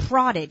it or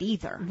prod it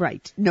either.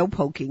 Right. No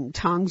poking.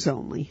 Tongs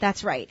only.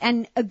 That's right.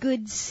 And a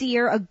good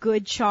sear, a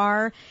good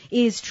char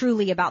is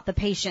truly about the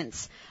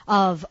patience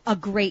of a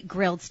great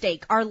grilled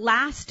steak. Our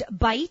last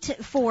bite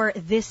for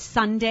this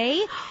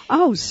Sunday.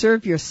 Oh,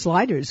 serve your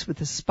sliders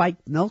with a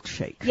spiked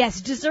milkshake.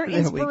 Yes, dessert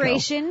There we go.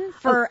 inspiration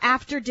for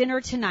after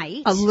dinner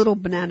tonight. A little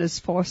Bananas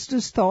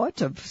Foster's thought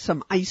of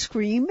some ice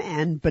cream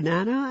and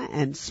banana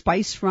and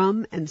spice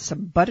rum and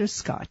some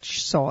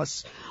butterscotch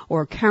sauce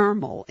or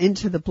caramel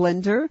into the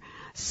blender.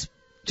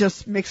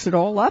 Just mix it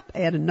all up,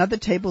 add another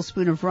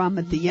tablespoon of rum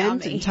at the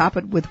end, and top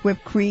it with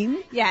whipped cream.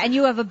 Yeah, and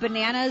you have a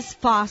Bananas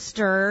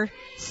Foster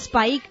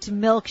spiked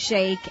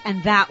milkshake,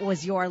 and that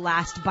was your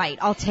last bite.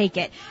 I'll take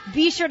it.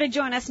 Be sure to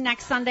join us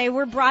next Sunday.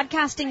 We're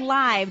broadcasting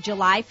live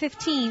July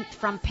 15th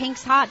from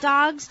Pink's Hot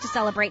Dogs to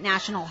celebrate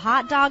National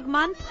Hot Dog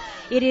Month.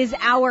 It is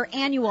our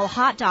annual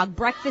hot dog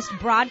breakfast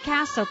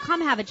broadcast, so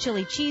come have a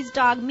chili cheese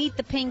dog, meet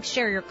the Pinks,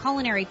 share your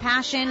culinary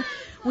passion.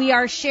 We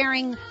are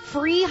sharing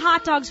free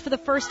hot dogs for the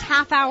first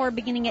half hour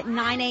beginning at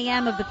 9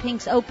 a.m. of the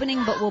Pink's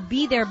opening, but we'll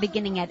be there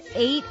beginning at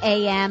 8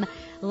 a.m.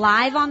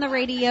 live on the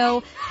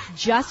radio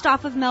just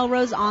off of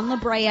Melrose on La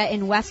Brea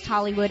in West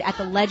Hollywood at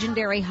the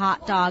legendary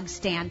hot dog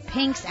stand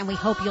Pink's, and we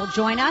hope you'll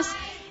join us.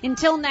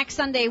 Until next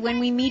Sunday when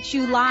we meet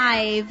you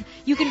live,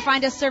 you can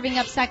find us serving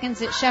up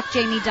seconds at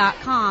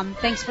chefjamie.com.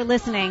 Thanks for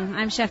listening.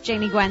 I'm Chef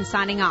Jamie Gwen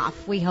signing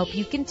off. We hope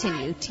you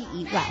continue to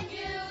eat well.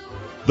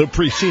 The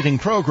preceding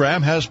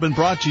program has been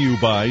brought to you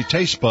by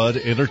Taste Bud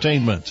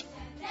Entertainment.